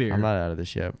 Chugs the beer. I'm not out of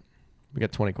this yet. We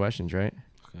got 20 questions, right?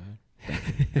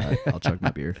 All right, I'll chug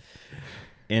my beer.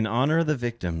 In honor of the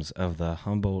victims of the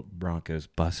Humboldt Broncos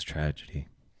bus tragedy,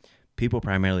 people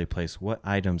primarily place what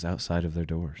items outside of their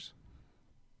doors?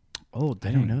 Oh,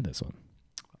 I don't know this one.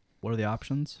 What are the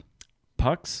options?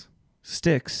 Pucks,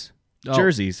 sticks, Oh.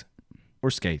 jerseys,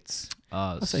 or skates?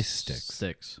 I'll say sticks.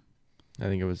 Sticks. I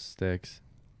think it was sticks.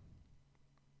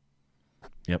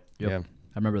 Yep. Yep. Yeah. I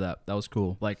remember that. That was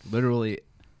cool. Like literally,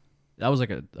 that was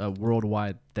like a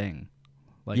worldwide thing.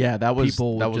 Like Yeah, that was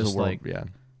people that was just a world, like yeah.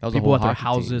 That was people a at whole their hockey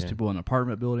houses, team, yeah. people in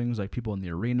apartment buildings, like people in the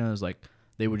arenas. Like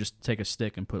they would just take a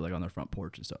stick and put it like on their front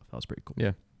porch and stuff. That was pretty cool.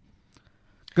 Yeah.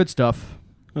 Good stuff.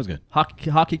 That was good.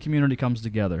 Hockey community comes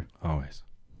together. Always.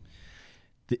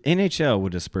 The NHL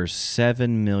would disperse $7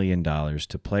 million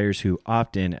to players who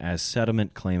opt in as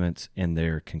settlement claimants in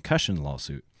their concussion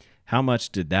lawsuit. How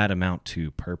much did that amount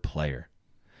to per player?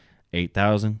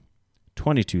 $8,000,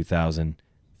 $22,000,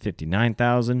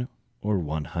 $59,000, or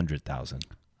 $100,000?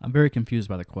 I'm very confused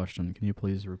by the question. Can you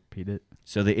please repeat it?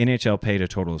 So the NHL paid a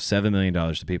total of $7 million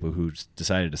to people who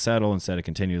decided to settle instead of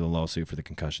continue the lawsuit for the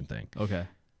concussion thing. Okay.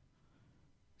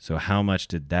 So how much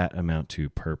did that amount to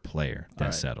per player that All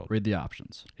right, settled? Read the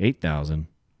options. $8,000,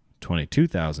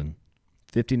 $22,000,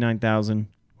 $59,000,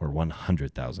 or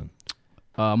 $100,000?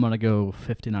 I'm gonna go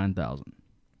 59,000.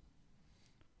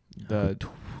 The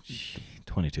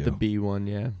 22. the B one,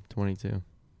 yeah, 22.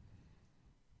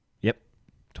 Yep,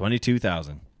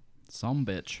 22,000. Some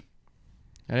bitch.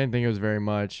 I didn't think it was very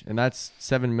much, and that's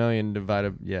 7 million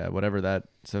divided, yeah, whatever that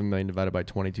 7 million divided by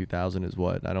 22,000 is.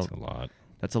 What I That's don't. a lot.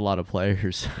 That's a lot of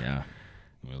players. Yeah,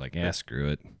 we're like, yeah, screw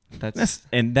it.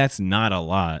 That's not a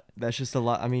lot. that's just a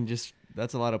lot. I mean, just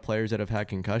that's a lot of players that have had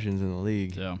concussions in the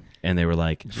league. Yeah. And they were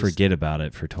like, Just- forget about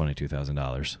it for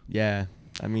 $22,000. Yeah,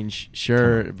 I mean,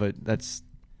 sure, but that's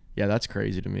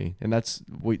crazy to me, and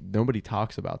nobody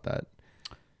talks about that.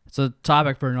 It's a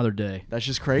topic for another day. That's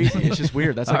just crazy. It's just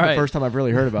weird. That's like All the right. first time I've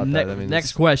really heard about that. I mean, next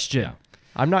it's- question. Yeah.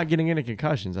 I'm not getting into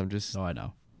concussions. I'm just, Oh, I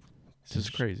know. it's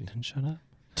just crazy. Then shut up.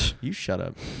 You shut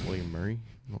up, William Murray,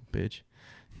 little bitch.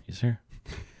 Yes, sir.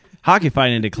 Hockey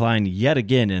fighting declined yet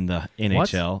again in the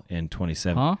NHL in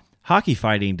 2017. Huh? Hockey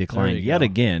fighting declined you yet go.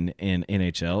 again in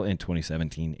NHL in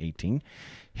 2017-18,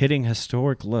 hitting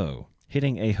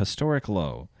a historic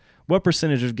low. What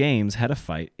percentage of games had a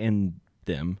fight in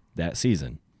them that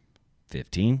season?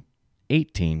 15,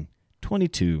 18,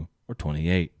 22, or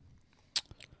 28?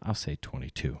 I'll say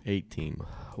 22. 18.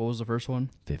 What was the first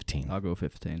one? 15. I'll go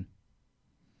 15.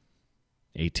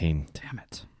 18. Damn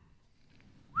it.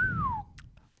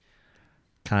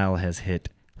 Kyle has hit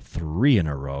 3 in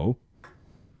a row.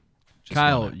 Just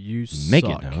Kyle, wanna you make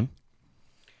suck. it known.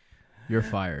 You're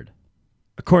fired.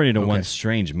 According to Okay. one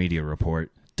strange media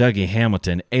report, Dougie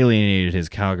Hamilton alienated his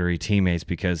Calgary teammates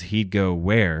because he'd go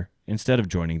where instead of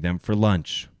joining them for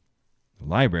lunch? The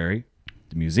library,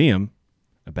 the museum,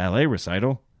 a ballet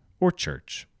recital, or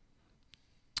church?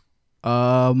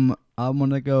 I'm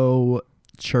gonna go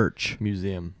church.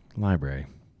 Museum. Library.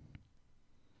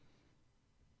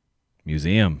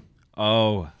 Museum.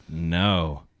 Oh,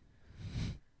 no.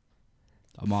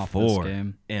 I'm off 4 this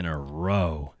game. in a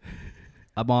row.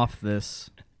 I'm off this.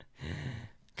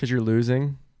 Because you're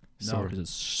losing? No, because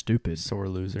it's stupid. Sore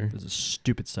loser. This is a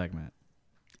stupid segment.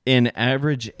 In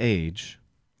average age,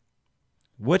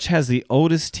 which has the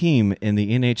oldest team in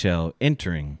the NHL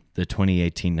entering the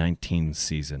 2018-19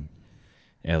 season?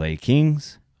 LA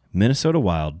Kings, Minnesota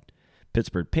Wild,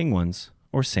 Pittsburgh Penguins,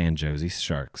 or San Jose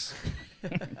Sharks?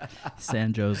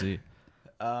 San Jose.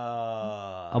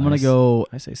 I'm gonna go.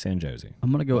 I say San Jose.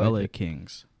 I'm gonna go I like LA it.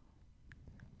 Kings.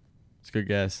 It's a good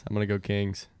guess. I'm going to go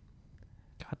Kings.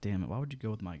 God damn it! Why would you go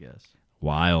with my guess?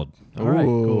 Wild. All right,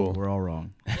 Ooh. cool. We're all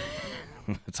wrong.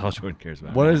 That's all Jordan cares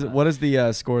about. What is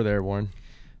the score there, Warren?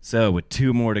 So with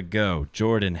 2 more to go,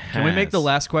 Jordan has. Can we make the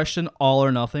last question all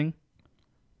or nothing?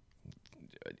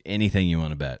 Anything you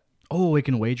want to bet. Oh, we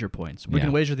can wager points. We Yeah.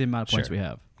 can wager the amount of points Sure. we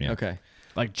have. Yeah. Okay.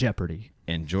 Like Jeopardy.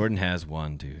 And Jordan has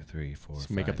 1, 2, 3, 4, Let's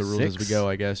 5, make up the rules 6. as we go,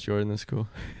 I guess, Jordan. That's cool.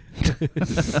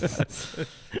 This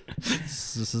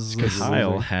is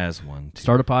Kyle has 1, 2,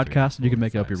 Start a 3, podcast and you can 4,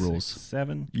 make up 5, your rules. 6,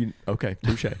 7. Okay,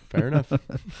 touche. Fair enough.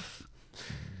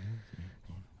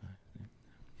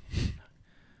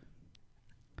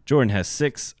 Jordan has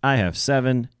 6. I have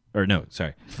 7. Or no,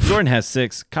 sorry. Jordan has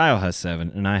 6. Kyle has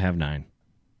 7, and I have 9.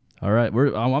 All right,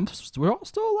 we're all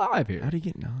still alive How here. do you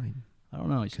get 9? I don't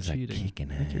know. He's Because I cheating.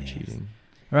 kicking I think you're ass. cheating.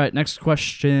 All right, next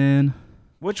question.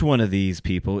 Which one of these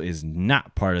people is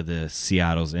not part of the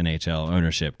Seattle's NHL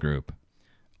ownership group?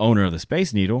 Owner of the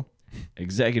Space Needle,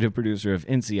 executive producer of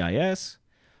NCIS,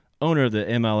 owner of the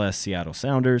MLS Seattle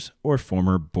Sounders, or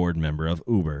former board member of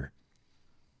Uber?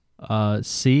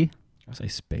 C. I'll say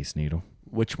Space Needle.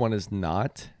 Which one is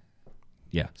not?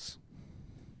 Yes.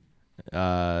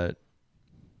 Yeah,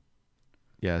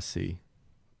 C.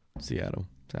 Seattle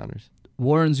Sounders.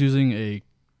 Warren's using a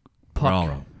We're all puck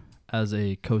wrong. as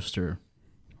a coaster.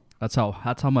 That's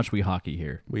how much we hockey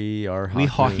here. We are We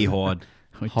hockey hard.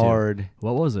 We do. hard.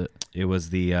 What was it? It was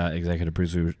the executive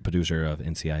producer of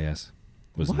NCIS.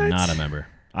 Was What? not a member.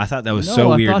 I thought that was No,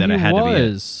 so I weird thought that he it had to be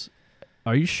it. was.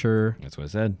 Are you sure? That's what I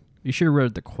said. You sure you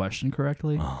read the question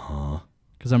correctly? Uh-huh.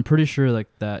 Because I'm pretty sure like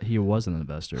that he was an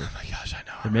investor. Oh my gosh, I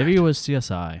know. Or maybe it was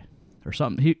CSI or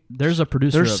something. There's a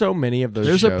producer. There's of, so many of those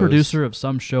There's shows. a producer of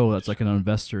some show that's like an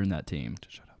investor in that team.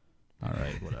 Shut up. All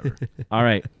right, whatever. All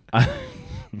right.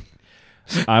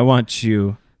 I want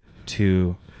you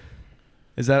to.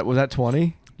 Was that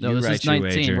 20? No, You this write is your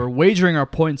 19. wager. We're wagering our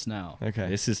points now. Okay.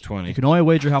 This is 20. You can only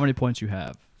wager how many points you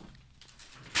have.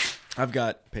 I've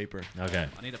got paper. Okay.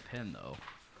 I need a pen though.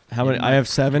 How many? I have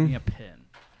Give me 7. a pen.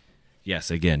 Yes,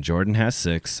 again, Jordan has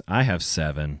 6. I have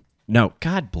 7. No,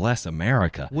 God bless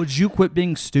America. Would you quit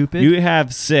being stupid? You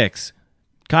have 6.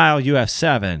 Kyle, you have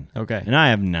 7. Okay. And I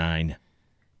have 9.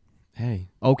 Hey,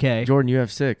 Okay. Jordan, you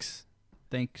have 6.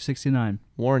 Think 69.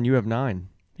 Warren, you have 9.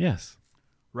 Yes.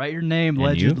 Write your name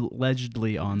And you?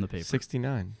 allegedly on the paper.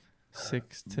 69.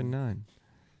 6 to 9.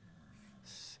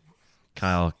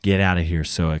 Kyle, get out of here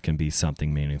so it can be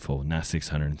something meaningful, not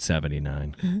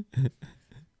 679.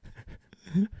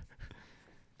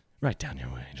 Write down your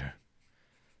wager.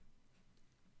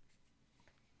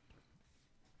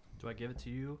 Do I give it to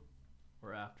you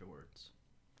or afterwards?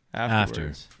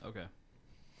 Afterwards. Okay.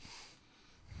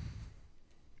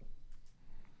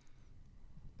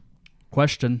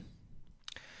 Question.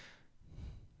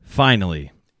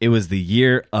 Finally, it was the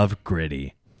year of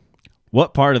Gritty.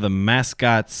 What part of the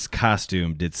mascot's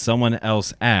costume did someone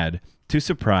else add to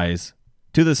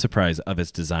the surprise of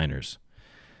its designers?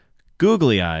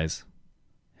 Googly eyes,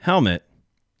 helmet,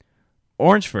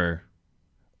 orange fur,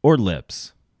 or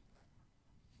lips?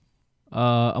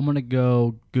 I'm gonna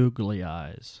go googly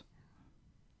eyes.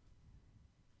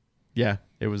 Yeah,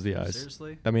 it was the eyes.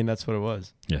 Seriously? I mean, that's what it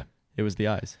was. Yeah. It was the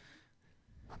eyes.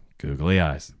 Googly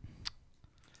eyes.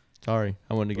 Sorry,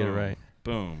 I wanted to get it Boom. right.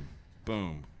 Boom.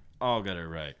 Boom. All got it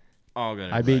right. All got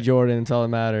it I beat right. Jordan. It's all that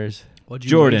matters. What'd you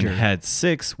Jordan wager? had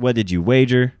 6. What did you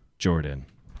wager? Jordan.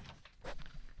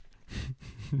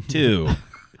 2.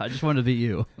 I just wanted to beat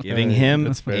you. Giving Hey, him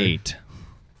that's fair. 8.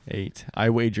 8. I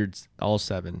wagered all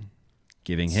 7.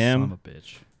 Giving Son him of a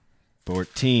bitch.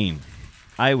 14.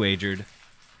 I wagered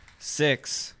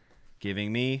 6.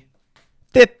 Giving me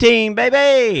 15,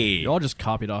 baby. You all just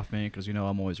copied off me because you know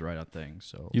I'm always right on things.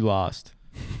 So You lost.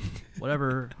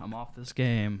 whatever. I'm off this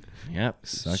game. Yep.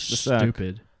 Sucks to suck.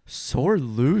 Stupid. Sore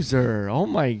loser. Oh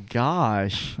my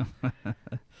gosh.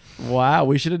 Wow,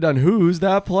 we should have done Who's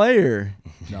That Player?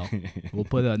 No, we'll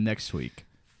play that next week.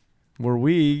 Where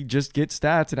we just get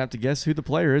stats and have to guess who the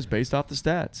player is based off the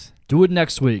stats. Do it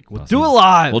next week. We'll Awesome. do it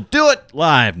live. We'll do it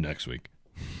live next week.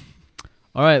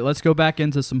 All right, let's go back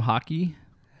into some hockey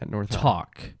At North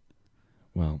talk.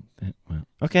 Well,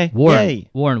 okay. Warren, Yay.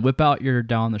 Warren, whip out your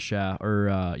down the shaft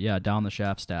down the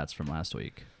shaft stats from last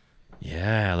week.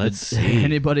 Yeah, let's Did see.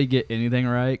 anybody get anything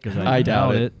right? Because I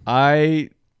doubt it.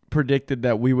 I predicted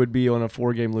that we would be on a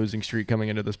 4-game losing streak coming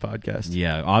into this podcast.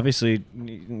 Yeah, obviously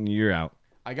you're out.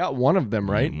 I got one of them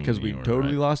right because we You were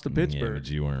totally right. lost to Yeah, Pittsburgh. but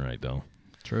you weren't right though.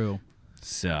 True.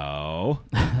 So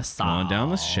on down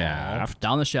the shaft.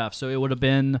 Down the shaft. So it would have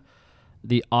been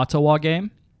the Ottawa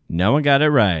game. No one got it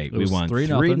right. It We was won 3-0.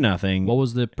 3-0. What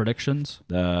was the predictions?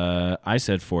 I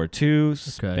said 4-2. Okay.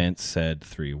 Spence said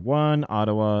 3-1.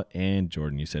 Ottawa and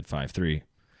Jordan, you said 5-3.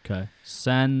 Okay.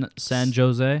 San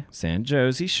Jose. San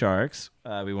Jose Sharks.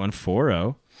 We won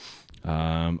 4-0.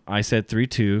 I said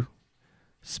 3-2.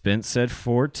 Spence said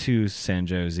 4-2 San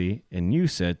Jose, and you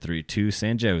said 3-2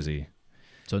 San Jose.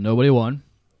 So nobody won.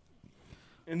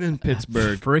 And then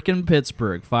Pittsburgh. Freaking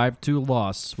Pittsburgh. 5-2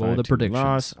 loss. What were the 5-2 predictions?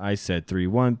 loss. I said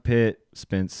 3-1 Pitt.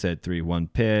 Spence said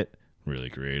 3-1 Pitt. Really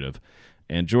creative.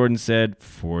 And Jordan said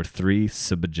 4-3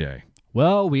 CBJ.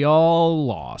 Well, we all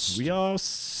lost. We all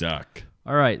suck.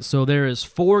 All right, so there is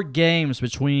 4 games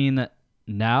between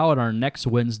now and our next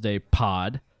Wednesday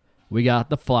pod. We got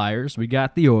the Flyers, we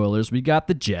got the Oilers, we got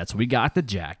the Jets, we got the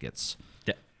Jackets.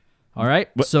 Yeah. All right,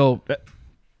 What? so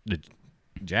The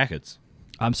Jackets.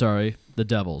 I'm sorry, the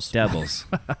Devils. Devils.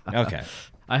 Okay.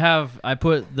 I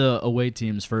put the away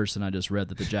teams first, and I just read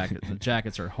that the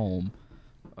Jackets are home,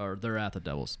 or they're at the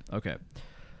Devils. Okay.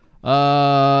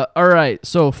 All right.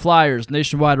 So Flyers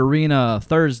Nationwide Arena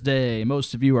Thursday.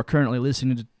 Most of you are currently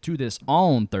listening to this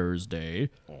on Thursday.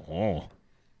 Oh.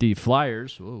 The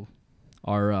Flyers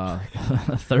are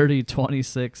 30,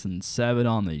 26, and 7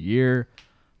 on the year.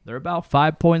 They're about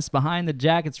 5 points behind the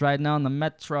Jackets right now in the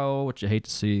Metro, which you hate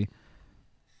to see.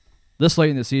 This late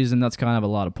in the season, that's kind of a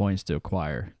lot of points to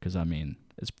acquire because, I mean,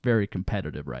 it's very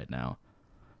competitive right now.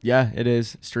 Yeah, it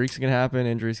is. Streaks can happen.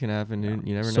 Injuries can happen.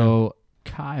 You never know. So,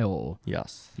 Kyle,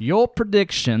 Yes. your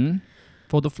prediction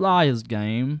for the Flyers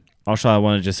game. Also, I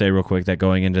want to just say real quick that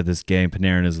going into this game,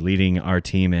 Panarin is leading our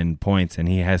team in points, and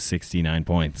he has 69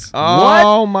 points.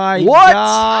 Oh my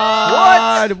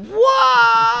God!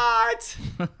 What?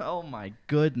 Oh, my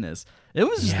goodness. It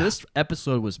was This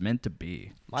episode was meant to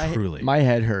be. Truly. My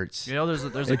head hurts. You know,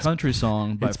 there's a country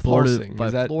song by it's Florida pulsing.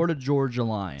 Is that- Florida Georgia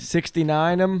Line.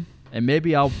 69 'em. And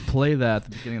maybe I'll play that at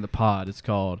the beginning of the pod. It's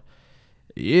called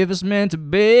If It's Meant to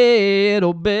Be,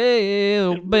 It'll Be,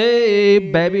 It'll Be,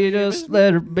 Baby, Just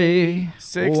Let It Be.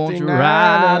 Won't you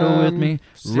ride with me,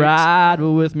 ride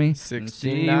with me, and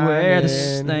see where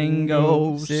this thing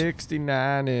goes.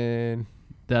 69 in.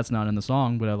 That's not in the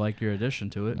song, but I like your addition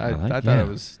to it. I like- thought yeah. it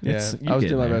was. Yeah, It's- you I was get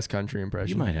doing my there. best country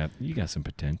impression. You got some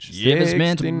potential. If it's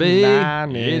meant to be,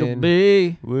 69 it'll in.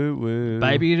 be, Woo woo.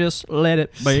 baby, just let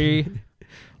it be.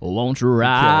 Won't you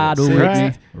ride Okay, with me,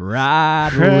 right.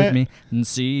 ride with me, and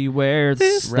see where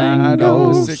this thing Ride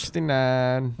goes.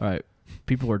 69. All right,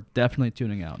 people are definitely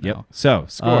tuning out Yep. now. So,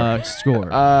 score.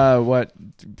 Score. What?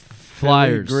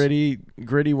 Flyers. Philly,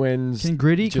 Gritty wins. Can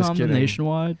Gritty Just come kidding.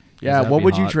 nationwide? Yeah, That'd what be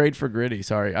would you hot. trade for Gritty?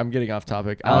 Sorry, I'm getting off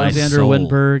topic. Alexander soul.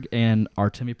 Windberg and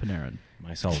Artemi Panarin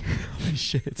My soul. Holy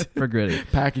shit. for Gritty.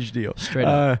 Package deal. Straight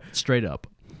up. Straight up.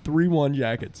 3-1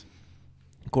 Jackets.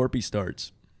 Corpy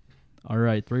starts. All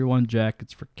right, 3-1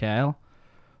 Jackets for Cal.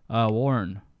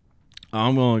 Warren,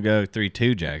 I'm going to go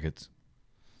 3-2 Jackets.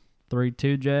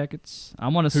 3-2 Jackets.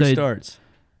 I'm gonna Who say starts?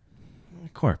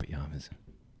 Corpy, obviously.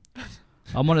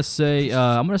 I'm gonna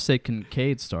say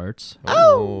Kincaid starts.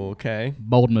 Oh, okay.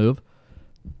 Bold move.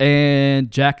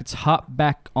 And Jackets hop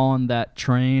back on that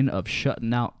train of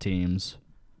shutting out teams.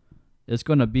 It's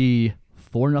gonna be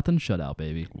 4-0 shutout,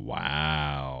 baby.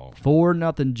 Wow.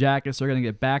 4-0 Jackets are gonna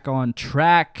get back on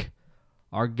track.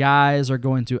 Our guys are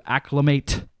going to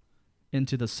acclimate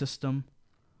into the system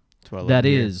That's what I love that to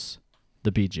hear. is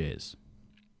the BJs.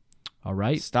 All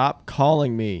right. Stop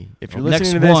calling me. If you're Next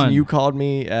listening to this one. and you called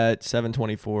me at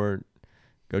 7:24,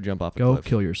 go jump off a Go cliff.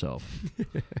 kill yourself.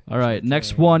 All right.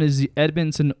 Next one is the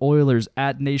Edmonton Oilers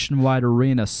at Nationwide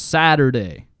Arena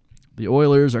Saturday. The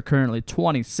Oilers are currently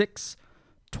 26,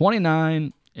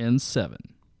 29, and 7.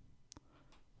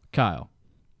 Kyle.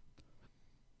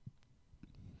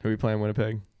 Who are we playing?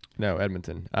 Winnipeg? No,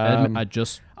 Edmonton. I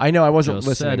just I know I wasn't just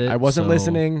listening. said it, I wasn't so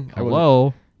listening.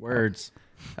 hello. Words.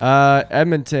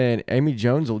 Edmonton. Amy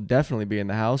Jones will definitely be in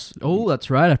the house. Oh,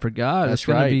 that's right. I forgot. That's It's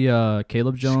going right. to be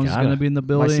Caleb Jones is gotta. going to be in the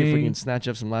Might see if we building. can snatch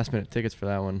up some last minute tickets for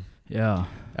that one. Yeah.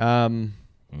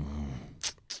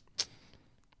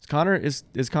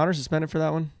 Is Connor suspended for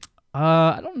that one?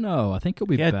 I don't know. I think he'll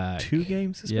be He had back. 2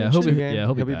 games Yeah, suspension?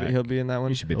 he'll be back. He'll be in that one.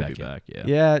 He should be He'll back. be back. Yeah.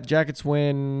 Yeah, Jackets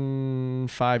win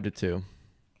 5-2.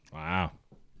 Wow.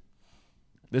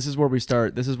 This is where we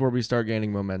start. This is where we start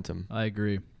gaining momentum. I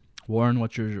agree. Warren,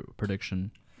 what's your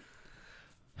prediction?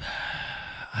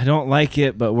 I don't like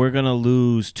it, but we're going to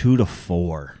lose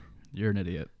 2-4. You're an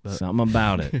idiot. But Something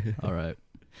about it. all right.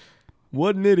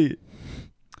 What an idiot!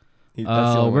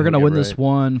 We're gonna win this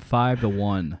one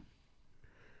 5-1.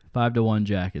 5-1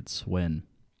 Jackets win.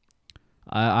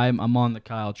 I'm on the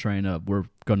Kyle train of we're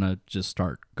gonna just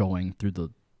start going through the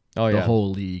Oh the yeah. whole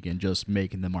league and just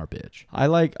making them our bitch. I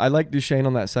like Duchesne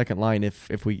on that second line if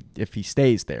he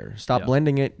stays there. Stop Yeah.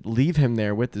 blending it. Leave him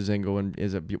there with the Zingle. And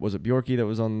was it Bjorky that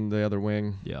was on the other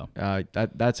wing? Yeah.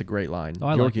 That's a great line. Oh,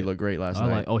 I like Bjorky it. looked great last I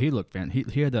night. like. Oh, he looked fan.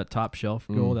 He had that top shelf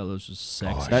goal that was just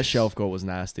sexy. That shelf goal was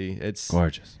nasty. It's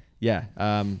Gorgeous. yeah.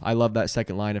 I love that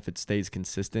second line if it stays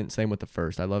consistent. Same with the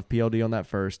first. I love PLD on that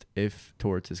first if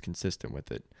Torts is consistent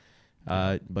with it.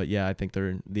 But yeah, I think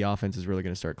the offense is really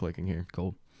going to start clicking here.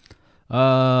 Cool.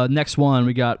 Next one,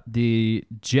 we got the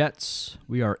Jets.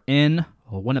 We are in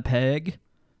Winnipeg.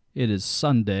 It is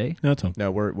Sunday. No, it's home.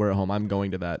 No, we're at home. I'm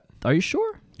going to that. Are you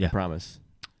sure? Yeah. Promise.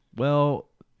 Well,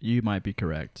 you might be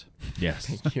correct. Yes.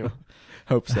 Thank you.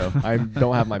 Hope so. I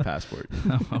don't have my passport.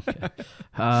 Okay.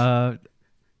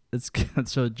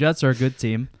 So Jets are a good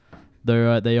team.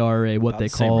 They are a what About they the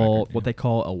same call record, what they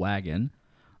call a wagon.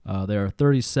 They are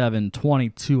 37,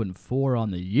 22, and 4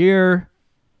 on the year.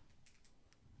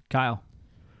 Kyle.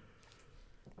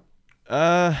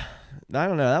 I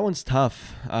don't know. That one's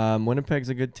tough. Winnipeg's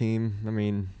a good team. I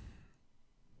mean,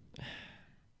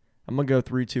 I'm gonna go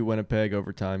 3-2 Winnipeg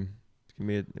overtime. It's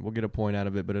gonna be we'll get a point out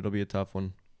of it, but it'll be a tough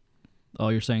one. Oh,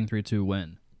 you're saying 3-2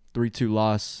 win. 3-2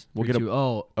 loss. We'll get a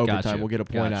 3-2. overtime. Gotcha. We'll get a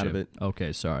point out of it.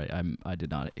 Okay, sorry. I did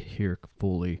not hear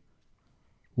fully.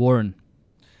 Warren.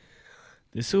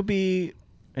 This will be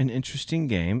an interesting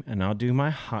game, and I'll do my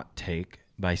hot take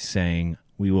by saying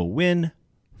we will win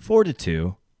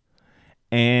 4-2,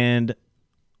 and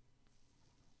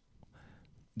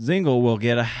Zingle will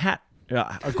get a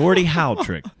Gordie Howe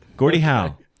trick. Gordie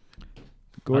Howe.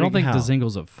 I don't think the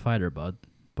Zingle's a fighter, bud.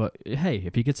 But hey,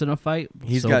 if he gets in a fight,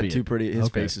 He's so got be too it. pretty. His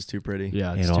Okay. face is too pretty.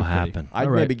 Yeah, it's It'll too pretty. happen. I'd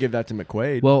All right. maybe give that to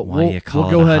McQuaid. Well, Why do you call we'll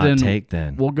it go a ahead hot and take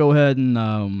then? we'll go ahead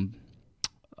and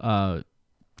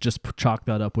just chalk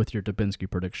that up with your Dubinsky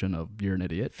prediction of you're an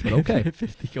idiot. But okay.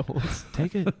 50 goals.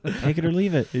 Take it or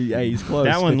leave it. Yeah, he's close.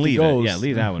 That one, 50 leave goals. it. Yeah,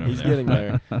 leave that one over He's there. getting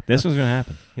there. This one's gonna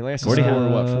happen. He only has to Gordie score,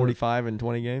 Howe. what, 45 in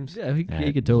 20 games? Yeah, he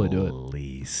could totally do it. At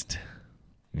least.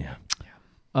 Yeah.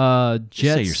 Jets.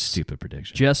 Say your stupid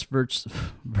prediction. Jets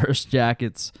versus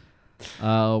Jackets.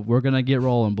 We're gonna get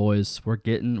rolling, boys. We're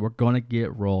gonna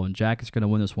get rolling. Jackets gonna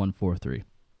win this 1-4-3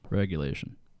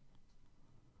 regulation.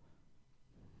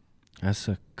 That's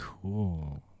a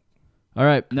cool. All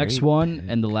right, next Great one pick.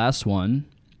 and the last one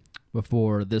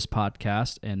before this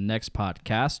podcast and next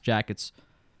podcast. Jackets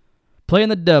playing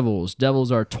the Devils.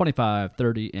 Devils are 25,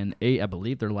 30, and 8. I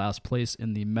believe they're last place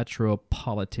in the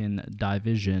Metropolitan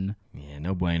Division. Yeah,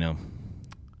 no bueno.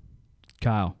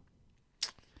 Kyle.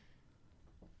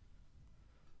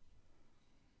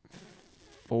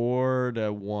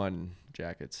 4-1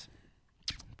 Jackets.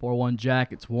 4-1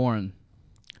 Jackets. Warren.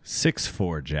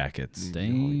 6-4 Jackets.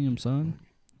 Damn, son.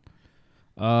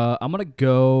 I'm gonna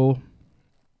go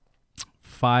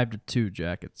 5-2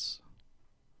 Jackets.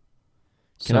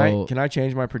 Can I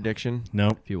change my prediction?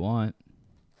 Nope. if you want?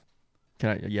 Can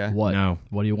I? Yeah. What? No.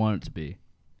 What do you want it to be?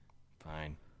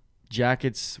 Fine.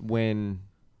 Jackets win,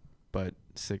 but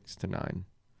 6-9.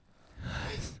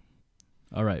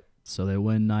 All right. So they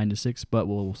win 9-6, but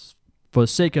we'll, for the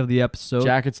sake of the episode,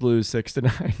 Jackets lose 6-9.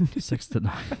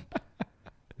 6-9.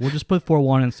 We'll just put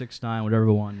 4-1 and 6-9.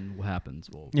 Whatever one happens,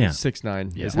 we'll. Yeah.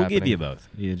 6-9. Yeah. is We'll give happening. you both.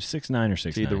 Either 6-9 or 6-9.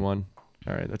 It's either one.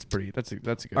 All right, that's pretty. That's a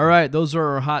good. All right, those are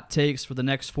our hot takes for the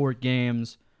next 4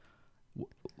 games.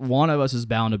 One of us is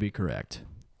bound to be correct.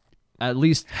 At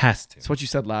least Has to. That's what you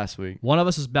said last week. one of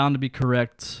us is bound to be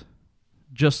correct,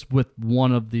 just with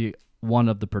one of the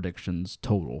predictions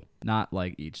total, not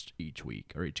like each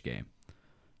week or each game.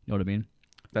 You know what I mean?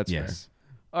 That's Yes.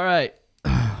 All right,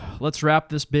 let's wrap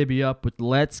this baby up with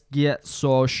let's get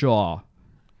social.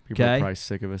 fair. People Okay. are probably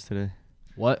sick of us today.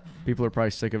 What? People are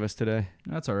probably sick of us today.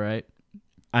 That's all right.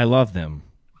 I love them.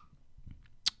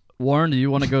 Warren, do you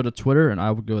want to go to Twitter and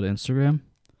I would go to Instagram?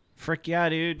 Frick yeah,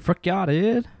 dude. Frick yeah,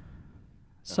 dude.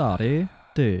 Sorry,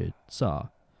 dude. Sorry.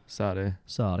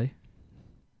 Sorry.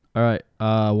 All right,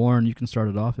 Warren, you can start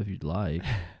it off if you'd like.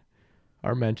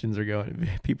 Our mentions are going.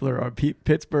 People are.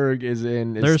 Pittsburgh is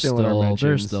in. Is They're still in our still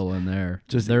mentions. in there.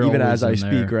 Just They're even always as I in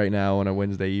speak there. right now on a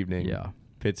Wednesday evening. Yeah.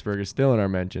 Pittsburgh is still in our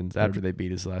mentions after they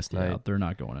beat us last Yeah, night. they're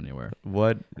not going anywhere.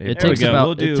 What? It There we takes go. about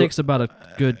We'll do- it takes about a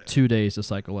good 2 days to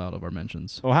cycle out of our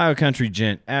mentions. Ohio Country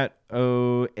Gent at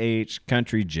OH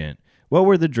Country Gent. What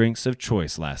were the drinks of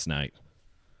choice last night?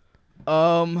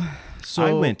 So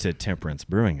I went to Temperance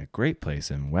Brewing, a great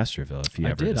place in Westerville. If you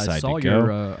I ever did. decide I saw to go,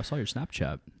 your I saw your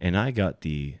Snapchat. and I got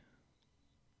the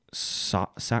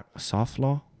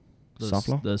Softlaw. The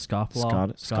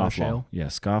scofflaw. Scofflaw. Yeah,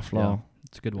 Scofflaw.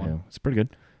 It's a good one. Yeah, it's pretty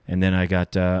good. And then I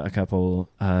got a couple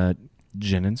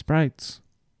gin and sprites.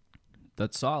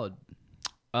 That's solid.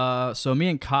 So me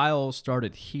and Kyle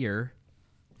started here.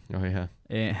 Oh yeah.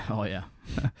 And, oh, yeah.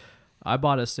 I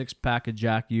bought a 6-pack of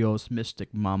Jack Yost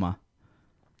Mystic Mama.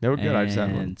 They were good. I just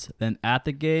had one. And then at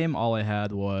the game, all I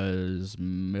had was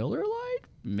Miller Lite,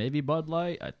 maybe Bud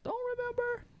Light. I don't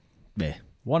remember. Meh.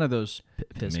 One of those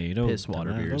Tomato, piss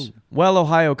water tomato. beers. Well,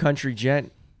 Ohio Country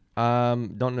Gent.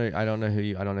 Don't know. I don't know who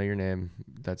you. I don't know your name.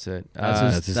 That's it.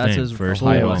 That's his that's name. his First, full-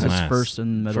 middle, that's and his last. first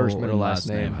and middle, First, middle, and last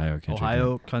name. Ohio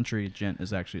Country Country Gent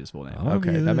is actually his full name.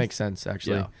 Okay, that makes sense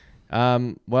actually.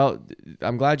 Well,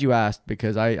 I'm glad you asked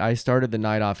because I started the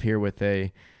night off here with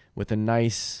a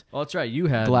nice Oh, that's right. You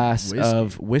had glass whiskey.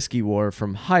 of Whiskey War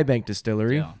from High Bank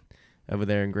Distillery Yeah. over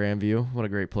there in Grandview. What a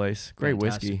great place. Great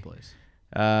Fantastic whiskey.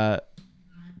 place.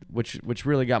 Which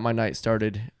really got my night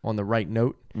started on the right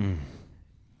note. Mm.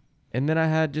 And then I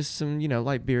had just some,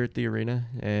 light beer at the arena.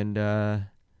 And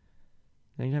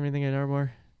you have anything at our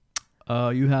bar?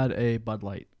 You had a Bud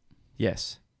Light.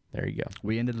 Yes. There you go.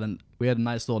 We had a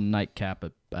nice little nightcap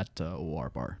at OR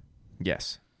bar.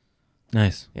 Yes.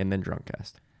 Nice. And then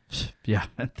Drunkcast. Yeah,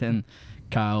 and then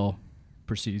Kyle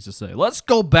proceeds to say, "Let's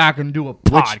go back and do a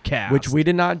podcast." Which we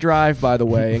did not drive, by the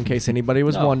way, in case anybody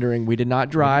was No. wondering. We did not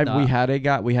drive. not.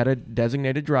 We had a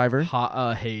designated driver.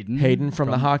 Hayden. Hayden from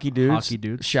the Hockey Dudes. Hockey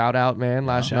Dudes. Shout out, man,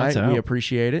 last Shouts night. out. We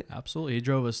appreciate it. Absolutely, he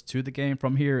drove us to the game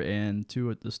from here and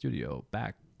to the studio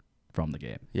back from the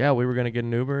game. Yeah, we were going to get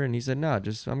an Uber, and he said, no,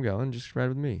 I'm going. Just ride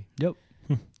with me. Yep.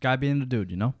 Guy being the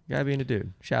dude, you know. Gotta be in a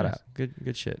dude. Shout Nice. out.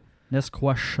 Good shit. Next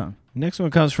question. Next one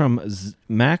comes from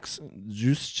Max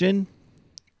Justin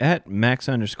at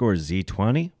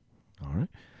Max_Z20. All right.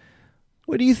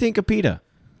 What do you think of PETA?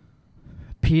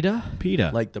 PETA?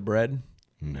 PETA. Like the bread?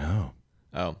 No.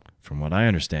 Oh. From what I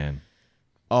understand.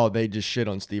 Oh, they just shit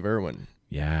on Steve Irwin.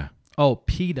 Yeah. Oh,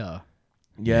 PETA.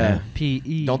 Yeah.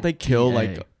 P-E. Don't they kill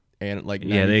P-A. like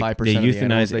Yeah, they 95% of the animals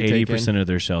euthanize they take in? 80% of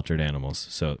their sheltered animals.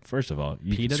 So, first of all,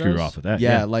 you PETA can screw does? off with that.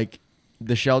 Yeah, like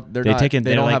the shelter. They They're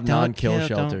don't like, have non-kill don't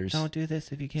shelters. Don't do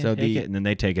this if you can't So take the- it. And then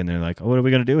they take it and they're like, oh, what are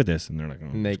we going to do with this? And they're like, oh,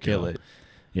 and they let's kill it.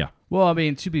 Yeah. Well, I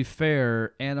mean, to be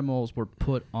fair, animals were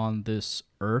put on this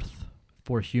earth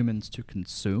for humans to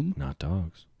consume. Not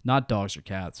dogs. Not dogs or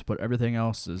cats, but everything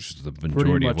else is Just the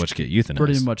majority of much- which get euthanized.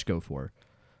 pretty much go for.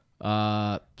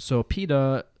 So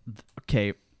PETA,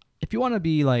 okay, if you want to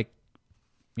be like,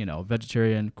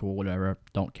 vegetarian, cool, whatever,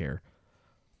 don't care.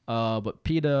 But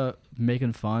PETA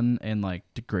making fun and like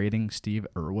degrading Steve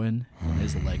Irwin and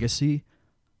his legacy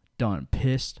done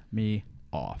pissed me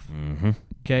off. Mm-hmm.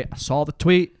 Okay, I saw the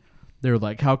tweet. They were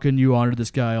like, how can you honor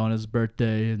this guy on his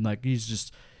birthday? And like,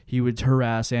 he would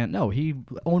harass no, he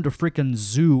owned a freaking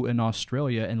zoo in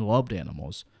Australia and loved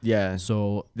animals. Yeah.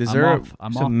 So Is I'm there a- off.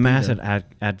 I'm He's off a massive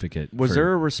advocate. Was for-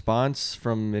 there a response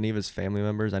from any of his family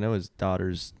members? I know his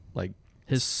daughter's like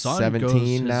his son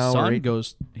 17 now, His son right?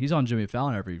 goes. He's on Jimmy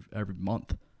Fallon every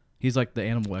month. He's like the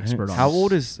animal expert on. how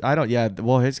old is I don't yeah,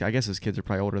 well I guess his kids are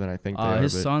probably older than I think they are.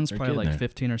 his but- son's they're probably like getting there.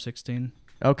 15 or 16.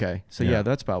 Okay. So Yeah. yeah,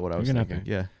 that's about what I was They're getting up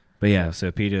thinking. there. Yeah. But yeah, so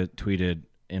PETA tweeted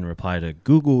in reply to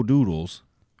Google Doodles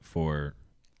for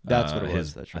That's what it was.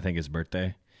 his, That's I right. think his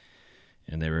birthday.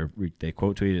 And they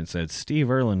quote tweeted and said, Steve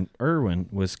Irwin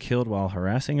was killed while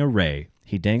harassing a ray.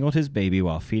 He dangled his baby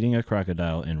while feeding a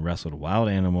crocodile and wrestled wild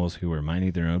animals who were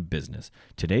minding their own business.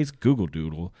 Today's Google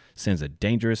Doodle sends a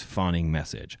dangerous fawning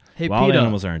message. Hey, wild PETA.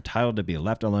 animals are entitled to be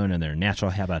left alone in their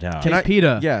natural habitat. Can Hey, I-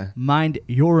 PETA, yeah. mind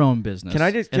your own business. Can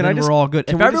I just- And can I then just- we're all good.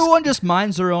 can If we just- everyone just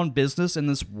minds their own business in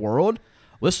this world,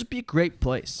 this would be a great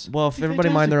place. Well, if everybody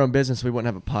mind their own business, we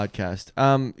wouldn't have a podcast.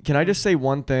 Can I just say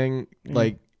one thing?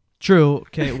 Like, True.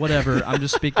 Okay, whatever. I'm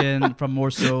just speaking from more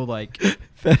so like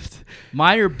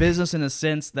mind your business in a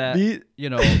sense that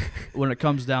when it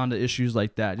comes down to issues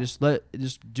like that, just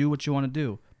do what you want to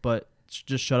do, but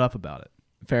just shut up about it.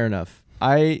 fair enough.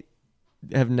 I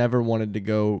have never wanted to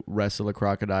go wrestle a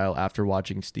crocodile after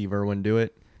watching Steve Irwin do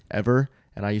it ever,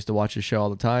 and I used to watch his show all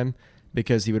the time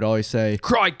because he would always say,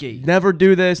 Crikey. never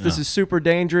do this. This No. is super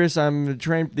dangerous. I'm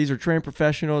trained. These are trained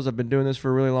professionals. I've been doing this for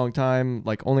a really long time.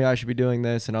 Like, only I should be doing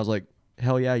this. And I was like,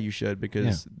 hell yeah, you should,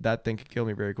 because that thing could kill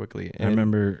me very quickly. I And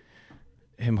remember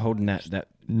him holding that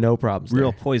no problems.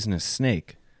 real there. poisonous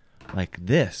snake like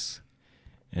this.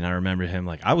 And I remember him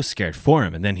like, I was scared for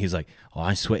him. And then he's like, oh,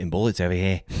 I'm sweating bullets over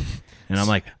here. And I'm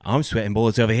like, I'm sweating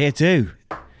bullets over here too.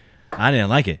 I didn't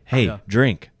like it. Hey, Yeah.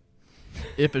 drink.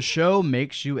 If a show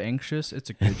makes you anxious, it's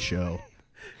a good show.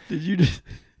 Did you just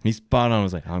He's spot on. I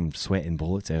was like, I'm sweating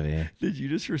bullets over here.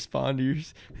 respond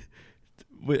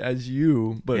to as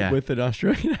you, but Yeah. with an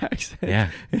Australian accent? Yeah.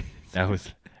 That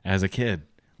was as a kid,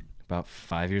 about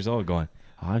 5 years old, going,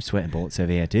 oh, I'm sweating bullets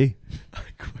over here too. I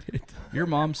quit. Your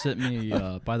mom sent me,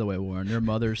 by the way, Warren, your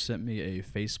mother sent me a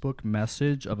Facebook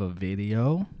message of a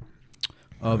video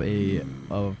of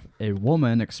a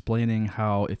woman explaining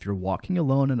how if you're walking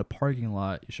alone in a parking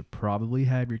lot, you should probably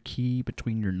have your key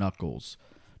between your knuckles,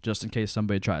 just in case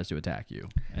somebody tries to attack you,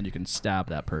 and you can stab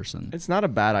that person. It's not a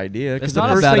bad idea. Because It's the not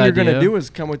a first bad thing you're going to idea. do is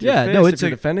come with your Yeah, fist no, if it's you're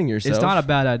a- defending yourself. It's not a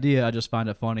bad idea. I just find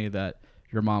it funny that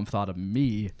your mom thought of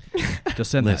me to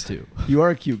send that to. You are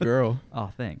a cute girl.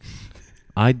 Oh, thanks.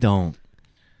 I don't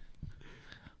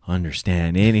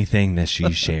understand anything that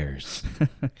she shares.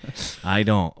 I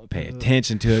don't pay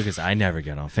attention to it because I never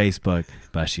get on Facebook,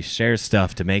 but she shares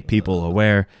stuff to make people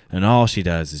aware, and all she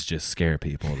does is just scare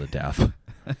people to death.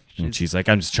 And she's like,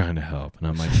 I'm just trying to help. And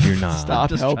I'm like, you're not. Stop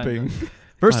just trying helping.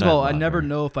 First But of I all, I love never her.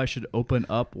 know if I should open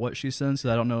up what she sends.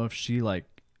 'Cause I don't know if she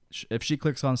if she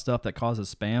clicks on stuff that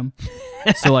causes spam.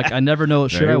 So like, I never know.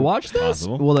 Should Very I watch this?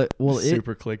 possible. Will it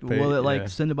Super clickbait. will it yeah.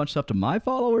 send a bunch of stuff to my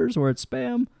followers or it's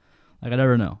spam? Like I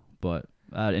never know. But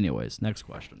anyways, next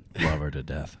question. Love her to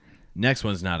death. Next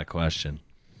one's not a question.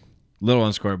 Little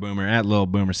 _ boomer at Little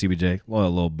Boomer CBJ.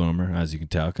 Loyal Little Boomer, as you can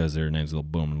tell, because their name's Little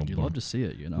Boomer. Little You Boomer. love to see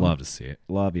it, you know. Love to see it.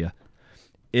 Love ya.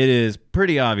 It is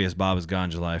pretty obvious Bob is gone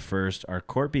July 1st. Are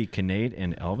Corby, Kinnaid,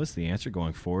 and Elvis the answer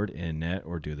going forward in net,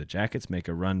 or do the Jackets make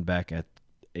a run back at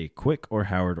a Quick or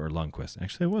Howard or Lundqvist?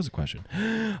 Actually, it was a question.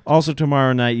 Also,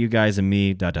 tomorrow night, you guys and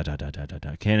me, ...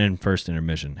 Cannon first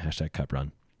intermission, #cup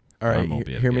run. All right, won't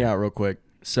be at hear the me game. out real quick.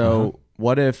 So,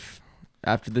 what if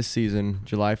after this season,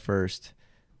 July 1st,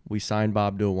 we sign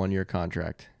Bob to a 1-year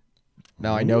contract?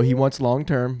 Now, I know he wants long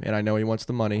term, and I know he wants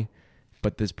the money,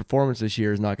 but this performance this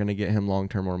year is not going to get him long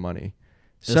term or money.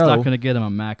 It's not going to get him a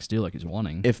max deal like he's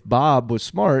wanting. If Bob was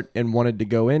smart and wanted to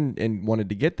go in and wanted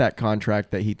to get that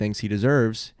contract that he thinks he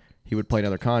deserves, he would play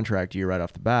another contract year right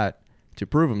off the bat to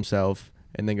prove himself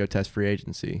and then go test free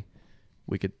agency.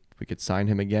 We could sign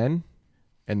him again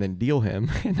and then deal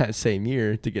him in that same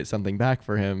year to get something back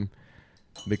for him,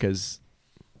 because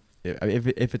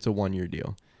if it's a 1-year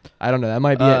deal. I don't know.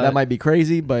 That might be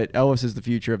crazy, but Elvis is the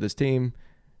future of this team.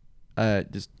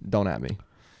 Just don't at me.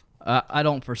 I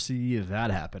don't foresee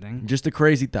that happening. Just a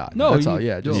crazy thought. No, That's all.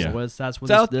 Yeah. Just, Yeah. That's what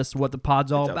It's out- this is what the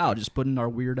pod's all it's out about. Just putting our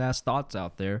weird ass thoughts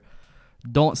out there.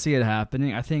 Don't see it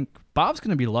happening. I think Bob's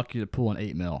gonna be lucky to pull an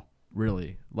 $8 million.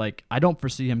 Really, like I don't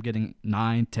foresee him getting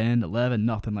 9, 10, 11,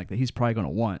 nothing like that. He's probably gonna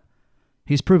want.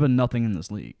 He's proven nothing in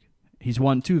this league. He's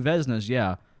won 2 Vezinas,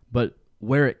 yeah, but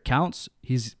where it counts,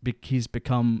 he's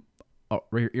become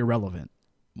irrelevant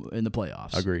in the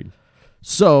playoffs. Agreed.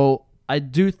 So I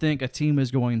do think a team is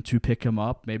going to pick him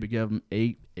up, maybe give him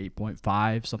 8,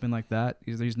 8.5, something like that.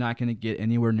 He's not going to get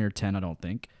anywhere near 10, I don't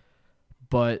think.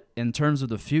 But in terms of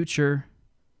the future,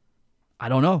 I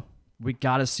don't know. We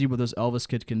got to see what this Elvis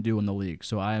kid can do in the league.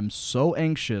 So I am so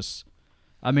anxious.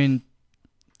 I mean,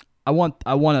 I want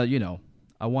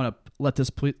to let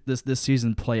this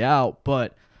season play out,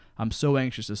 but I'm so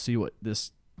anxious to see what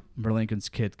this Merlinken's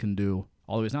kid can do.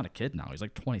 Although he's not a kid now, he's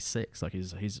like 26. Like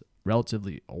he's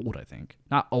relatively old, I think.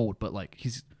 Not old, but like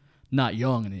he's not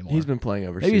young anymore. He's been playing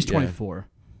overseas. Maybe he's yeah. 24.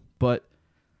 But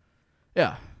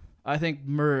yeah, I think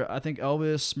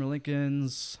Elvis,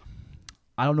 Merlinken's.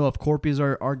 I don't know if Corpy's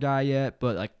our guy yet,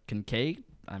 but like Kincaid,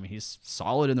 I mean, he's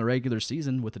solid in the regular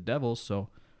season with the Devils, so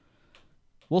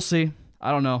we'll see.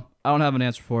 I don't know. I don't have an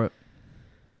answer for it.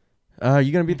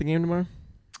 You gonna beat the game tomorrow?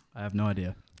 I have no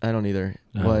idea. I don't either.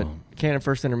 I But won't. Cannon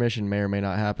first intermission may or may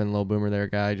not happen. Little Boomer there,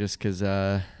 guy, just because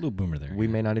Little Boomer there. we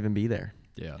may not even be there.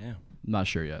 Yeah. Yeah. I'm not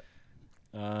sure yet.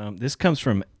 This comes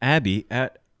from Abby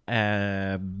at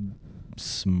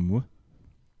Sm.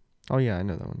 Oh yeah, I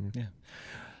know that one. Yeah.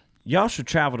 Y'all should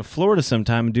travel to Florida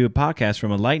sometime and do a podcast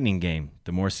from a Lightning game.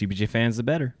 The more CBJ fans, the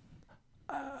better.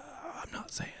 I'm not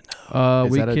saying no.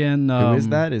 Is We that a- can. Who is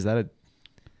that? Is that a?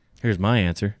 Here's my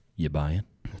answer. You buying?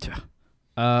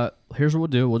 Here's what we'll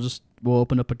do. We'll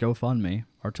open up a GoFundMe.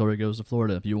 Artillery goes to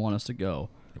Florida. If you want us to go,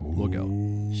 we'll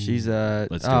go. She's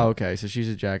Let's do Oh, it. okay. So she's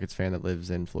a Jackets fan that lives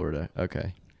in Florida.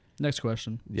 Okay. Next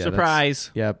question. Yeah, that's-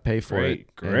 Surprise. Yeah, pay for Great, it.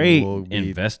 and great We'll be,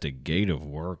 investigative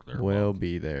work there. we'll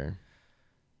be there.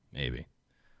 Maybe.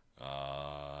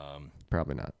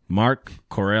 Probably not. Mark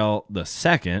Corell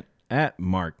II at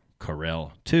Mark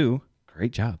Corell 2.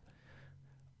 Great job.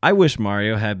 I wish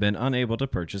Mario had been unable to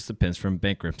purchase the Pins from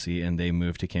bankruptcy and they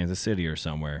moved to Kansas City or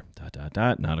somewhere. ...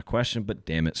 Not a question, but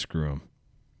damn it, screw them.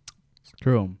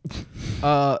 Screw 'em.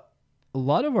 A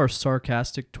lot of our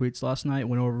sarcastic tweets last night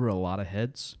went over a lot of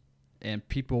heads, and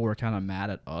people were kind of mad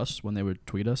at us when they would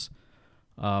tweet us.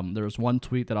 There was one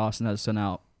tweet that Austin had sent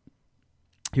out.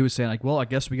 He was saying, like, well, I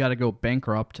guess we got to go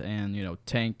bankrupt and,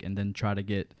 tank and then try to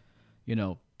get,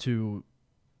 two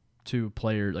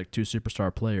players, like 2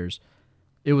 superstar players.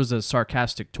 it was a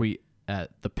sarcastic tweet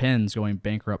at the Pens going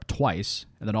bankrupt twice,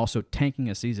 and then also tanking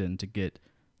a season to get,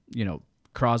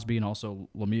 Crosby and also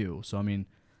Lemieux. So I mean,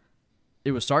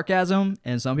 it was sarcasm,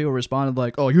 and some people responded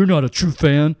like, "Oh, you're not a true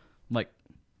fan." I'm like,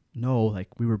 no, like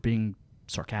we were being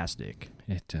sarcastic.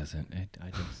 It doesn't. I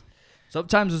just.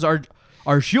 Sometimes it's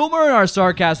our humor and our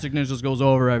sarcasticness just goes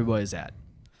over everybody's head.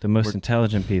 The most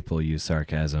intelligent people use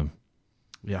sarcasm.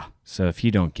 Yeah. So if you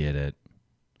don't get it,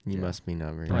 You must be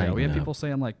not very. Right. Right. We have No. people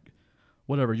saying like,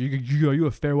 whatever. Are you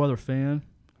a fair weather fan?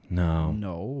 no.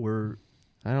 No, we're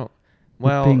I don't. We're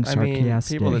Well, being I mean,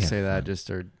 sarcastic. people that Yeah. say that just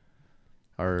are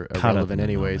Caught up irrelevant in the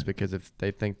anyways, moment. because if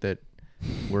they think that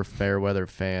we're fair weather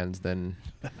fans, then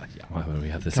Why would we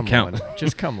have this come account? on,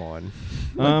 just come on.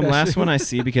 Last one I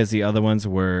see, because the other ones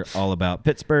were all about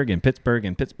Pittsburgh and Pittsburgh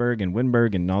and Pittsburgh and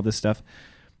Winberg and all this stuff.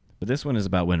 But this one is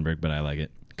about Winberg, but I like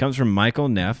it. Comes from Michael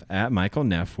Neff at Michael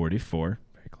Neff 44.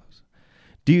 Very close.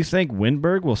 Do you think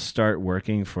Winberg will start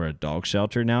working for a dog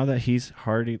shelter now that he's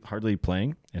hardly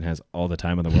playing and has all the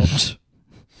time in the world?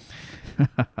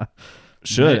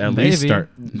 Should at least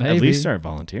start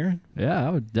volunteering. Yeah,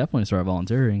 I would definitely start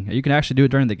volunteering. You can actually do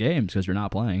it during the games because you're not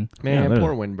playing. Man, Yeah,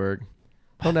 poor Winberg.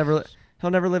 He'll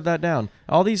never live that down.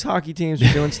 All these hockey teams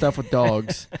are doing stuff with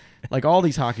dogs. Like all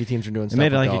these hockey teams are doing They stuff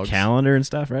made with it like dogs. a calendar and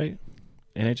stuff, right?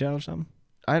 NHL or something.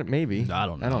 Maybe. I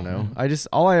don't I don't know.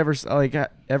 know.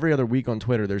 Every other week on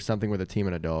Twitter, there's something with a team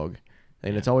and a dog,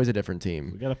 and it's always a different We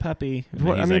team. got a puppy. And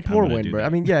Poor- then I he's mean, like, I'm poor gonna do Winberg. that. I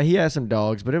mean, yeah, he has some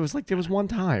dogs, but it was one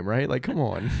time, right? Like, come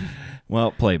on.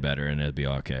 Well, play better and it'd be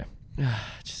okay.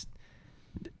 Just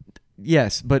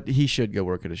yes, but he should go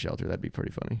work at a shelter. That'd be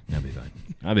pretty funny. That'd be fine.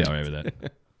 I'll be all right with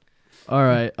that. All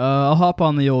right, I'll hop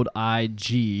on the old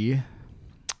IG.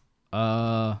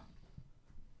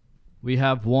 We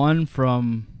have one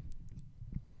from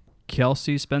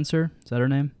Kelsey Spencer. Is that her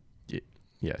name?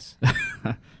 Yes.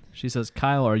 She says,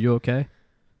 "Kyle, are you okay?"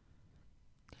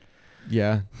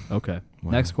 Yeah. Okay.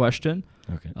 Wow. Next question.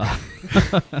 Okay.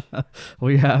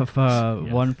 We have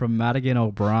one from Madigan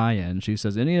O'Brien. She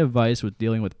says, "Any advice with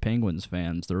dealing with Penguins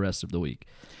fans the rest of the week?"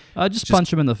 Just punch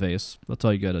them in the face. That's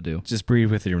all you got to do. Just breathe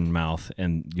with your mouth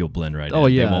and you'll blend right Oh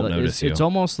in. yeah, They won't notice you. it's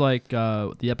almost like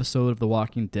the episode of The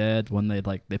Walking Dead when they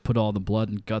put all the blood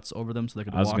and guts over them so they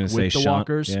could I was walk going with to say the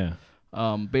walkers. Yeah.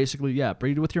 Basically, yeah,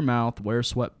 breathe with your mouth, wear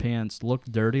sweatpants, look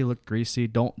dirty, look greasy,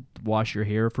 don't wash your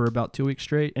hair for about 2 weeks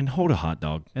straight, And hold a hot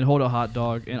dog. and hold a hot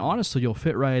dog. And honestly, you'll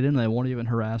fit right in and they won't even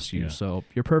harass you. Yeah. So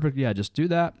you're perfect. Yeah, just do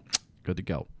that. Good to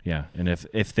go. Yeah. And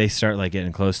if they start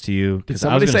getting close to you. Did 'cause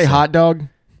I was somebody gonna say hot dog?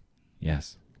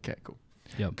 Yes. Okay, cool.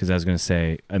 Because I was going to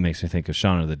say, it makes me think of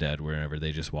Shaun of the Dead, wherever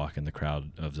they just walk in the crowd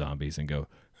of zombies and go,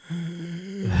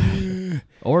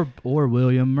 Or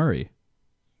William Murray.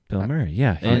 Bill Murray.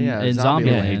 Yeah. In, yeah, in Zombieland.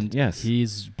 Zombieland, Yes.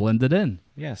 he's blended in.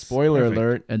 Yeah. Spoiler perfect.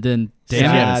 alert. And then If you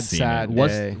damn haven't it, seen sad it.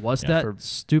 day. what's Yeah. that For-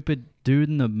 stupid dude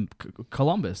in the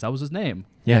Columbus? That was his name.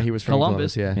 Yeah, he was from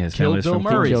Columbus. Columbus. Yeah. Yeah, his Killed family's Bill from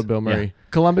Murray. He killed Columbus. Bill Murray.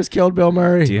 Columbus killed Bill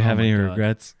Murray. Do you have Oh any my God.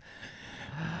 regrets?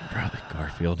 Probably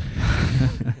Garfield.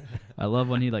 I love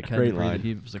when he had Great to breathe, line.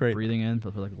 he was Great. breathing in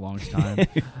for the longest time.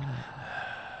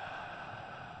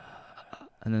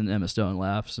 And then Emma Stone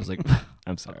laughs. It's like,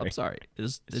 I'm sorry. I'm sorry.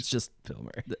 It's just Bill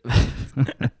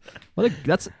Murray.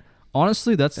 that's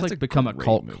honestly that's That's like a become a great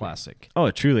cult movie. classic. Oh,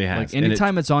 it truly has. Like And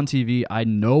anytime it's on TV, I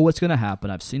know what's gonna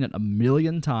happen. I've seen it a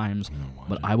million times, I'm gonna watch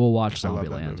but it. I will watch I love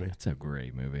that Zombieland. movie. It's a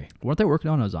great movie. Weren't they working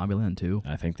on a Zombieland too?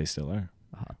 I think they still are.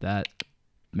 That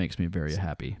makes me very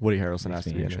happy. Woody Harrelson has Makes to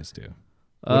me be in it. interested too.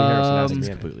 Woody Harrelson has to Um, be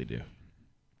in it. Completely do.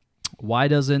 Why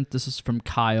doesn't this is from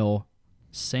Kyle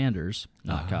Sanders,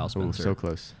 not Kyle Oh, Spencer? so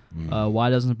close. Why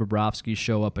doesn't Bobrovsky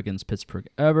show up against Pittsburgh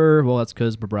ever? Well, that's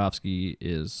because Bobrovsky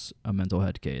is a mental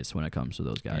head case when it comes to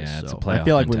those guys. Yeah, it's a so. playoff I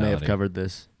feel like we may have mentality. covered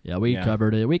this. Yeah, we Yeah.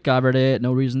 covered it. We covered it.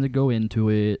 No reason to go into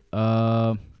it.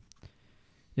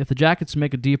 If the Jackets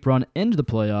make a deep run into the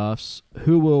playoffs,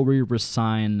 who will we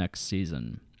resign next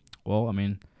season? Well, I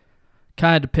mean,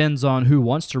 kind of depends on who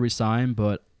wants to resign,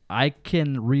 but I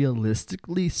can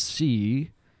realistically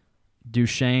see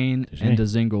Duchesne and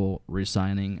Dzingel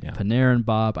resigning. Yeah. Panarin,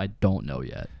 Bob, I don't know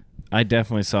yet. I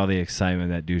definitely saw the excitement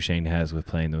that Duchesne has with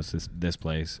playing this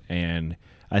place, and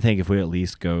I think if we at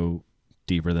least go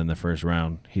deeper than the first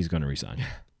round, he's going to resign.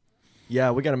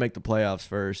 Yeah, we got to make the playoffs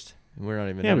first. We're not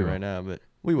even Yeah, in we it will. right now, but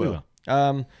we will.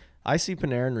 I see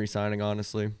Panarin resigning,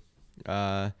 honestly.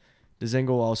 Dzingel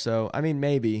also. I mean,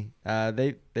 maybe.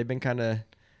 They've been kind of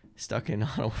stuck in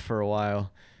Ottawa for a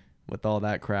while with all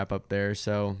that crap up there.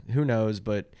 So who knows?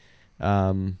 But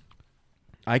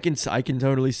I can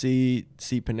totally see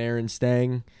Panarin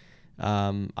staying.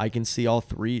 I can see all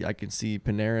three. I can see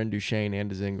Panarin, Duchesne,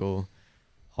 and Dzingel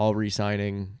all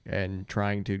re-signing and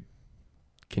trying to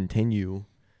continue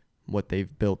what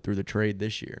they've built through the trade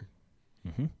this year.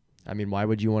 Mm-hmm. I mean, why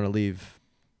would you want to leave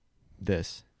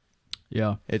this?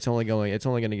 Yeah, It's only going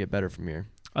to get better from here.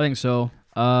 I think so.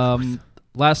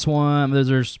 Last one,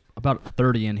 there's about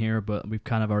 30 in here, but we've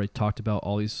kind of already talked about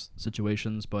all these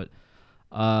situations. But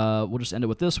we'll just end it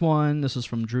with this one. This is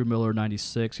from Drew Miller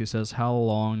 96. He says, "How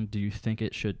long do you think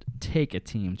it should take a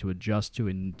team to adjust to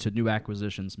new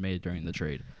acquisitions made during the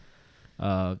trade?"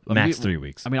 Max 3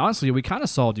 weeks. I mean, honestly, we kind of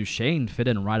saw Duchesne fit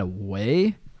in right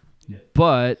away,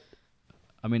 but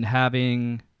I mean,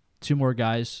 having 2 more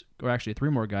guys, or actually 3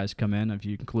 more guys come in, if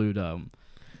you include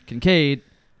Kincaid,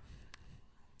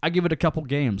 I give it a couple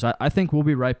games. I think we'll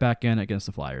be right back in against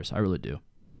the Flyers. I really do.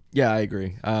 Yeah, I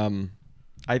agree.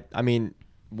 I mean,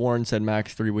 Warren said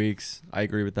max 3 weeks. I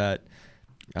agree with that.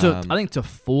 I think to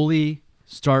fully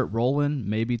start rolling,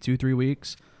 maybe 2-3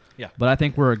 weeks. Yeah. But I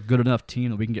think we're a good enough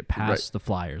team that we can get past the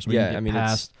Flyers. We can get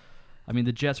past. I mean,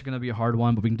 the Jets are going to be a hard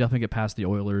one, but we can definitely get past the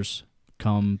Oilers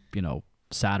come,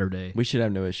 Saturday. We should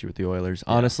have no issue with the Oilers.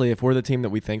 Yeah. Honestly, if we're the team that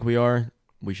we think we are,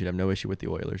 we should have no issue with the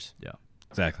Oilers. Yeah.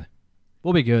 Exactly.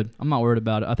 We'll be good. I'm not worried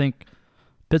about it. I think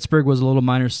Pittsburgh was a little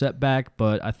minor setback,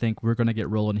 but I think we're going to get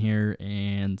rolling here,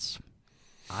 and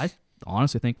I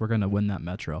honestly think we're going to win that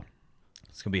Metro.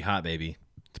 It's going to be hot, baby.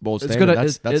 It's a bold It's statement. gonna-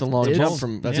 That's a long it's- jump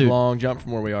from dude. a long jump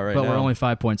from where we are right But now. we're only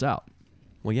 5 points out.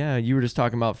 Well, yeah, you were just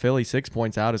talking about Philly 6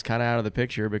 points out is kind of out of the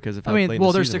picture because of how late in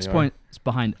the They're season 6 they are. points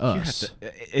behind us.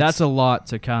 That's a lot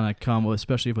to kind of come with,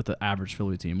 especially with the average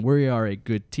Philly team. We are a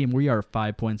good team. We are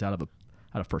 5 points out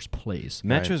of first place.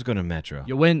 Metro's going to Metro.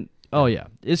 You win. Oh yeah,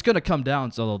 it's going to come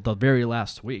down to the very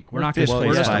last week. We're not fifth gonna, place,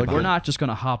 we're, just, 5 we're points. not just going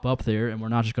to hop up there, and we're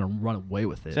not just going to run away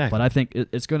with it. Exactly. But I think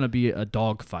it's going to be a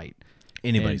dog fight.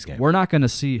 Anybody's And game. We're not going to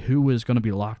see who is going to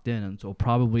be locked in until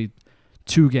probably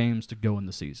 2 games to go in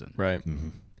the season. Right. Mm-hmm.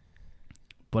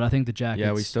 But I think the Jackets.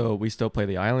 Yeah, we still play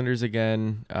the Islanders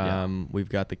again. Yeah. We've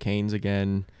got the Canes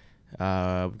again.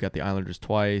 We've got the Islanders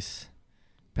twice.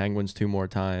 Penguins 2 more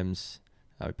times.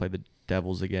 We play the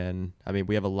Devils again. I mean,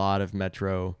 we have a lot of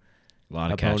Metro A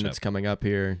lot of opponents catch up. coming up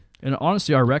here. And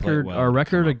honestly, our record well to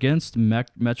come up. against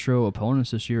Metro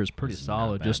opponents this year is pretty It's not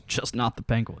solid. bad. Just not the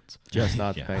Penguins. Just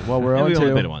not Yeah. the Penguins. Well, we're And we 0-2.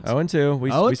 only beat it once. 0-2.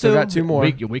 We Oh, still got 2 more.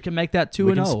 We can make that 2-0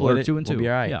 We can split or it. 2-2. We'll be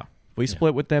all right. Yeah. We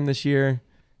split with them this year.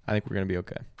 I think we're going to be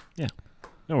okay.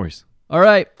 No worries. All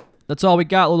right. That's all we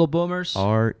got, little boomers.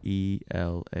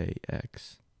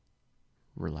 RELAX.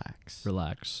 Relax.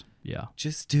 Relax. Yeah.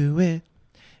 Just do it.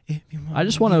 If you want I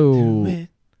just want to.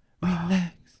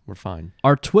 Relax. We're fine.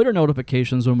 Our Twitter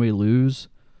notifications when we lose.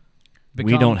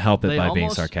 We don't help it they by being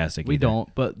almost- sarcastic We either.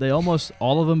 don't, but they almost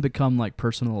all of them become like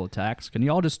personal attacks. Can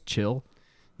you all just chill?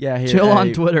 Yeah, here, Chill on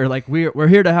hey, Twitter. Like we're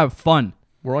here to have fun.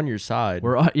 We're on your side.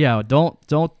 Don't I think.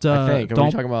 Are we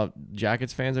don't talking about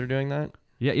Jackets fans that are doing that?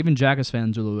 yeah. Even Jackets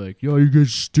fans are like, yo, you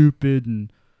guys stupid,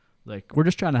 and like we're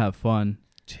just trying to have fun.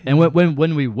 And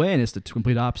when we win, it's the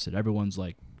complete opposite. Everyone's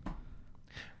like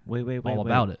wait, all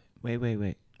about it.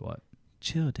 Wait. What?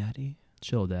 Chill, daddy.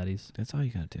 Chill, daddies. That's all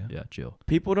you gotta do. Yeah, chill.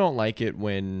 People don't like it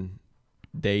when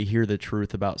they hear the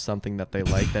truth about something that they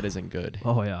like that isn't good.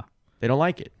 Oh yeah. They don't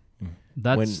like it.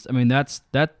 That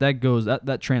goes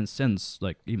that transcends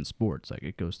like even sports. Like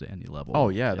it goes to any level. Oh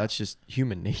yeah, that's just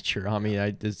human nature. I mean,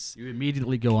 you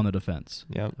immediately go on the defense.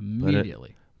 yeah.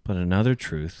 Immediately. But another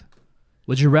truth.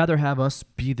 Would you rather have us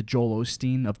be the Joel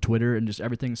Osteen of Twitter and just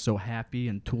everything's so happy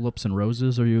and tulips and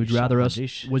roses, or would you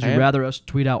rather us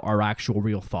tweet out our actual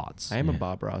real thoughts? I am a Yeah.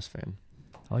 Bob Ross fan.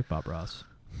 I like Bob Ross.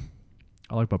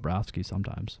 I like Bobrovsky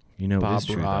sometimes. You know, Bob it's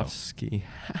true though. Rossky.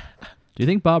 Do you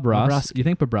think Bobrovsky. You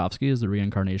think Bobrovsky is the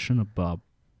reincarnation of Bob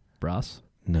Ross?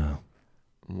 No.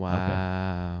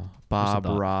 Wow. Just a Bob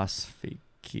thought.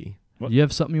 Rossky. What? You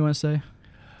have something you want to say?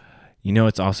 You know,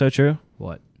 it's also true.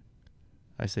 What?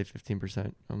 I say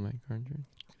 15% on my card.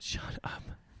 Shut up.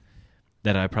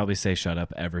 That I probably say shut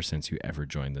up ever since you ever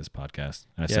joined this podcast.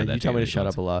 I've Yeah, said that you tell me to these shut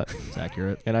once. up a lot, It's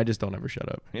accurate. and I just don't ever shut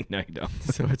up. No, you don't.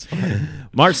 So it's fine.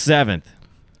 March 7th,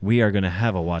 we are going to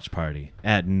have a watch party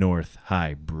at North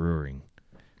High Brewing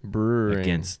Brewing.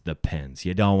 against the Pens.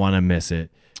 You don't want to miss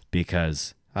it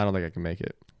because I don't think I can make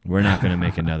it. we're not going to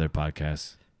make another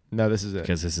podcast No, this is it.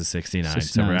 because this is 69. So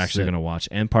 69 we're is actually it. going to watch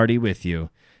and party with you.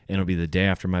 And it'll be the day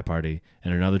after my party.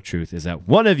 And another truth is that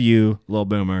one of you, little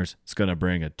boomers, is going to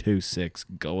bring a 2.6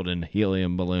 golden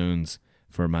helium balloons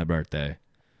for my birthday.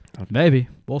 Maybe.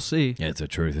 We'll see. Yeah, it's a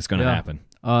truth. It's going to Yeah. happen.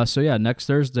 So yeah, next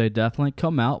Thursday, definitely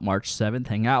come out, March 7th.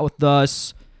 Hang out with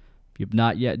us. If you've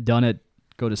not yet done it,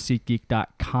 go to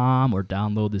SeatGeek.com or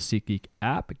download the SeatGeek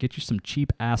app. Get you some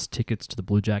cheap-ass tickets to the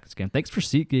Blue Jackets game. Thanks for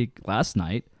SeatGeek last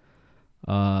night.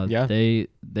 Yeah.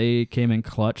 They came in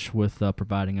clutch with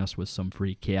providing us with some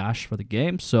free cash for the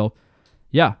game. So,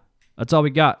 yeah, that's all we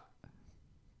got.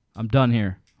 I'm done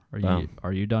here.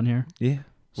 Are you done here? Yeah.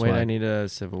 Wait, I need a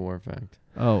Civil War fact.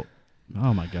 Oh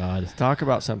my God. Talk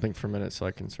about something for a minute so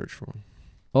I can search for one.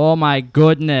 Oh my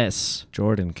goodness.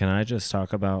 Jordan, can I just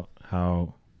talk about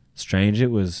how strange it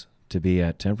was to be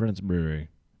at Temperance Brewery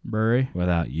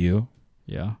without you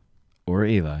Yeah. or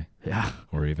Eli Yeah.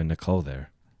 or even Nicole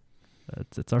there?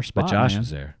 It's our spot. But Josh man. was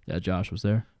there, Yeah, Josh was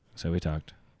there. so we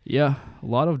talked. Yeah, a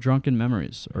lot of drunken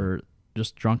memories or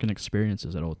just drunken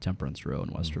experiences at Old Temperance Row in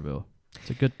Westerville. It's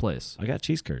a good place. I got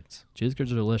cheese curds. Cheese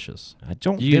curds are delicious. I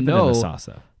don't You dip it in know- the sauce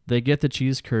though. They get the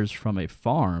cheese curds from a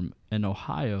farm in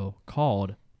Ohio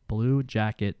called Blue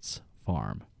Jackets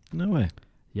Farm. No way.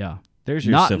 Yeah. There's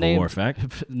your Not Civil named- War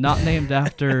fact. Not named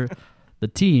after the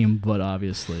team, but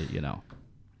obviously,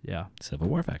 Yeah. Civil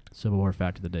War fact. Civil War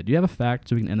fact of the day. Do you have a fact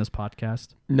so we can end this podcast?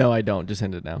 No, I don't. Just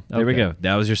end it now. There we Okay. go.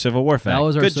 That was your Civil War fact. That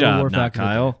was our Good Civil job, War not fact of the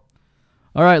day. Kyle.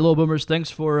 All right, little boomers, thanks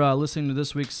for listening to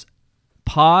this week's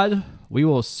pod. We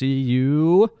will see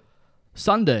you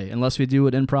Sunday, unless we do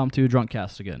an impromptu drunk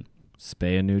cast again.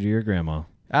 Spay and neuter your grandma.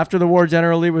 After the war,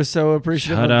 General Lee was so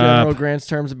appreciative Shut of General up. Grant's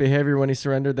terms of behavior when he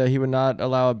surrendered that he would not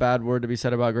allow a bad word to be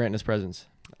said about Grant in his presence.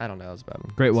 I don't know. That was a bad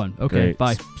one. Great one. Okay, Great.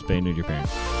 bye. Spay and neuter your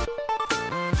parents.